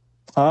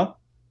 Huh?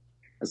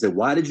 I said,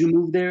 why did you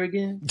move there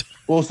again?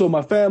 Well, so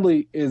my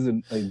family is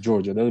in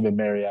Georgia. They live in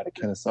Marietta,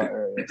 Kennesaw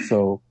area.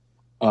 So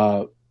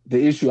the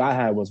issue I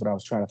had was when I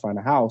was trying to find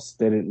a house,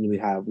 they didn't really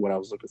have what I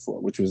was looking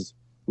for, which was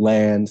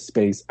land,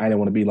 space. I didn't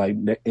want to be like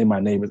in my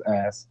neighbor's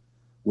ass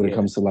when it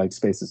comes to like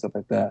space and stuff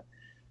like that.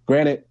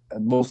 Granted,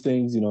 most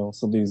things,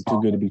 some things are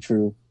too good to be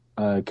true.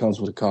 It comes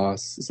with a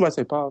cost. Somebody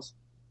say pause.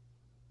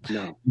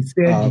 No. You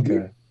said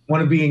you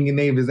want to be in your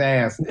neighbor's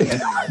ass.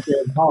 And I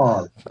said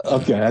pause.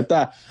 Okay,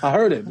 I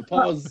heard it. The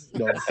pause,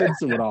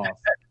 censor it off.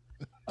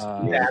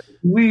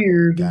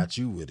 Weird. Got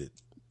you with it.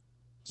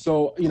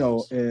 So,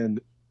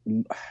 and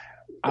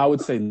I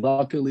would say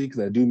luckily, because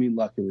I do mean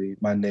luckily,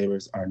 my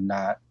neighbors are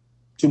not,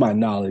 to my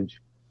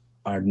knowledge,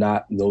 are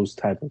not those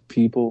type of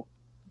people.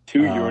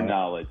 To your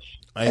knowledge.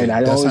 And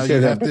I only say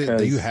that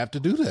because you have to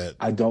do that.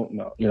 I don't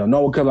know.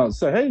 No one come out and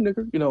say, "Hey,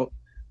 nigga,"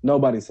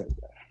 nobody says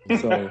that.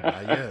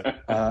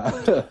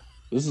 So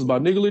this is my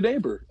niggly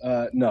neighbor.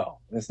 No,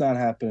 it's not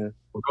happening.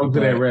 We'll go to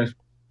that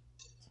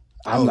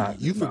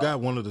restaurant. You forgot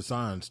one of the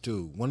signs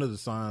too. One of the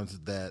signs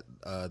that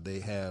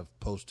they have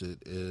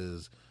posted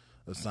is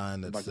a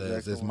sign that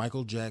says, "Is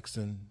Michael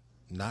Jackson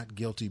not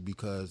guilty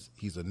because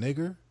he's a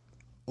nigger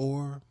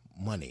or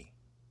money?"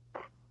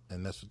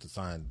 And that's what the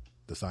sign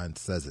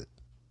says it.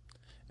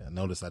 And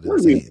notice I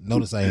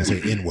didn't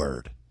say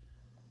N-word.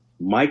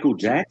 Michael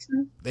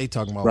Jackson? They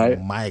talking about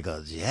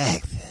Michael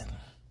Jackson.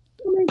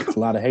 A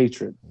lot of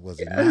hatred.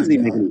 Was it?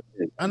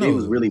 I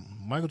know.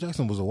 Michael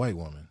Jackson was a white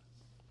woman.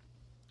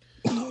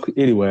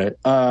 Anyway,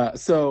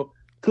 so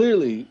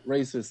clearly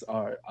racists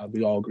are,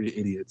 we all agree,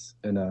 idiots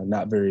and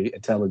not very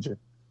intelligent.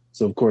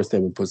 So of course they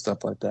would put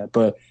stuff like that.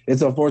 But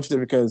it's unfortunate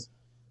because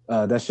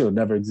that shit would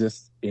never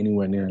exist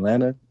anywhere near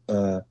Atlanta.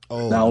 Not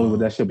only would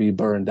that shit be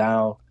burned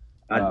down,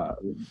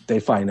 they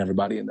find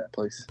everybody in that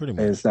place. Pretty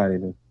much. And it's not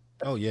even.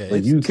 Oh yeah,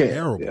 like, it's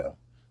terrible. Yeah.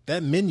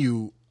 That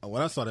menu.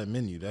 When I saw that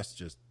menu, that's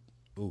just.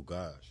 Oh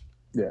gosh.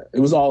 Yeah, it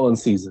was all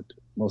unseasoned,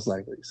 most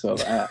likely. So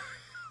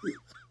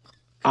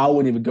I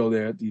wouldn't even go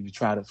there to even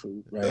try the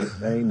food. Right?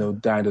 There ain't no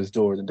diners,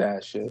 doors, and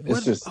dash shit.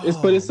 It's it's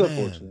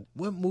unfortunate.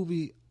 What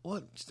movie?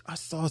 I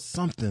saw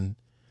something.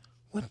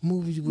 What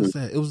movie was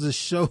that? It was a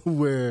show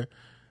where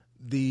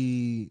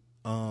the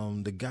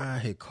guy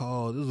had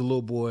called. It was a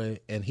little boy,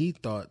 and he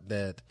thought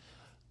that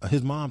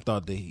his mom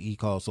thought that he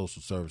called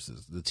social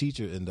services. The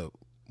teacher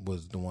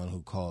was the one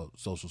who called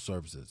social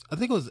services. I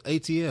think it was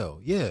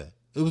ATL. Yeah,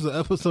 it was an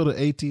episode of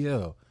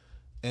ATL,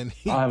 and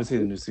I haven't seen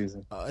the new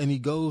season. And he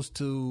goes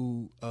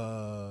to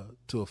a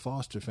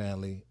foster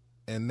family,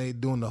 and they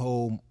doing the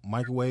whole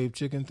microwave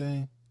chicken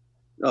thing.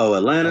 Oh,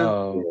 Atlanta.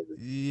 Oh,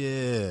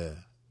 yeah.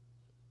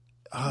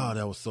 Oh,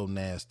 that was so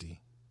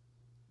nasty.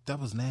 That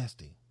was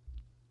nasty.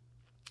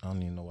 I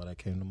don't even know why that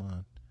came to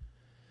mind.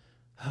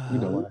 You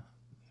know why?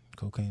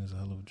 Cocaine is a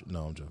hell of a...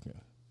 No, I'm joking.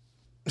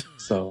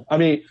 So, I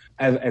mean,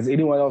 has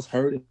anyone else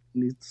heard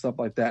any stuff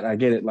like that? I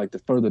get it. Like, the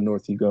further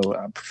north you go,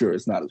 I'm sure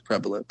it's not as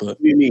prevalent. But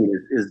what do you mean?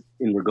 Is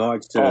in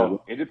regards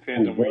to... it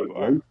depends on where you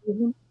are.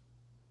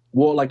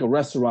 Well, like a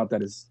restaurant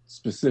that is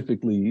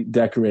specifically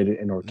decorated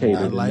and or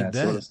catered and like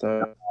that sort of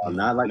stuff.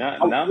 Not like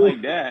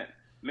that.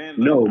 Man,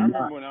 look, I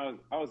remember when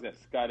I was at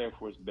Scott Air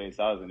Force Base,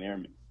 I was an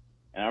airman.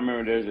 And I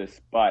remember there's a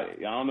spot.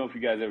 I don't know if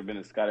you guys ever been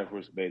to Scott Air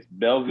Force Base,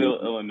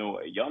 Belleville,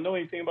 Illinois. Y'all know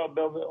anything about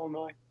Belleville,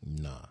 Illinois?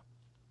 Nah.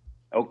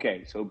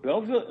 Okay, so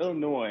Belleville,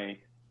 Illinois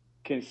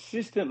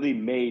consistently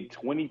made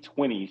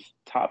 2020's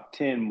top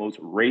 10 most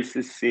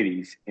racist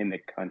cities in the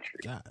country.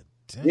 God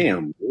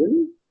damn,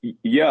 really?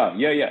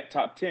 Yeah.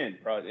 Top 10,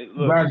 bro.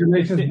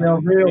 Congratulations,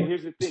 Belleville.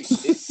 Here's the thing.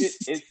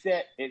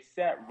 It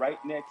sat right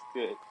next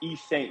to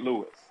East St.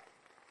 Louis.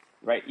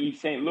 Right,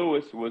 East St.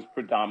 Louis was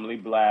predominantly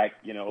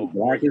black.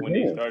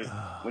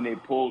 When they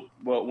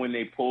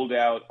pulled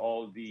out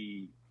all of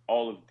the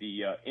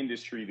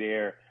industry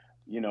there,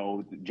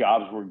 the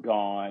jobs were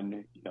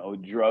gone.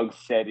 Drugs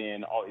set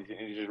in. All these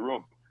just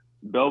room.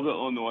 Belleville,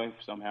 Illinois,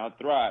 somehow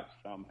thrived.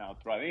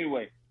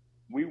 Anyway,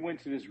 we went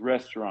to this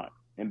restaurant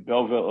in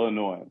Belleville,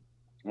 Illinois.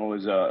 It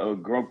was a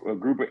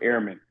group of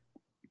airmen.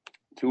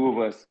 Two of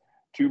us,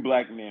 two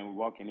black men, would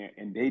walk in there,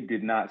 and they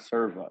did not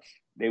serve us.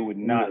 They would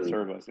not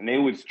serve us, and they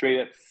would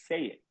straight up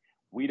say it.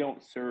 We don't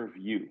serve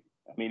you.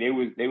 I mean,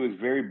 they was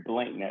very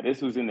blatant. Now,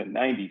 this was in the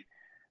 90s.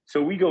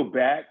 So we go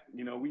back,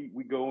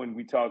 we go and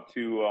we talk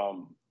to,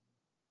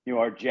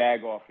 our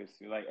JAG office.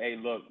 We're like, hey,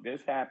 look,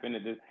 this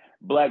happened. This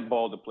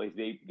blackballed the place.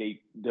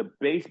 The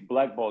base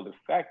blackballed. The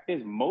fact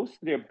is, most of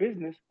their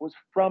business was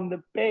from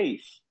the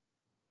base.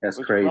 That's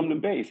crazy. From the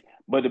base.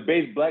 But the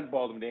base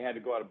blackballed them. They had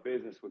to go out of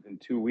business within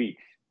 2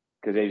 weeks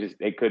because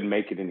they couldn't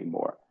make it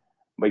anymore.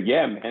 But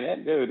yeah,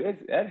 man,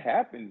 that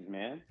happens,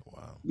 man.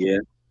 Wow. Yeah.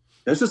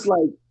 That's just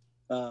like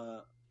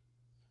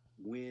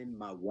when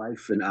my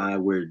wife and I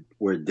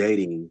were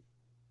dating,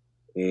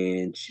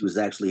 and she was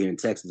actually here in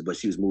Texas, but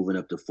she was moving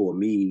up to Fort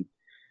Meade.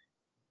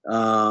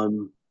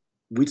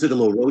 We took a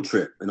little road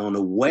trip, and on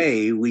the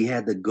way, we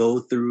had to go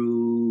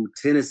through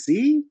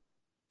Tennessee.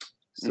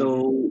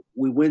 So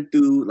we went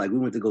to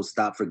go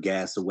stop for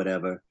gas or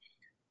whatever,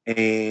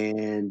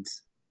 and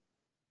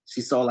she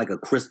saw like a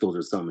crystals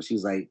or something. She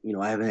was like,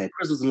 I haven't had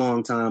crystals in a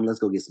long time. Let's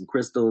go get some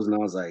crystals. And I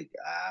was like,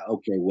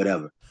 okay,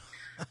 whatever.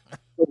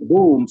 So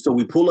boom. So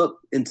we pull up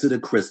into the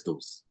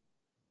crystals.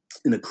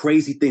 And the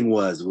crazy thing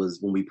was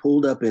when we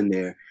pulled up in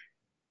there,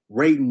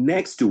 right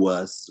next to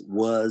us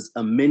was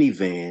a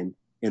minivan,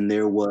 and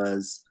there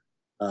was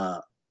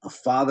a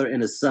father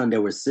and a son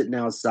that were sitting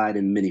outside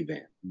in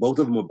minivan. Both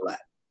of them were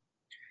black.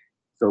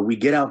 So we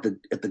get out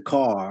at the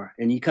car,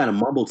 and he kind of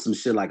mumbled some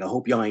shit like, "I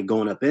hope y'all ain't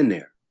going up in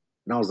there."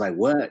 And I was like,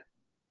 "What?"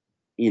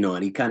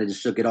 And he kind of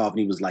just shook it off, and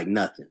he was like,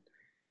 "Nothing."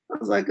 I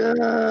was like,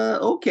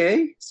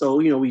 "Okay." So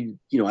I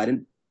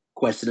didn't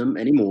question him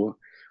anymore.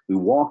 We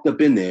walked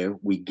up in there.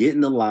 We get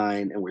in the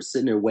line, and we're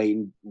sitting there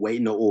waiting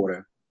to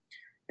order.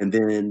 And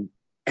then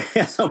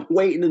as I'm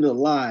waiting in the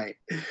line,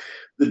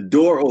 the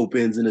door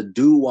opens, and a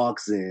dude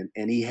walks in,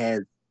 and he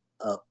has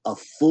a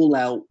full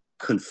out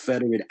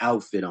Confederate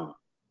outfit on.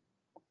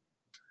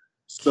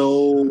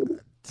 So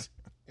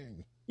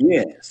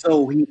yeah,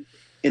 so he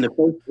in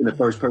the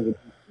first person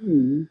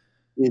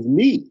is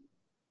me,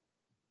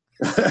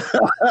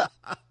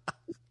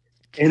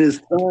 and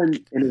his son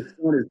is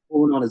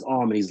pulling on his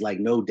arm, and he's like,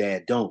 "No,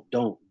 Dad, don't,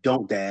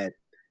 Dad."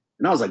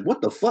 And I was like,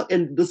 "What the fuck?"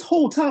 And this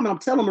whole time I'm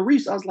telling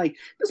Maurice, I was like,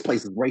 "This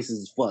place is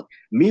racist as fuck."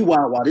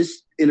 Meanwhile, while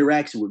this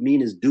interaction with me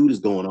and this dude is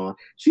going on,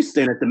 she's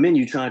standing at the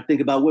menu trying to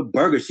think about what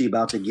burger she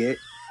about to get.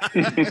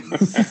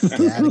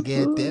 Gotta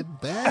get that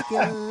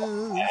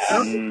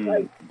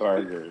burgers.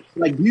 Burgers.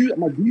 Like, do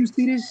you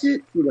see this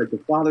shit? So, like, the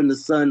father and the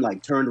son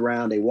like turned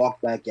around, they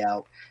walked back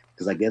out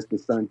because I guess the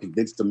son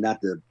convinced them not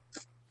to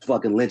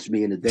fucking lynch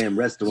me in the damn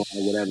restaurant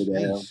or whatever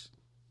the hell.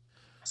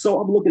 So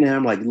I'm looking at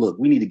him like, "Look,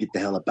 we need to get the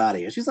hell up out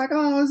of here." She's like,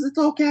 "Oh, it's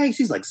okay."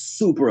 She's like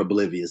super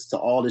oblivious to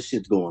all this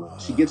shit's going on.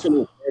 She gets her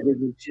little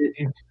burgers and shit.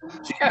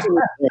 She gets her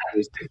little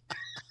burgers.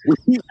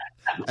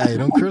 Hey,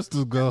 them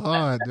crystals go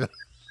hard.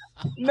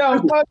 No,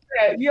 fuck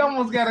that. You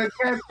almost got to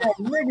catch that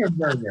nigga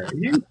burger.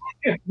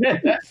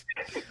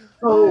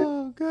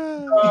 Oh,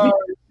 God.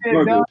 Shit,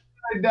 don't do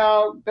it,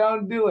 dog.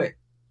 Don't do it.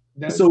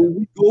 So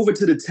we go over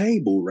to the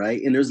table,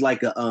 right? And there's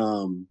like a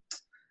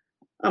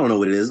I don't know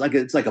what it is.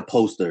 It's like a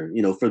poster,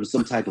 for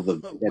some type of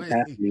event that's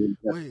happening.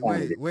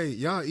 Wait.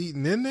 Y'all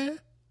eating in there?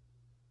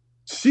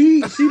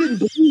 She didn't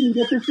believe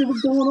that this shit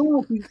was going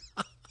on.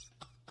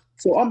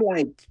 So I'm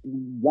like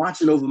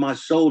watching over my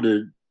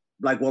shoulder,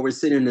 like while we're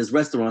sitting in this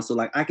restaurant, so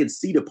like I could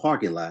see the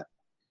parking lot.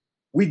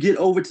 We get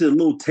over to the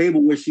little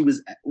table where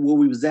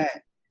we was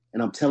at,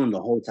 and I'm telling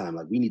the whole time,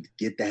 like, we need to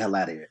get the hell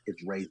out of here.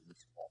 It's racist.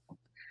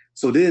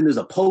 So then there's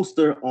a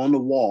poster on the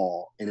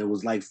wall, and it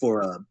was like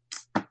for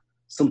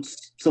some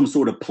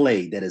sort of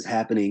play that is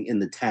happening in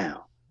the town.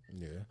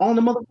 Yeah. On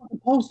the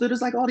motherfucking poster,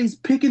 there's like all these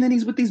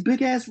pickaninnies with these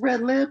big ass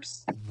red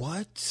lips.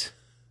 What?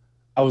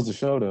 How was the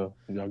show though?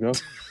 Did y'all go?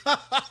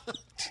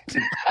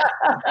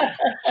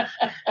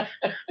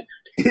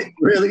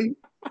 Really?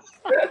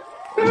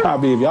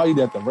 Probably if y'all eat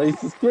at the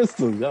racist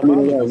crystals. Y'all Come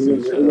on,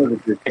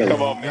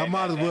 man. Y'all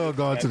might as well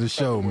go to the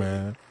show,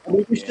 man. I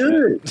mean, we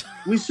should.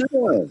 We should.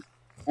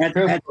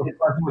 Crystal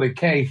with a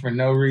K for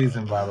no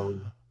reason, by the way.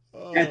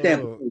 At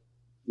that point,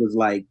 it was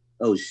like,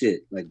 "Oh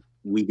shit! Like,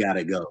 we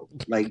gotta go."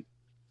 Like,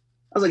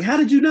 I was like, "How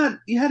did you not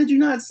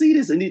see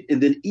this?" And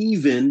then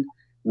even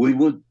we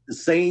went the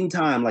same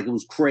time, like it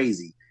was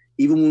crazy.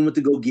 Even when we went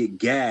to go get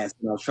gas,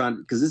 and I was trying,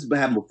 because this has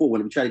happened before.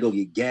 When we tried to go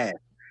get gas,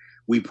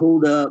 we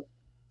pulled up,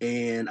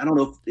 and I don't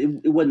know if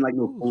it wasn't like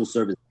no full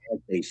service gas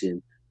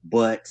station,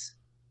 but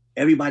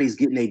everybody's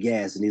getting their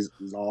gas, and it's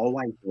all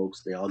white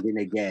folks. They're all getting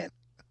their gas.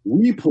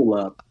 We pull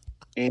up,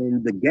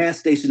 and the gas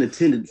station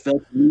attendant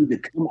felt the need to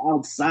come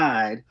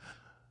outside,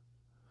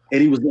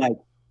 and he was like,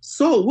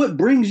 "So, what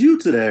brings you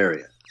to the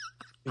area?"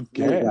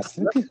 Gas.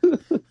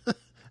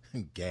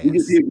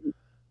 Gas.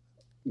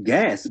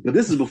 Gas. But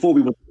this is before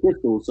we went to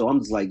Crystal, so I'm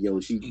just like, "Yo,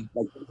 she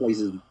like this place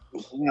is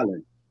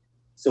violent."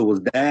 So it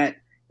was that,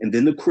 and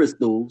then the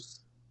Crystals,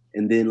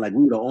 and then like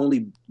we were the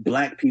only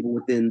black people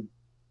within,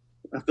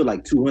 I feel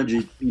like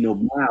 200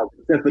 miles,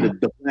 except for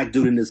the black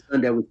dude and his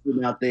son that was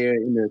sitting out there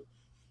in the.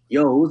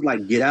 Yo, it was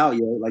like, get out,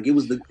 yo. Like, it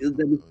was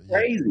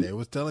crazy. They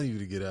was telling you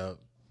to get out.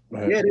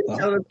 Yeah, they were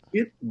telling us,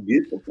 get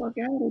the fuck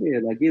out of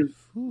there. Like, after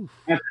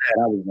that,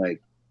 I was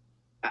like,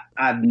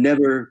 I've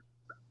never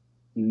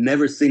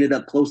seen it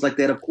up close like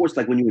that. Of course,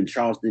 like when you're in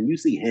Charleston, you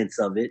see hints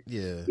of it.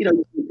 Yeah.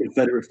 You see a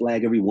Confederate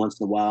flag every once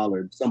in a while,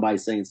 or somebody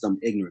saying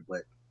something ignorant.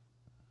 But,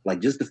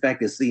 like, just the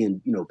fact of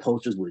seeing,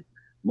 posters with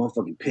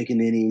motherfucking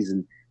pickaninnies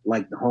and,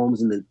 like, the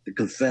homes in the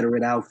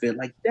Confederate outfit,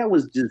 like,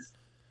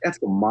 that's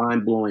the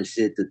mind-blowing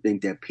shit to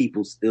think that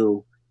people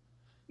still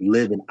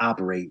live and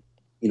operate,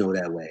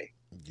 that way.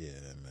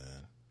 Yeah,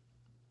 man.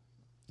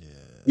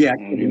 Yeah, I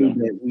can't believe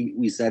that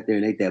we sat there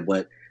and ate that,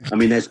 but I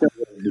mean, the show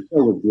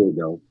was good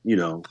though,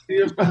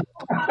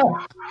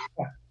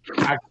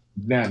 I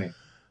done it.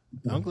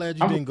 I'm glad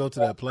you didn't go to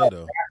that play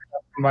though.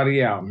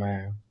 Somebody out,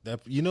 man.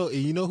 That you know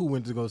who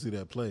went to go see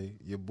that play?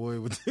 Your boy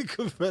with the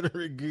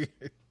Confederate gear.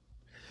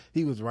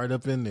 He was right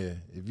up in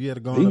there. If you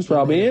had gone, he was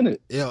probably in it.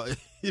 Yeah,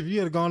 if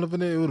you had gone up in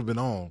there, it would have been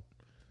on.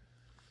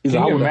 He's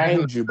like, I would have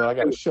hanged you, but I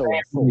got a show.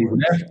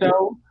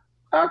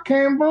 I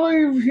can't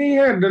believe he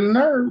had the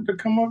nerve to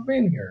come up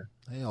in here.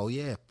 Hell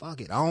yeah,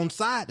 fuck it. On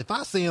site. If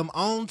I see him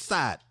on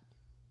site.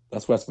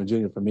 That's West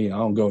Virginia for me. I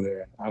don't go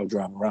there. I would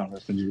drive around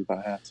West Virginia if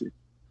I have to.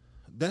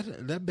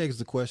 That begs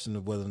the question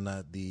of whether or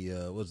not the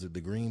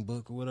the Green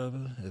Book or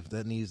whatever, if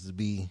that needs to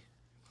be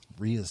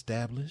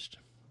reestablished.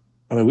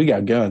 I mean, we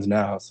got guns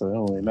now, so it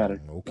don't really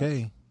matter.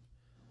 Okay.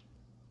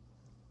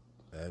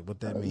 What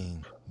that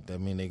mean? That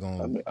mean they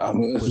gonna?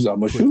 I'm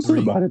gonna shoot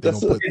somebody. They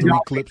gonna put 3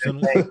 clips in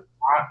it.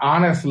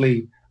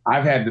 Honestly,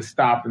 I've had to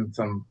stop in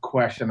some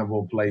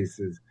questionable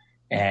places,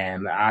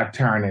 and I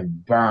turn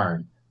and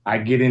burn. I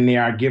get in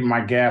there, I get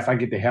my gas, I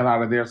get the hell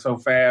out of there so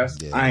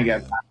fast. I ain't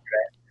got time for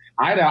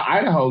that.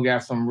 Idaho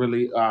got some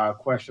really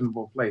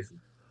questionable places.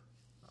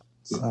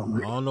 I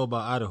don't know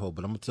about Idaho,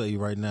 but I'm gonna tell you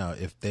right now,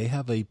 if they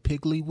have a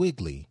Piggly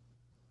Wiggly,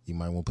 you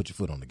might want to put your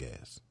foot on the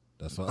gas.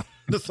 That's all.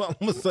 That's all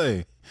I'm gonna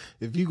say.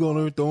 If you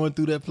going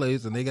through that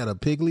place and they got a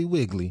Piggly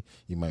Wiggly,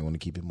 you might want to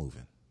keep it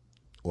moving,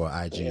 or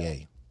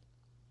IGA,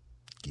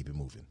 keep it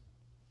moving.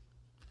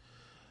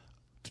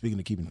 Speaking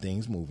of keeping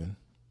things moving,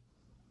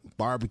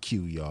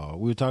 barbecue, y'all.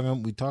 We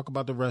talk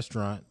about the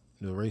restaurant,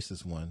 the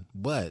racist one,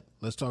 but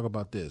let's talk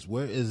about this.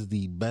 Where is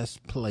the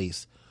best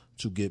place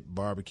to get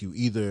barbecue?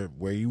 Either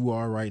where you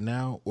are right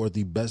now or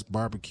the best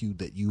barbecue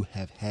that you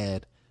have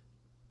had.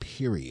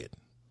 Period.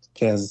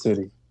 Kansas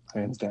City,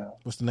 hands down.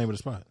 What's the name of the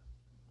spot?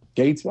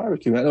 Gates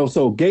Barbecue. I know.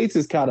 So Gates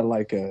is kind of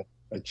like a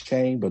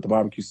chain, but the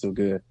barbecue's still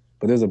good.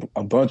 But there's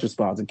a bunch of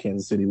spots in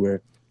Kansas City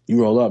where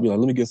you roll up, you're like,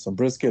 let me get some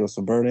brisket or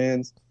some burnt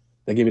ends.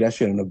 They give you that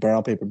shit in a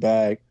brown paper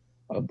bag,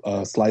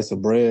 a slice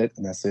of bread,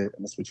 and that's it.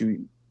 And that's what you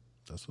eat.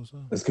 That's what's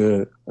up. That's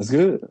good. That's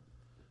good.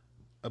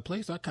 A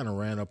place I kind of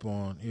ran up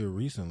on here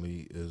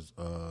recently is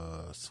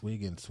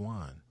Swig and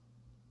Swan.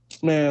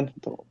 Man,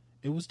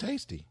 it was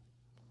tasty.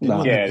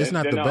 Nah. Yeah, it's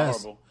not the not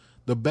best. Horrible.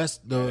 The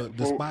best, the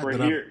spot for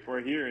that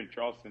here in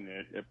Charleston,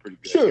 they're pretty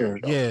good. Sure,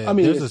 yeah. I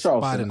mean, there's a it's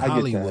spot Charleston. in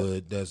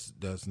Hollywood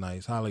that's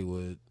nice.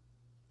 Hollywood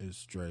is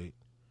straight,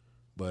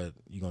 but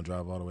you gonna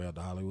drive all the way out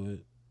to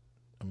Hollywood?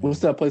 I mean, what's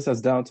that place that's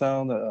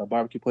downtown? The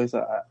barbecue place.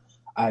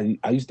 I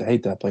used to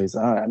hate that place.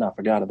 I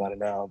forgot about it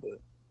now,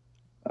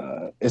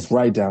 but it's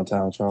right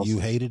downtown Charleston.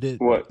 You hated it?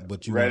 What?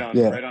 But you right on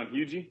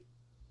Hugie?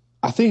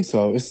 I think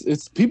so.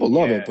 It's people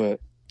love it,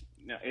 but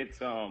no,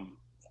 it's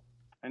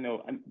I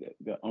know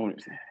the owner.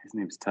 His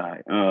name's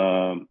Ty.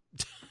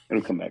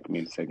 It'll come back to me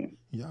in a second.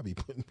 Y'all be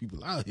putting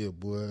people out here,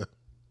 boy.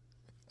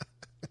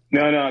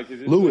 No.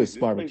 Lewis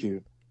Barbecue.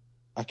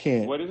 I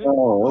can't. What is it?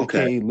 Oh, okay.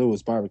 I can't eat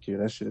Lewis Barbecue.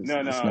 That shit is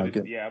not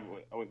good. Yeah,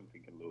 I wasn't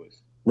thinking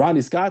Lewis.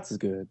 Ronnie Scott's is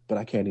good, but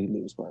I can't eat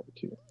Lewis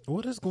Barbecue.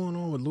 What is going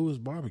on with Lewis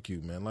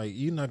Barbecue, man? Like,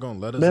 you're not gonna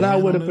let us? Man, I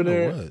would have been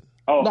there.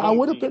 Oh, no, I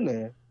would have been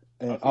there.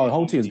 And,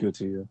 home team is good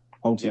to you.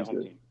 Home team's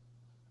good.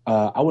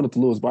 I went up to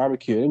Lewis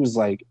Barbecue. It was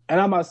like, and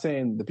I'm not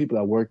saying the people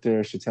that work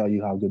there should tell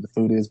you how good the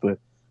food is, but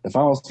if I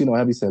don't see no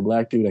heavyset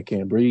black dude that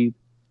can't breathe,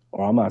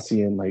 or I'm not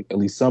seeing like at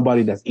least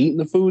somebody that's eating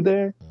the food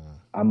there,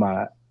 I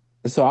might.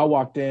 And so I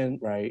walked in,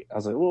 right? I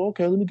was like, well,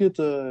 okay, let me get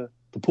the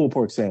pulled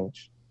pork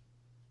sandwich.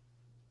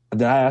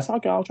 And then I asked,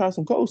 okay, I'll try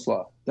some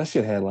coleslaw. That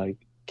shit had like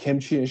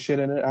kimchi and shit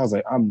in it. I was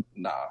like,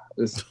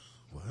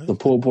 the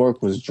pulled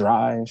pork was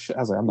dry and shit. I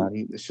was like, I'm not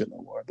eating this shit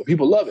no more. But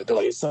people love it. They're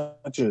like, it's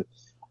such a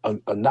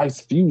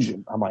nice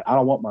fusion. I'm like, I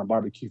don't want my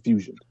barbecue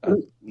fusion.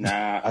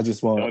 I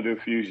just want. Don't do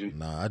fusion.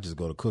 Nah, I just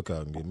go to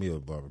Cookout and get me a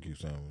barbecue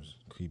sandwich.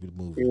 Keep it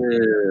moving.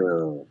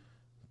 Yeah.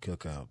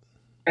 Cookout.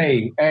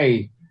 Hey,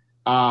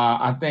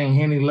 I think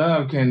Henny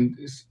Love can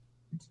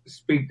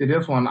speak to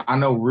this one. I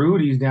know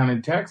Rudy's down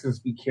in Texas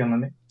be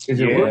killing it.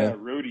 Is it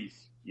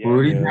Rudy's? Yeah.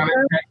 Rudy's down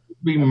in Texas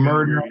be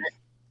murdering.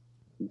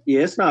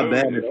 Yeah, it's not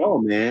bad at all,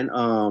 man.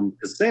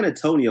 Cause San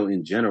Antonio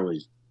in general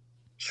is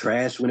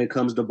trash when it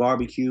comes to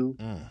barbecue.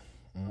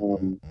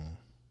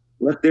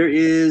 But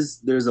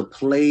there's a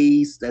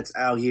place that's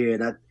out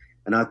here,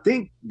 and I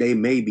think they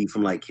may be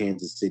from like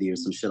Kansas City or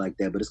some shit like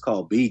that, but it's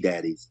called B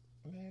Daddy's.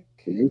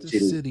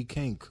 Kansas City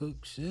can't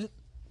cook shit.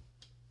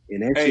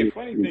 Hey,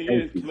 funny thing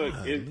is, look,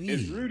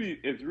 is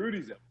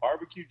Rudy's a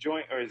barbecue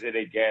joint or is it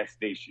a gas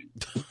station?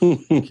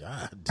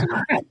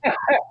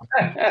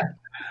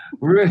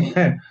 Rudy's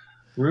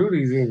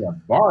is a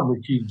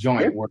barbecue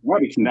joint.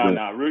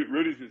 No,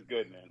 Rudy's is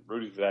good, man.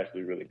 Rudy's is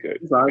actually really good.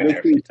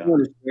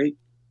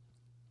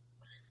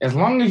 As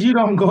long as you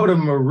don't go to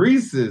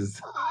Maurice's.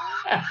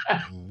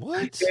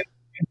 What? In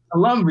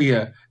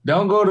Columbia.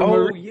 Don't go to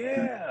Maurice's.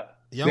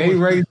 Yeah. They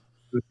raised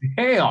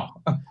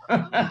hell.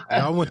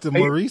 Y'all went to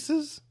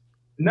Maurice's?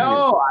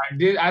 No, I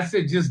did. I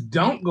said just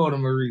don't go to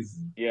Maurice's.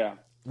 Yeah.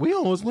 We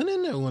almost went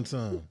in there one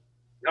time.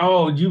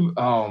 Oh, you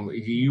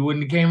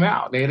wouldn't have came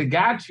out. They'd have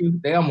got you.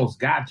 They almost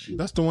got you.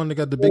 That's the one that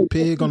got the big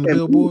pig on the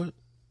billboard?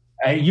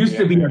 It used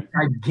to be a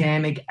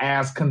gigantic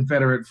ass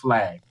Confederate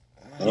flag.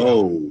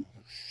 Oh.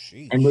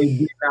 And they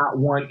did not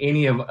want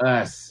any of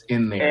us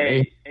in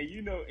there. And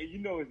you know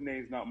his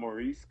name's not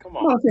Maurice. Come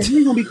on.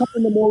 He's gonna be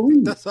calling him Maurice.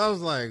 That's I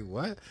was like,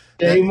 what?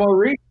 Hey,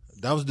 Maurice.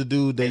 That was the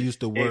dude that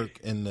used to work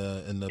in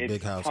the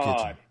big house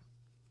Todd.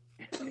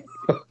 kitchen.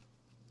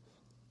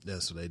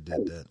 That's what they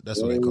did that.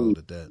 That's what they called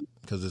it that.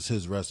 Because it's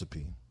his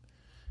recipe.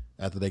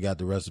 After they got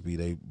the recipe,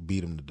 they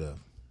beat him to death.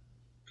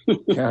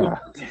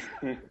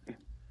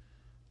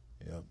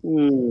 Yep.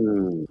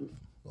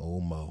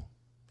 Old Mo.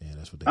 Yeah,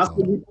 that's what they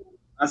call it.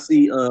 I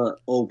see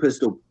old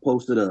Pistol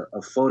posted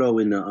a photo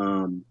in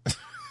the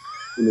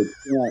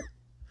chat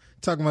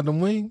Talking about them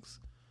wings?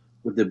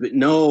 with the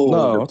No,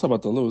 I'm talking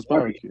about the Lewis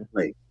barbecue.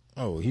 plate.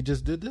 Oh, he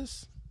just did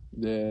this?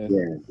 Yeah.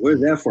 Yeah,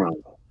 where's that from?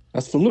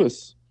 That's from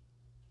Lewis.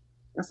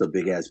 That's a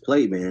big ass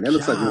plate, man. That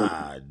looks like one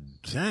God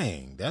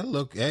dang. That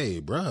look, hey,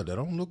 bro, that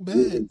don't look of bad.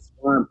 the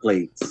swan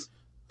plates.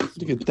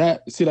 Look at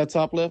that. See that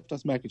top left?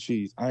 That's mac and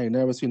cheese. I ain't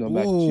never seen no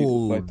mac and cheese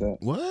like that.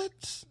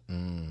 What?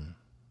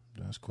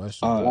 That's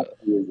questionable.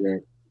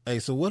 Hey,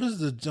 so what is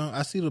the junk?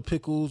 I see the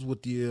pickles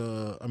with the,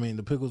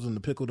 the pickles and the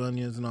pickled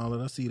onions and all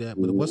that. I see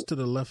that. But what's to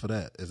the left of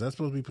that? Is that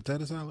supposed to be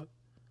potato salad?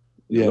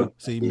 Yeah.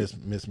 See, you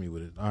missed me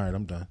with it. All right,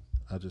 I'm done.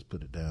 I'll just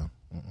put it down.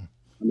 I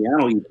mean,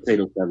 I don't eat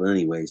potato salad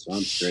anyway, so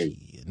I'm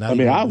straight. Not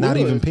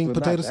even pink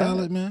potato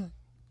salad, man?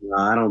 No,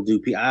 I don't do.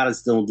 I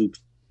just don't do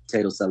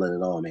potato salad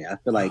at all, man. I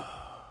feel like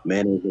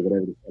mayonnaise or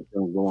whatever the fuck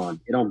don't go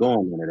on. It don't go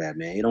on none of that,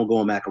 man. It don't go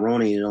on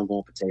macaroni. It don't go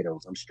on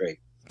potatoes. I'm straight.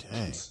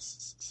 Dang.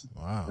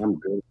 Wow. I'm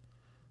good.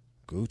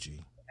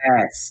 Gucci.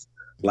 Ass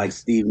like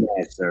Steve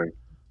Nash, sir.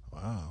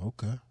 Wow.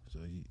 Okay. So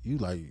you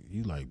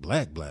like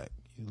black.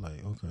 You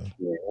like okay.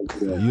 Yeah.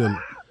 So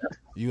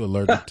you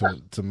allergic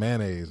to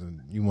mayonnaise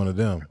and you one of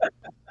them.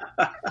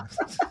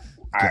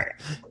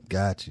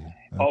 Got you.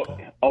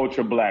 Okay.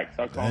 Ultra black.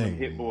 So I call him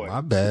Hit Boy.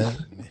 My bad.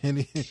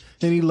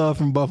 Any love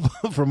from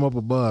up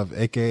above,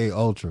 aka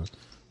Ultra.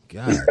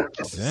 God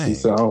dang. He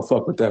said, I don't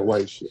fuck with that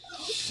white shit.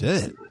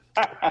 Shit.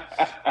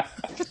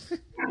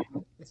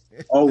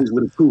 Always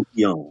with a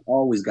poofy on.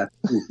 Always got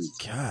the poofy.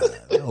 God,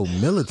 oh,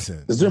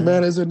 militant. Is there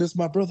mayonnaise in this,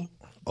 my brother?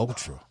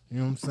 Ultra. You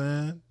know what I'm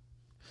saying?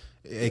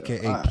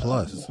 AKA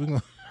plus.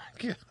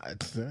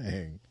 God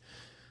dang.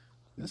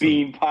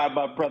 Bean pie,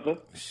 my brother.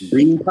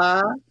 Bean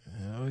pie?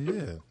 Hell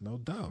yeah, no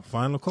doubt.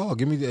 Final call.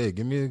 Give me a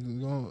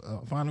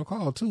final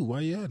call too.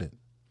 Why you at it?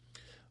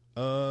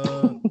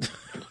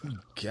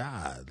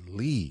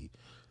 Godly.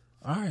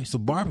 All right, so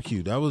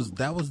barbecue. That was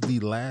the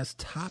last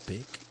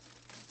topic.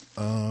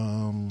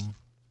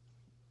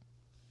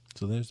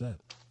 So there's that.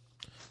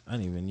 I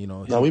didn't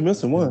even, No, we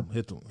missing one.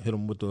 Hit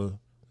them with the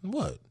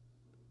what?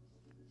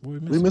 We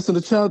missing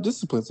the child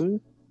discipline, sir.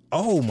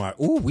 Oh my!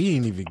 Oh, we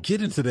ain't even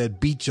get into that.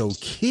 Beat your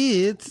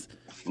kids.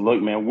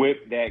 Look, man,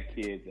 whip that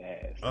kid's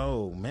ass.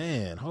 Oh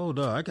man, hold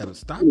on! I gotta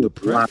stop the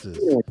presses.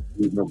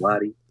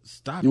 Nobody.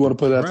 Stop. You want to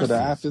put that to the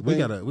after We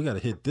thing? gotta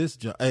hit this.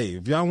 Hey,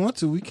 if y'all want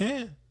to, we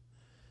can.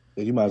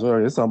 Yeah, you might as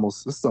well. It's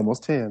almost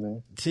 10,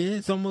 man. 10.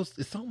 It's almost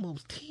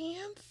 10.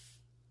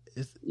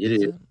 It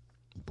is.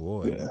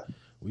 Boy, Yeah.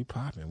 we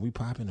popping.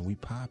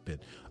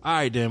 All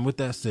right, then. With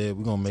that said,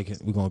 we're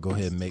gonna go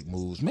ahead and make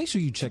moves. Make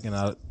sure you checking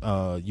out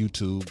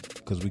YouTube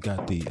because we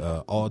got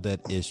the All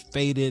That Ish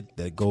Faded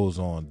that goes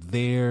on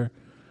there.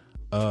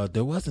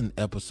 There was an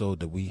episode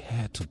that we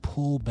had to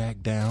pull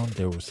back down.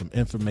 There was some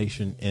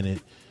information in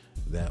it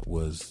that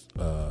was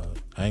I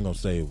ain't gonna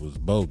say it was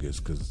bogus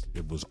because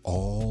it was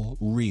all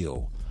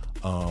real.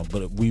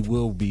 But we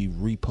will be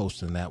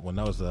reposting that one.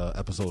 That was an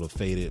episode of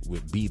Faded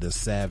with Be the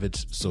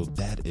Savage. So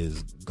that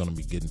is going to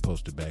be getting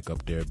posted back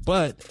up there.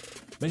 But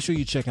make sure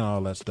you're checking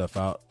all that stuff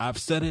out. I've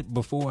said it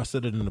before. I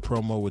said it in the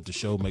promo with the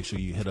show. Make sure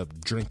you hit up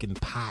Drinking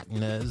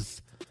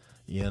Partners.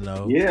 Yeah.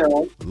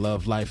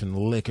 Love, Life, and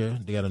Liquor.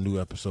 They got a new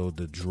episode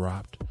that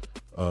dropped.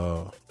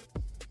 That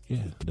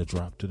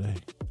dropped today.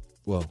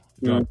 Well,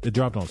 it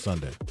dropped on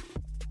Sunday.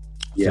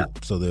 Yeah.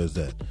 So there's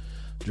that.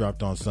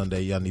 Dropped on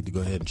Sunday. Y'all need to go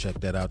ahead and check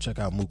that out. Check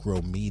out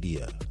Mukro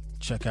Media.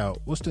 Check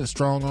out, what's that,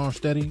 Strong Arm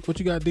Steady? What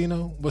you got,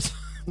 Dino? What's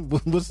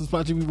the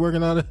spot you be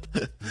working on?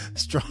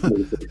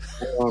 Strong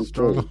Arm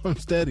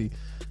Steady.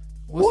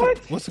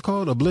 What's it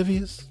called?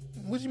 Oblivious?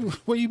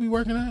 Where you be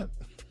working at?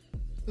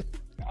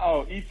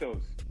 Oh,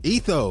 Ethos.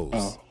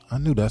 Oh. I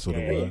knew that's what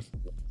it was.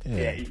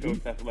 Yeah, Ethos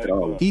Athletic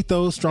Club.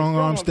 Ethos, Strong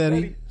Arm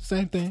Steady.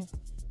 Same thing.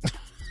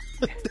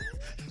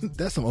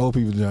 That's some old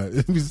people junk.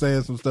 They be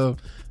saying some stuff,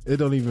 it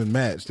don't even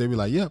match. They be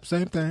like, yep,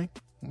 same thing.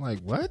 I'm like,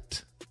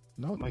 what?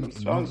 No,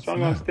 Strong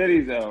Arm Steady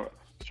is a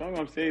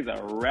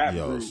rap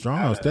Yo, group. Strong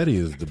Arm Steady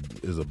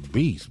is a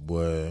beast,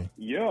 boy.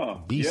 Yeah.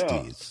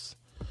 Beasties.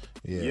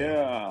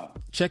 Yeah.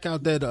 Check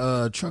out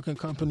that trucking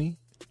company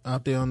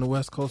out there on the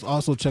West Coast.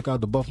 Also check out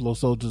the Buffalo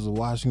Soldiers of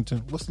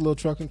Washington. What's the little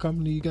trucking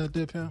company you got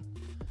there, Pam?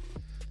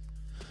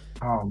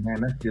 Oh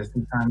man, that's Just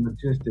in Time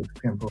Logistics,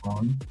 Pimple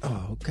on.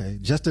 Oh, okay.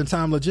 Just in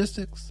Time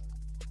Logistics?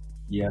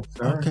 Yes,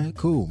 sir. Okay,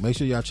 cool. Make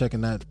sure y'all check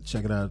it out.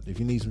 If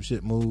you need some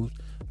shit moved,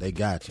 they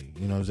got you.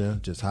 You know what I'm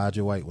saying? Just hide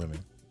your white women.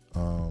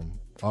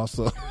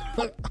 Also,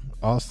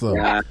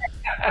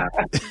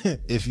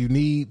 if you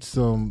need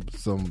some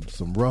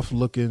rough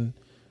looking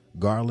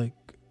garlic,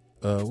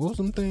 what was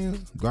some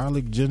things?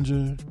 Garlic,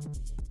 ginger,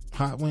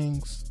 hot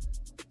wings.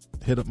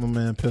 Hit up my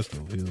man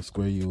Pistol. He'll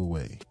square you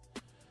away.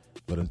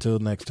 But until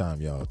next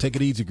time, y'all, take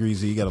it easy,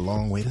 Greasy. You got a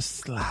long way to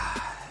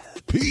slide.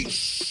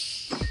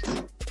 Peace.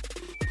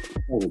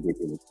 Oh,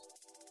 ridiculous.